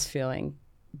 I was feeling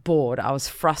bored. I was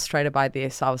frustrated by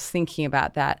this. I was thinking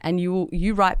about that. And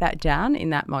you write that down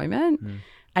in that moment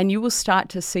and you will start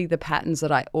to see the patterns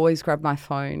that I always grab my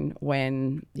phone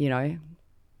when,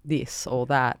 this or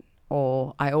that,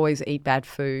 or I always eat bad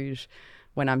food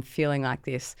when I'm feeling like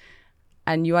this.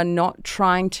 And you are not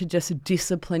trying to just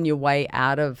discipline your way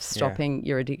out of stopping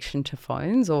your addiction to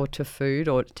phones or to food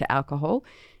or to alcohol.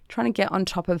 Trying to get on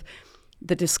top of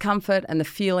the discomfort and the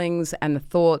feelings and the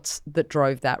thoughts that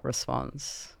drove that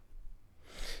response.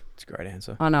 It's a great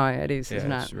answer. I know, it is,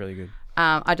 isn't it? It's really good.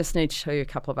 I just need to show you a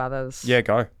couple of others. Yeah,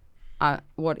 go.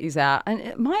 What is out?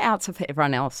 And my outs are for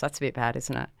everyone else. That's a bit bad,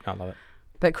 isn't it? I love it.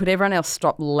 But could everyone else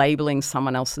stop labeling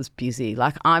someone else as busy?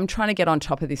 Like, I'm trying to get on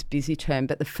top of this busy term,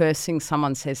 but the first thing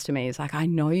someone says to me is like, I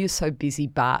know you're so busy,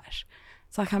 but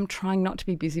it's like, I'm trying not to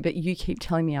be busy, but you keep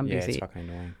telling me I'm busy. Yeah, it's fucking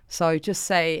annoying. So just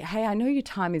say, hey, I know your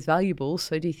time is valuable,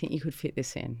 so do you think you could fit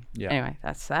this in? Yeah. Anyway,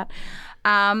 that's that.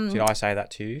 Did I say that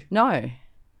to you? No.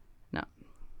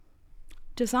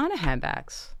 Designer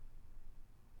handbags.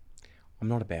 I'm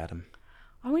not about them.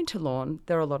 I went to Lawn.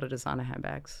 There are a lot of designer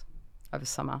handbags over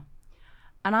summer.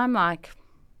 And I'm like,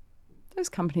 those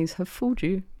companies have fooled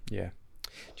you. Yeah.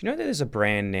 Do you know that there's a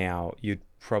brand now, you'd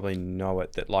probably know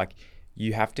it, that like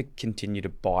you have to continue to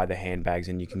buy the handbags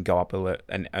and you can go up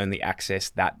and only access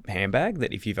that handbag,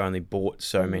 that if you've only bought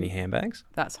so many handbags?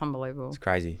 That's unbelievable. It's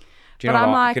crazy. Do you But know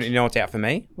I'm what? like- You know what's out for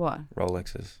me? What?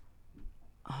 Rolexes.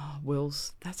 Oh,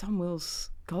 Will's. That's on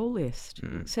Will's goal list.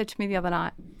 Said to me the other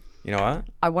night, You know what?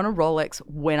 I want a Rolex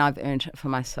when I've earned it for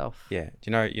myself. Yeah.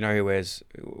 Do you know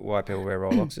why people wear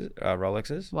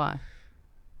Rolexes? Why?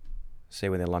 See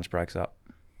when their lunch breaks up.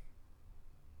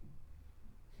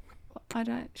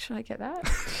 Should I get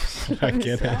that? I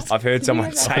get it. I've heard someone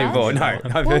get say that? before. No, I've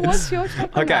Well, heard. what's your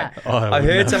take on Okay, that? I've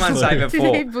heard someone say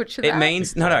before. Did he butcher It that?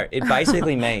 means it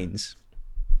basically means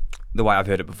the way I've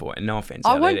heard it before. And no offense.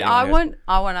 I out there want to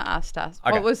anyone else. to ask us.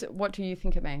 Okay. What do you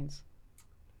think it means?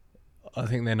 I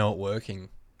think they're not working.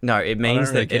 No, it means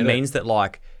really that get it. means that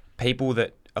like people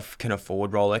that can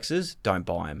afford Rolexes don't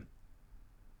buy them.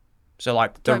 So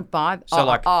like Don't buy.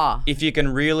 if you can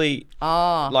really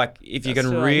if you That's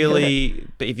can what I really,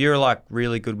 but if you're like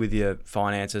really good with your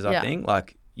finances, I Yeah. think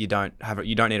like you don't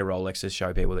need a Rolex to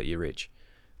show people that you're rich.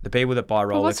 The people that buy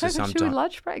Well, what's Rolexes that got to do with sometimes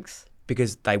lunch breaks?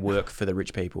 because they work for the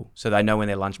rich people, so they know when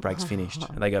their lunch break's finished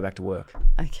and they go back to work.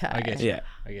 Okay. I get you. Yeah.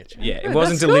 I get you. Yeah, it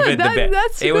wasn't That's delivered good. the best.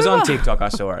 That's a It was good on one. TikTok. I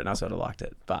saw it and I sort of liked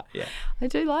it, but yeah. I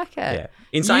do like it. Yeah.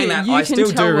 In saying that, you I can still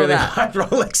tell do all really that. like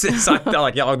Rolexes.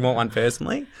 I'd want one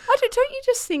personally. Don't you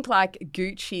just think like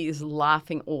Gucci is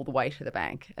laughing all the way to the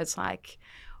bank? It's like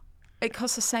it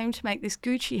costs the same to make this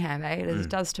Gucci handbag as it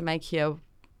does to make your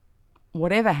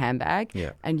whatever handbag.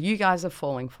 Yeah. And you guys are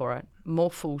falling for it.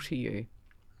 More fool to you.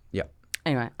 Yep.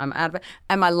 Anyway, I'm out of it.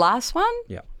 And my last one,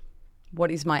 Yep. what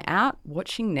is my out?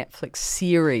 Watching Netflix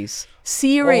series.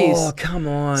 Oh, come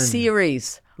on.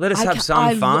 Series. Let us have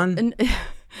some fun.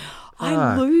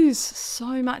 I lose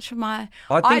so much of my...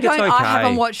 I think it's okay. I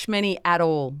haven't watched many at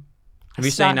all. Have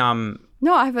you seen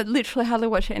No, I haven't literally hardly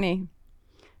watched any.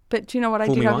 But do you know what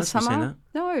Fool I did Me over Once? Have you summer? seen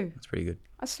No. It's pretty good.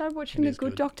 I started watching The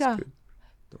Good Doctor.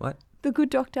 What? The Good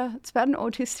Doctor. It's about an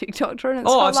autistic doctor. And it's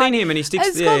Oh, got I've seen him and he sticks.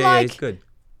 it's Yeah, got yeah, like, he's good.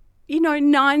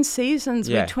 9 seasons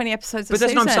Yeah. with 20 episodes a But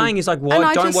that's season. what I'm saying is like, And why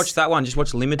I don't just- watch that one? Just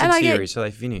watch limited and I get series so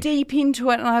they finish. deep into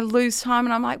it and I lose time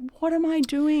and I'm like, what am I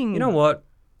doing? You know what?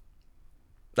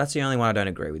 That's the only one I don't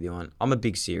agree with you on. I'm a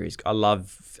big series.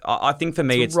 I think for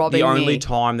me, it's the robbing only me.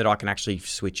 time that I can actually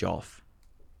switch off.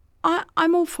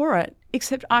 I'm all for it,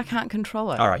 except I can't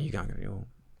control it. All right, you can't go.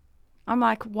 I'm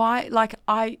like, why? Like,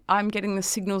 I'm getting the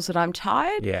signals that I'm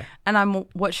tired. Yeah. And I'm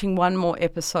watching one more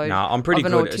episode. No, I'm pretty of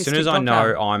an good. As soon as I autistic know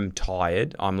doctor. I'm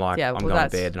tired, I'm like, Yeah, I'm well, going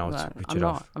that's, to bed and I'll well, switch I'm it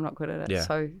not, off. I'm not good at it. Yeah.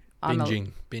 So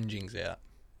Binging's out.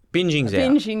 Binging's out.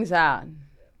 Binging's out.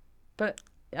 But,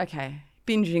 okay,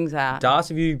 binging's out. Das,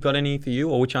 have you got any for you,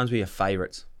 or which ones were your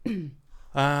favourites? Ins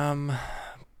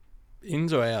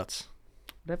or outs?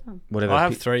 Whatever. I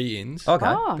have 3 ins. Okay.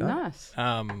 Oh, go. nice.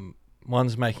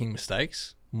 One's making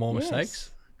mistakes, more Yes.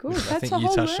 mistakes. Good. which I That's think the you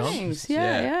whole touched on. range.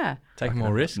 Yeah. Taking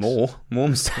more risks. More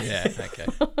mistakes. Yeah, okay.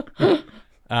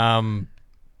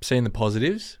 Seeing the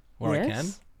positives where I can.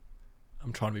 Yes.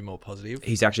 I'm trying to be more positive.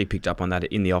 He's actually picked up on that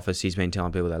in the office. He's been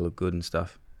telling people they look good and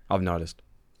stuff. I've noticed.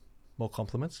 More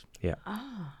compliments. Yeah.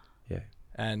 Yeah.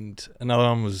 And another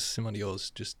one was similar to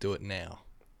yours, just do it now.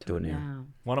 Do it now.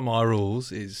 One of my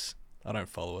rules is, I don't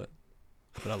follow it,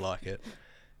 but I like it,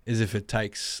 is if it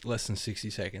takes less than 60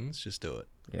 seconds, just do it.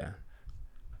 Yeah.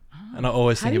 And I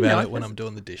always How think do you about know it when if I'm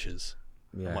doing the dishes.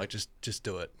 Yeah. I'm like, just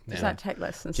do it now. Does that take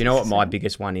less than Do you know what 60 my seconds?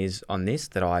 biggest one is on this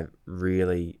that I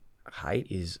really hate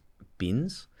is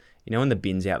bins. You know, when the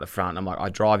bin's out the front, I'm like, I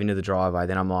drive into the driveway,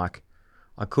 then I'm like,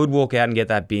 I could walk out and get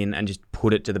that bin and just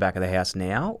put it to the back of the house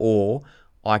now, or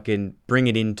I can bring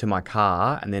it into my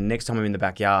car and then next time I'm in the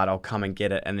backyard, I'll come and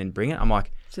get it and then bring it. I'm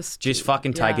like, just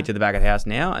fucking take it to the back of the house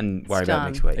now and worry about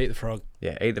it next week. Eat the frog.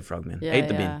 Yeah, eat the frog, man. Yeah, Eat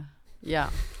the bin. Yeah.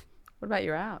 What about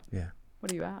your out? Yeah.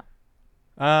 What are you out?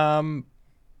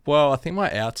 Well, I think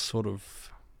my outs sort of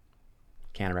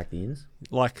Counteract the ins.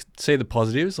 like see the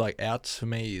positives. Like outs for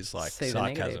me is like See the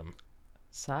negative. sarcasm.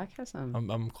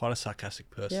 Sarcasm. I'm quite a sarcastic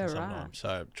person Yeah, right. sometimes, so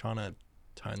I'm trying to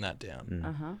tone that down.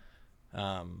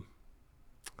 Uh-huh.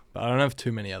 But I don't have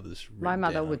too many others. My written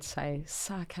mother down. would say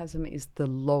sarcasm is the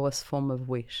lowest form of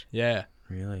wit. Yeah,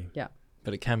 Really? Yeah.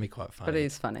 but it can be quite funny. But it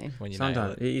is funny. when you nail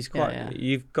Sometimes it. he's quite. Yeah.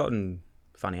 You've gotten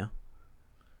funnier.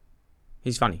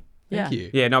 He's funny. Thank Yeah.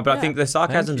 you. Yeah, no, but I Yeah. think the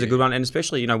sarcasm's a you. good one, and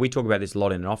especially we talk about this a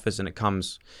lot in an office, and it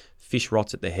comes fish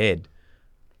rots at the head,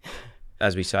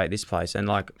 as we say at this place, and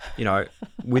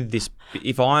with this,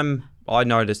 I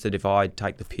notice that if I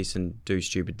take the piss and do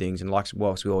stupid things, and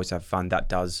whilst we always have fun, that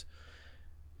does.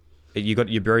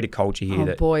 You buried a culture here Oh,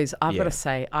 that. boys, I've got yeah. to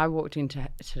say, I walked into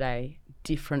today,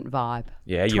 different vibe.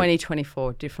 Yeah, you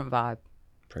 2024, different vibe.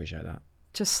 appreciate that.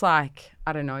 Just like,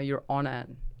 I don't know, you're on it.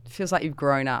 It feels like you've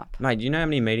grown up. Mate, do you know how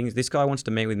many meetings this guy wants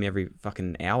to meet with me every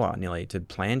fucking hour nearly to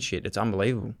plan shit? It's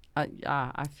unbelievable. I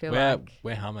feel We're like,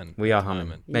 we're humming. We are at the humming.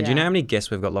 moment. Man, do you know Yeah. how many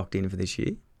guests we've got locked in for this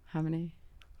year? how many?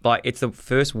 Like, it's the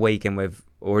first week and we've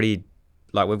already,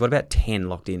 we've got about 10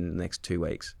 locked in the next 2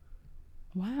 weeks.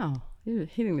 Wow, you're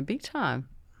hitting the big time.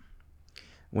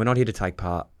 We're not here to take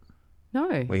part. No,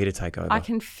 We're here to take over. I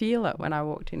can feel it when I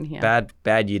walked in here.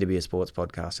 Bad year to be a sports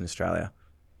podcast in Australia.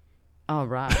 Oh,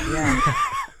 right, yeah.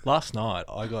 Last night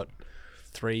I got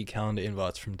 3 calendar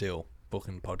invites from Dill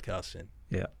booking podcasts in.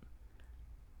 Yeah.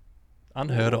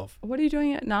 Unheard of. What are you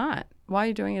doing at night? Why are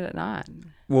you doing it at night?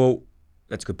 Well,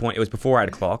 that's a good point. It was before 8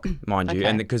 o'clock, mind you, Okay.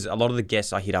 and because a lot of the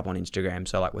guests I hit up on Instagram,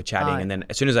 so we're chatting, Right. and then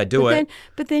as soon as I do it,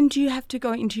 But then do you have to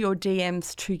go into your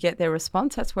DMs to get their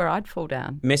response? That's where I'd fall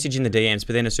down. message in the DMs,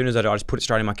 but then as soon as I do, I just put it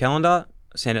straight in my calendar,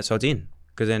 send it so it's in.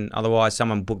 Because then otherwise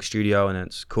someone books studio and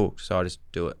it's cooked, so I just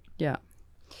do it. Yeah.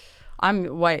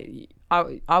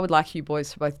 I would like you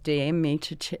boys to both DM me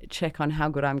to check on how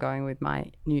good I'm going with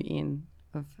my new in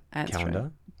of answering.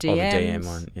 Calendar? DMs. Oh, the DM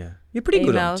one, yeah. You're pretty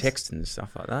good on emails. text and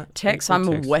stuff like that. Text, You're I'm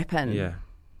good a weapon. Yeah.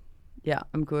 Yeah,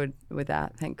 I'm good with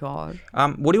that. Thank God.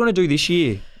 What do you want to do this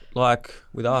year,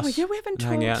 with us? Oh, yeah, we haven't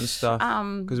hang out talked, and stuff.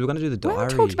 Because we're going to do the We diary.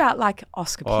 haven't talked about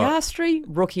Oscar Piastri,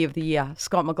 Rookie of the Year,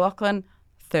 Scott McLaughlin,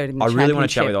 third in the I championship. really want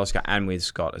to chat with Oscar and with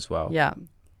Scott as well. Yeah.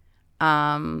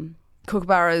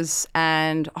 Kookaburras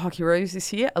and Hockeyroos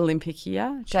this year, Olympic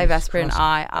year. Dave Asprey and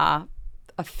I are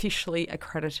officially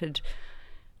accredited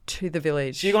to the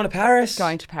village. So you're going to Paris?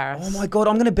 Going to Paris. Oh my God,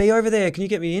 I'm going to be over there. Can you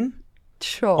get me in?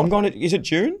 Sure. I'm going to, is it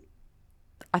June?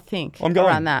 I think. I'm going.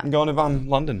 Around that. I'm going to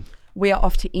London. We are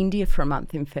off to India for a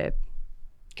month in Feb.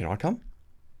 Can I come?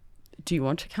 Do you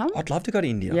want to come? I'd love to go to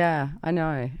India. Yeah, I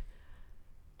know.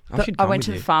 should I come went with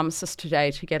to you. the pharmacist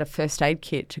today to get a first aid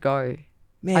kit to go.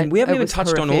 Man, we haven't it even was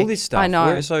touched on all horrific. this stuff. I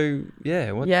know.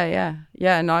 Yeah. What?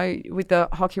 Yeah. No, with the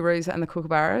Hockeyroos and the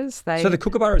Kookaburras, they So the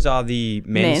Kookaburras are the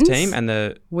men's team and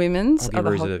the women's are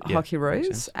the Hockeyroos are the- yeah, makes Hockeyroos,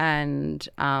 sense.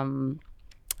 and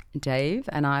Dave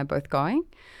and I are both going.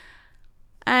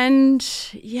 And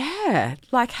yeah,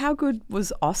 how good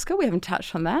was Oscar? We haven't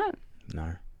touched on that.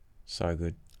 No. So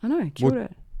good. I know, killed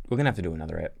it. We're going to have to do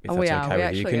another ep if that's We okay are. with We're you.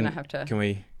 actually going to have to Can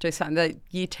we? do something. The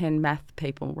year 10 math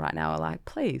people right now are like,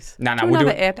 please No, do we'll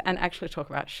another do it. ep and actually talk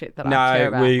about shit that I care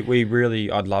about. we really,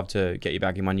 I'd love to get you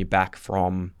back in when you're back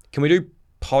from, can we do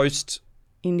post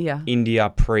India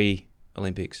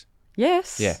pre-Olympics?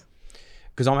 Yes. Yeah.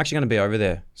 Because I'm actually going to be over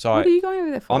there. So What are you going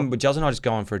over there for? Juz and I just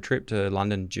going for a trip to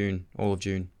London, all of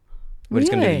June. We're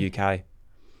just going to do the UK.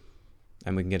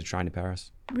 And we can get a train to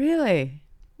Paris. Really?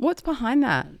 What's behind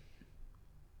that?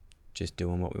 Just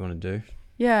doing what we want to do.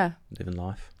 Yeah. Living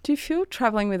life. Do you feel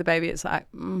traveling with a baby, it's like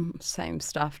same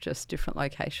stuff, just different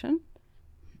location?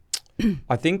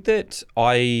 I think that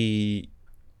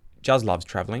Juz loves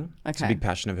traveling. It's a Okay. big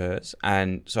passion of hers.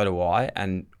 And so do I.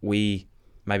 And we,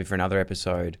 maybe for another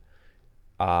episode,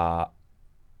 have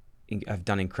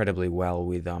done incredibly well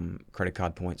with credit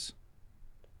card points.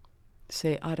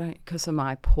 See, I don't, because of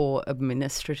my poor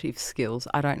administrative skills,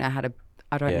 I don't know how to.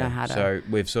 So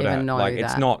we've sort of even know like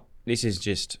it's that. not. This is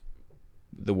just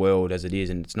the world as it is,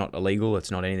 and it's not illegal.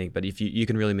 It's not anything. But if you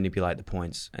can really manipulate the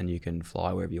points, and you can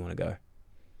fly wherever you want to go.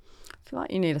 I feel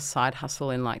like you need a side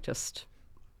hustle in like just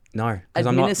No, because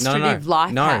I'm not. administrative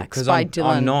life hacks by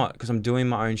Dylan. I'm not, because I'm doing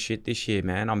my own shit this year,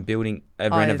 man. I'm building a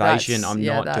renovation. I'm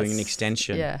not doing an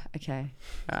extension. Yeah. Okay.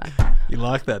 All right. You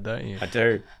like that, don't you? I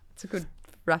do. It's a good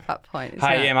wrap-up point. Isn't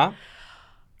Hey it? Emma,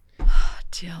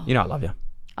 Dylan. you know I love you.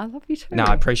 I love you too. No,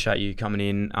 I appreciate you coming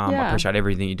in. I Yeah. appreciate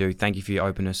everything you do. Thank you for your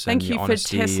openness Thank and you your for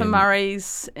honesty. Tessa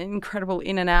Murray's incredible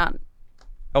in and out.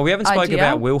 Oh, we haven't spoke idea.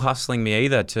 about Will hustling me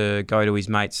either to go to his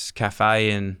mate's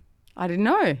cafe. And I didn't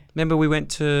know. remember we went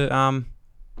to,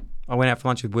 I went out for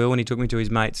lunch with Will and he took me to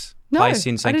his mate's No, place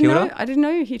in I St didn't Kilda. know. I didn't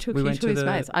know he took We you went to to his the-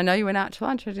 mates. I know you went out to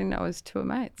lunch. I didn't know it was to a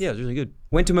mates. Yeah, it was really good.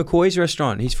 Went to McCoy's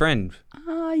restaurant, his friend.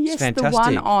 Ah, yes, the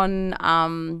fantastic. one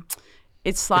on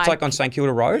it's like on St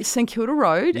Kilda Road. St Kilda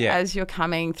Road. Yeah. As you're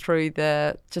coming through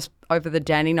just over the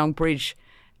Dandenong Bridge,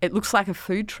 it looks like a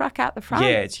food truck out the front.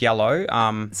 Yeah, it's yellow.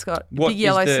 It's got a what big is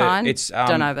yellow the- sign. It's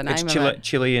Don't know the name it's of it.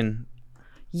 Chilean,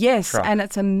 Yes, truck. and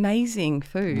it's amazing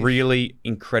food. really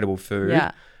incredible food.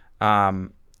 Yeah.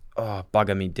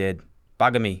 Bugger me dead.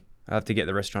 Bugger me. I'll have to get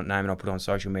the restaurant name and I'll put it on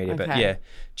social media. But Okay. yeah,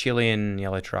 Chilean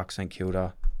yellow truck, St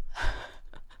Kilda.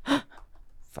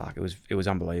 Fuck, it was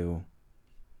unbelievable.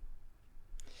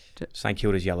 St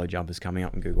Kilda's yellow jumper's coming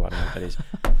up in Google. I don't know what that is.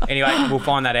 Anyway, we'll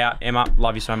find that out. Emma,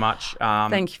 love you so much.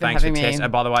 Thank you for thanks having for Tess. me.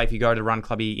 By the way, if you go to Run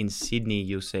Clubby in Sydney,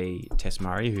 you'll see Tess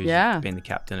Murray, who's Yeah. been the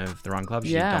captain of the Run Club.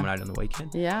 She Yeah. dominated on the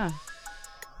weekend. Yeah,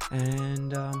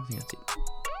 And I think that's it.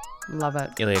 love it.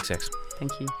 LEXX.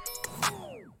 Thank you.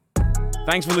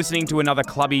 Thanks for listening to another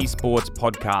Clubby Sports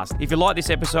podcast. If you like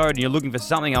this episode and you're looking for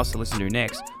something else to listen to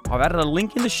next, I've added a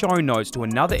link in the show notes to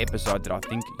another episode that I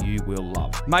think you will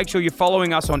love. Make sure you're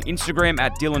following us on Instagram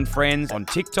at Dylan Friends, on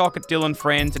TikTok at Dylan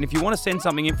Friends, and if you want to send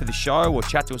something in for the show or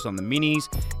chat to us on the minis,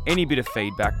 any bit of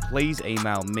feedback, please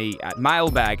email me at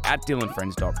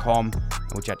mailbag@dylanfriends.com,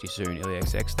 and we'll chat to you soon.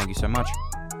 LEXX, thank you so much.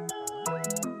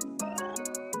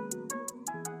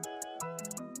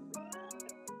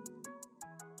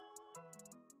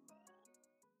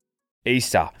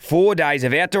 Easter. 4 days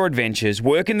of outdoor adventures,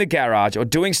 work in the garage or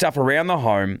doing stuff around the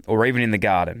home or even in the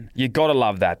garden. You gotta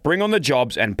love that. Bring on the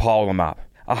jobs and pile them up.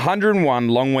 101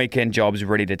 long weekend jobs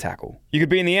ready to tackle. You could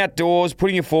be in the outdoors,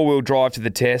 putting your four-wheel drive to the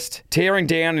test, tearing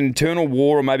down an internal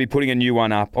wall or maybe putting a new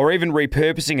one up, or even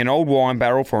repurposing an old wine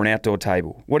barrel for an outdoor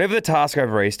table. Whatever the task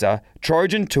over Easter,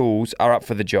 Trojan Tools are up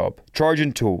for the job.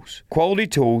 Trojan Tools. Quality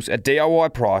tools at DIY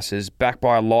prices backed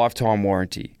by a lifetime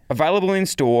warranty. Available in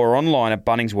store or online at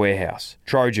Bunnings Warehouse.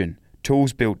 Trojan.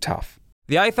 Tools built tough.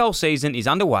 The AFL season is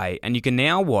underway and you can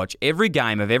now watch every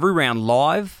game of every round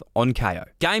live on KO.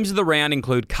 Games of the round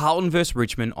include Carlton vs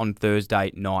Richmond on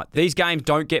Thursday night. These games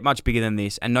don't get much bigger than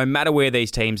this, and no matter where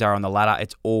these teams are on the ladder,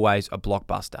 it's always a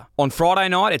blockbuster. On Friday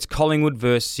night, it's Collingwood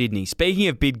vs Sydney. Speaking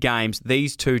of big games,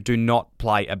 these two do not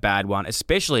play a bad one,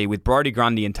 especially with Brodie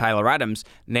Grundy and Taylor Adams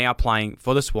now playing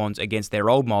for the Swans against their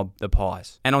old mob, the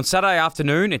Pies. And on Saturday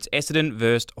afternoon, it's Essendon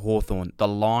vs Hawthorn. The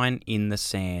line in the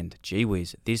sand. Gee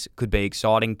whiz, this could be exciting.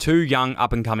 Two young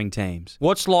up-and-coming teams.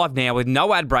 Watch live now with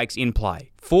no ad breaks in play.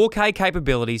 4K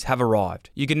capabilities have arrived.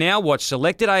 You can now watch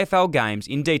selected AFL games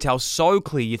in detail so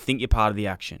clear you think you're part of the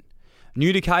action.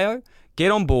 New to KO? Get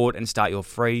on board and start your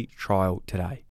free trial today.